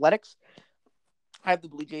and Athletics. I have the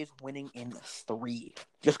Blue Jays winning in 3,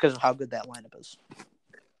 just because of how good that lineup is.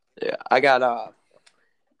 Yeah, I got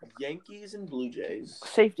Yankees and Blue Jays.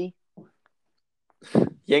 Safety.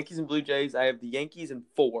 Yankees and Blue Jays. I have the Yankees in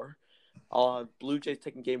 4. Blue Jays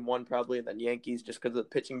taking Game 1 probably, and then Yankees just because of the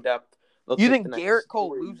pitching depth. You think Garrett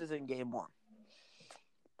Cole loses in Game 1?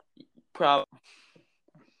 Probably.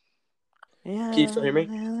 Yeah. Can you still hear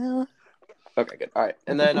me? Okay, good. All right.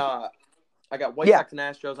 And then I got White Sox and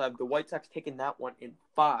Astros. I have the White Sox taking that one in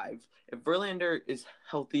 5. If Verlander is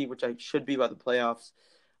healthy, which I should be by the playoffs,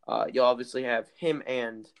 you'll obviously have him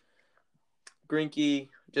and Greinke.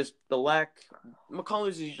 Just the lack.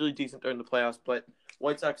 McCullers is usually decent during the playoffs, but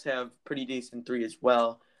White Sox have pretty decent 3 as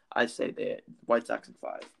well. I say the White Sox in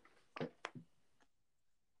 5.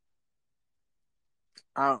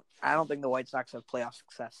 I don't think the White Sox have playoff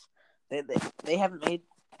success. They haven't made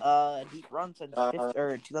a deep run since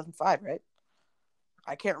 2005, right?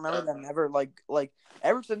 I can't remember them ever like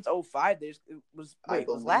ever since 2005. Was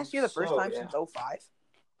last year the first time since 2005?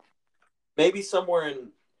 Maybe somewhere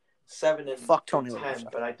in 7 and fuck Tony 10,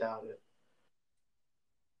 but I doubt it.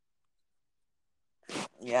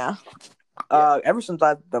 Yeah. Ever since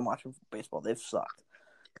I've been watching baseball, they've sucked.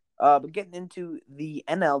 But getting into the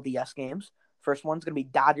NLDS games, first one's gonna be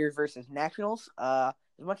Dodgers versus Nationals.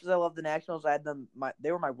 As much as I love the Nationals, I had them.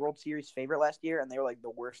 They were my World Series favorite last year, and they were like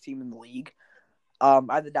the worst team in the league. I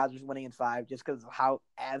had the Dodgers winning in 5 just because of how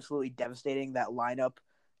absolutely devastating that lineup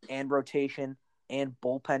and rotation and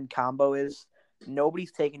bullpen combo is.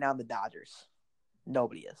 Nobody's taking down the Dodgers.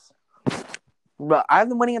 Nobody is. But I have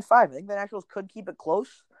them winning in 5. I think the Nationals could keep it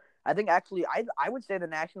close. I think actually I would say the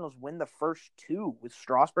Nationals win the first 2 with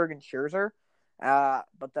Strasburg and Scherzer.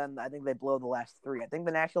 But then I think they blow the last 3. I think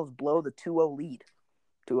the Nationals blow the 2-0 lead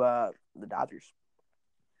to the Dodgers.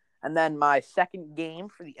 And then my second game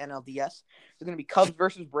for the NLDS is going to be Cubs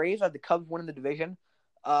versus Braves. I have the Cubs winning the division.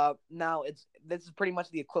 Now this is pretty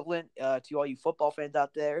much the equivalent to all you football fans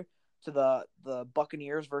out there to the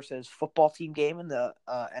Buccaneers versus football team game in the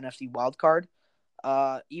NFC wild card.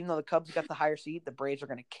 Even though the Cubs got the higher seed, the Braves are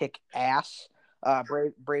going to kick ass.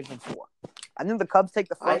 Braves in 4. I think the Cubs take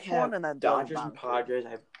the first one, and then Dodgers and Padres.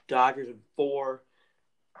 I have Dodgers in 4.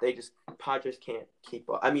 Padres can't keep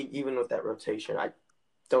up. I mean, even with that rotation, I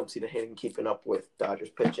don't see the hitting keeping up with Dodgers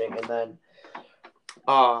pitching. And then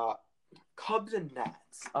Cubs and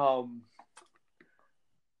Nats.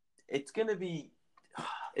 It's going to be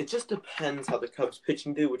 – it just depends how the Cubs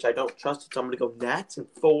pitching do, which I don't trust. So I'm going to go Nats in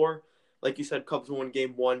 4. Like you said, Cubs won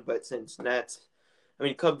Game 1, but since Nats – I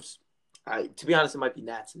mean, Cubs – to be honest, it might be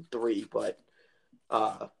Nats in 3, but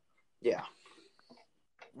yeah.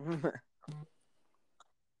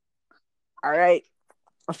 All right.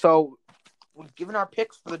 So, given our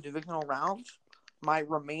picks for the divisional rounds, my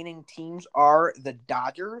remaining teams are the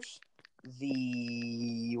Dodgers,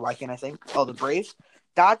 why can't I think? Oh, the Braves.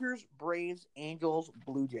 Dodgers, Braves, Angels,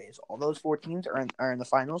 Blue Jays. All those 4 teams are in the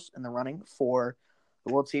finals in the running for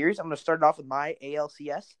the World Series. I'm going to start it off with my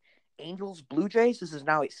ALCS. Angels, Blue Jays. This is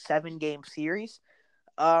now a 7-game series.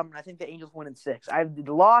 I think the Angels win in 6. I have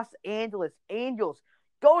the Los Angeles Angels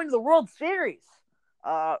going to the World Series.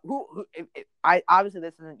 I obviously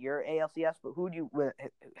this isn't your ALCS, but who do you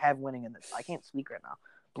have winning in this? I can't speak right now.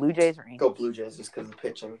 Blue Jays or Angels? Go Blue Jays just because of the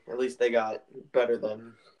pitching. At least they got better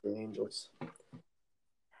than the Angels.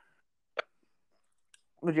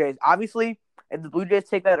 Blue Jays. Obviously, if the Blue Jays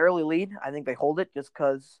take that early lead, I think they hold it just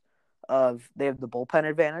because they have the bullpen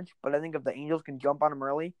advantage. But I think if the Angels can jump on them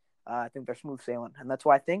early, I think they're smooth sailing, and that's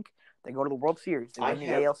why I think they go to the World Series. They win the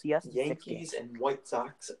ALCS in 6 Yankees games. and White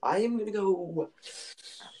Sox. I am gonna go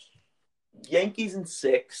Yankees in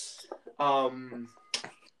 6.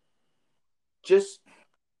 Just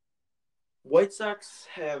White Sox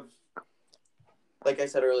have, like I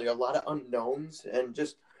said earlier, a lot of unknowns, and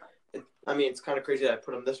it's kind of crazy that I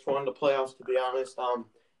put them this far in the playoffs, to be honest. And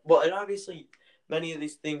obviously, many of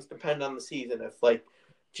these things depend on the season. If, like,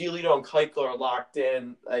 Giolito and Keuchel are locked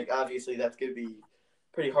in, like, obviously that's going to be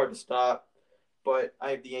pretty hard to stop. But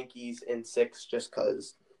I have the Yankees in 6 just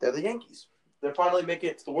because they're the Yankees. They're finally making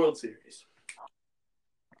it to the World Series.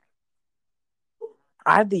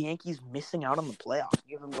 I have the Yankees missing out on the playoffs.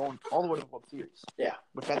 You have them going all the way to the World Series. Yeah.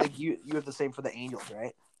 Which I think you have the same for the Angels,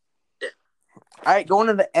 right? Yeah. All right, going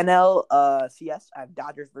to the NLCS, I have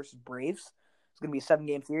Dodgers versus Braves. It's going to be a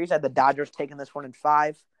 7-game series. I have the Dodgers taking this one in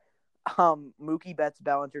 5. Mookie Betts,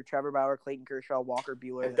 Bellinger, Trevor Bauer, Clayton Kershaw, Walker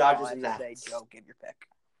Buehler. And Dodgers and Nats. Joe, give your pick.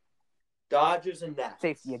 Dodgers and Nats.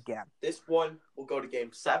 Safety again. This one will go to Game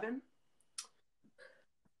 7.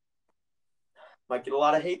 Might get a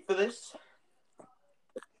lot of hate for this.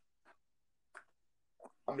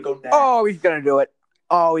 I'm going to go Nats. Oh, he's going to do it.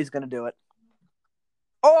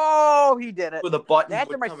 Oh, he did it. With a button.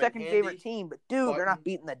 Nats are my second favorite team, but dude, they're not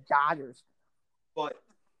beating the Dodgers. But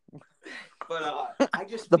I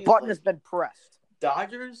just the feel button like has been pressed.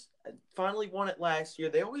 Dodgers finally won it last year.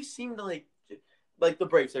 They always seem to like the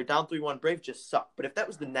Braves. They're down 3-1. Braves just suck. But if that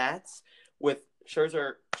was the Nats with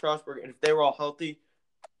Scherzer, Strasburg, and if they were all healthy,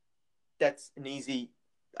 that's an easy.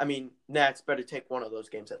 I mean, Nats better take one of those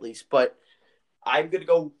games at least. But I'm gonna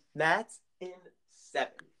go Nats in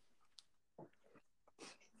 7.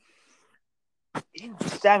 In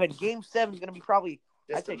 7, Game 7 is gonna be probably.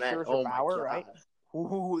 Just I'd say Scherzer Bauer, right?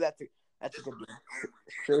 Ooh, that's a good game.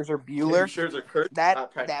 Scherzer Bueller.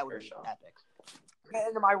 That would be epic. Get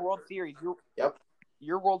into my World Series.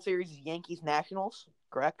 Your World Series is Yankees Nationals,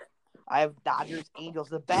 correct? I have Dodgers Angels.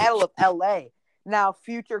 The Battle of LA. Now,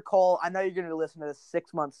 future Cole, I know you're going to listen to this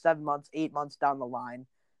 6 months, 7 months, 8 months down the line.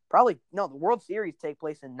 The World Series take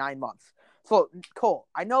place in 9 months. So, Cole,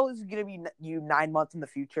 I know this is going to be you 9 months in the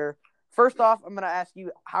future. First off, I'm going to ask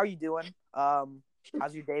you, how are you doing?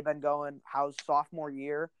 How's your day been going? How's sophomore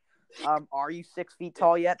year? Are you 6 feet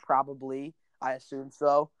tall yet? Probably. I assume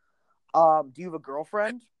so. Do you have a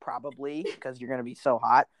girlfriend? Probably, because you're going to be so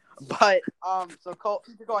hot. But, so Cole,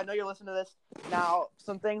 I know you're listening to this. Now,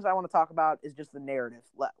 some things I want to talk about is just the narrative.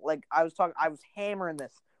 Like, I was hammering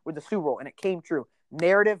this with the Super Bowl, and it came true.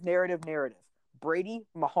 Narrative. Brady,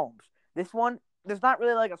 Mahomes. This one, there's not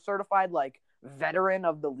really, like, a certified, like, veteran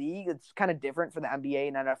of the league. It's kind of different for the NBA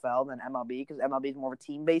and NFL than MLB, because MLB is more of a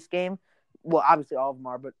team-based game. Well, obviously all of them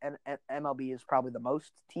are, but MLB is probably the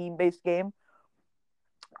most team-based game.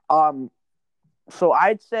 So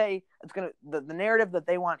I'd say it's the narrative that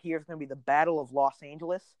they want here is gonna be the Battle of Los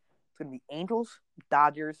Angeles. It's gonna be Angels,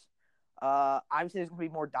 Dodgers. Obviously there's gonna be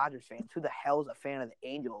more Dodgers fans. Who the hell is a fan of the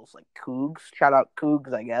Angels? Like Cougs. Shout out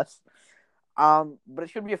Cougs, I guess. But it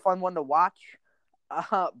should be a fun one to watch.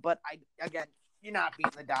 But you're not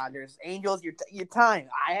beating the Dodgers. Angels, your time.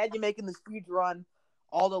 I had you making this huge run,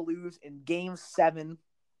 all to lose in Game 7.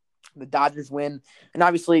 The Dodgers win, and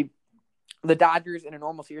obviously, the Dodgers in a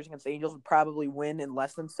normal series against the Angels would probably win in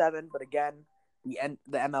less than 7. But again, the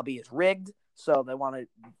MLB is rigged, so they want to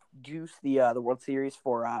juice the World Series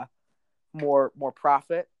for more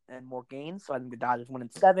profit and more gains. So I think the Dodgers win in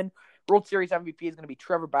 7. World Series MVP is going to be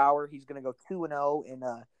Trevor Bauer. He's going to go 2-0 in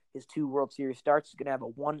his 2 World Series starts. He's going to have a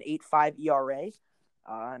 1.85 ERA.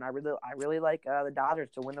 And I really like the Dodgers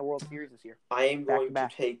to win the World Series this year. I am going to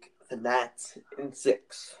take the Nats in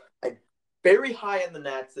 6. I'm very high on the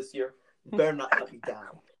Nats this year. Better not let me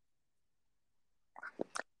down.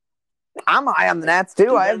 I'm high on the Nats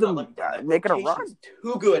too. I have them making a run.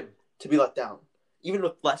 Too good to be let down. Even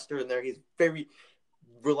with Lester in there, he's very,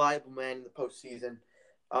 reliable man in the postseason.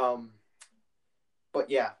 But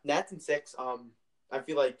yeah, Nats in 6. I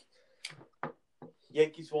feel like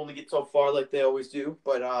Yankees will only get so far like they always do,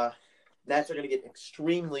 but Nats are going to get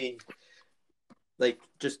extremely,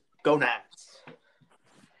 just go Nats.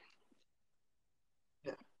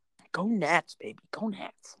 Go Nats, baby. Go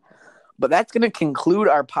Nats. But that's going to conclude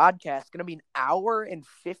our podcast. It's going to be an hour and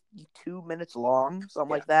 52 minutes long, something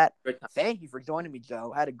like that. Thank you for joining me,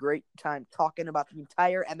 Joe. I had a great time talking about the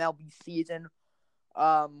entire MLB season.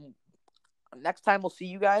 Next time we'll see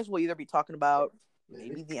you guys, we'll either be talking about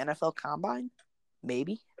maybe the NFL Combine,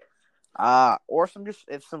 maybe, or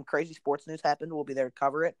if some crazy sports news happened, we'll be there to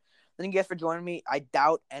cover it. Thank you guys for joining me. I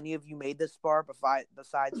doubt any of you made this far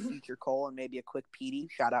besides Future Cole and maybe a quick Petey.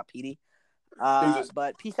 Shout out Petey.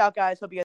 But peace out, guys. Hope you guys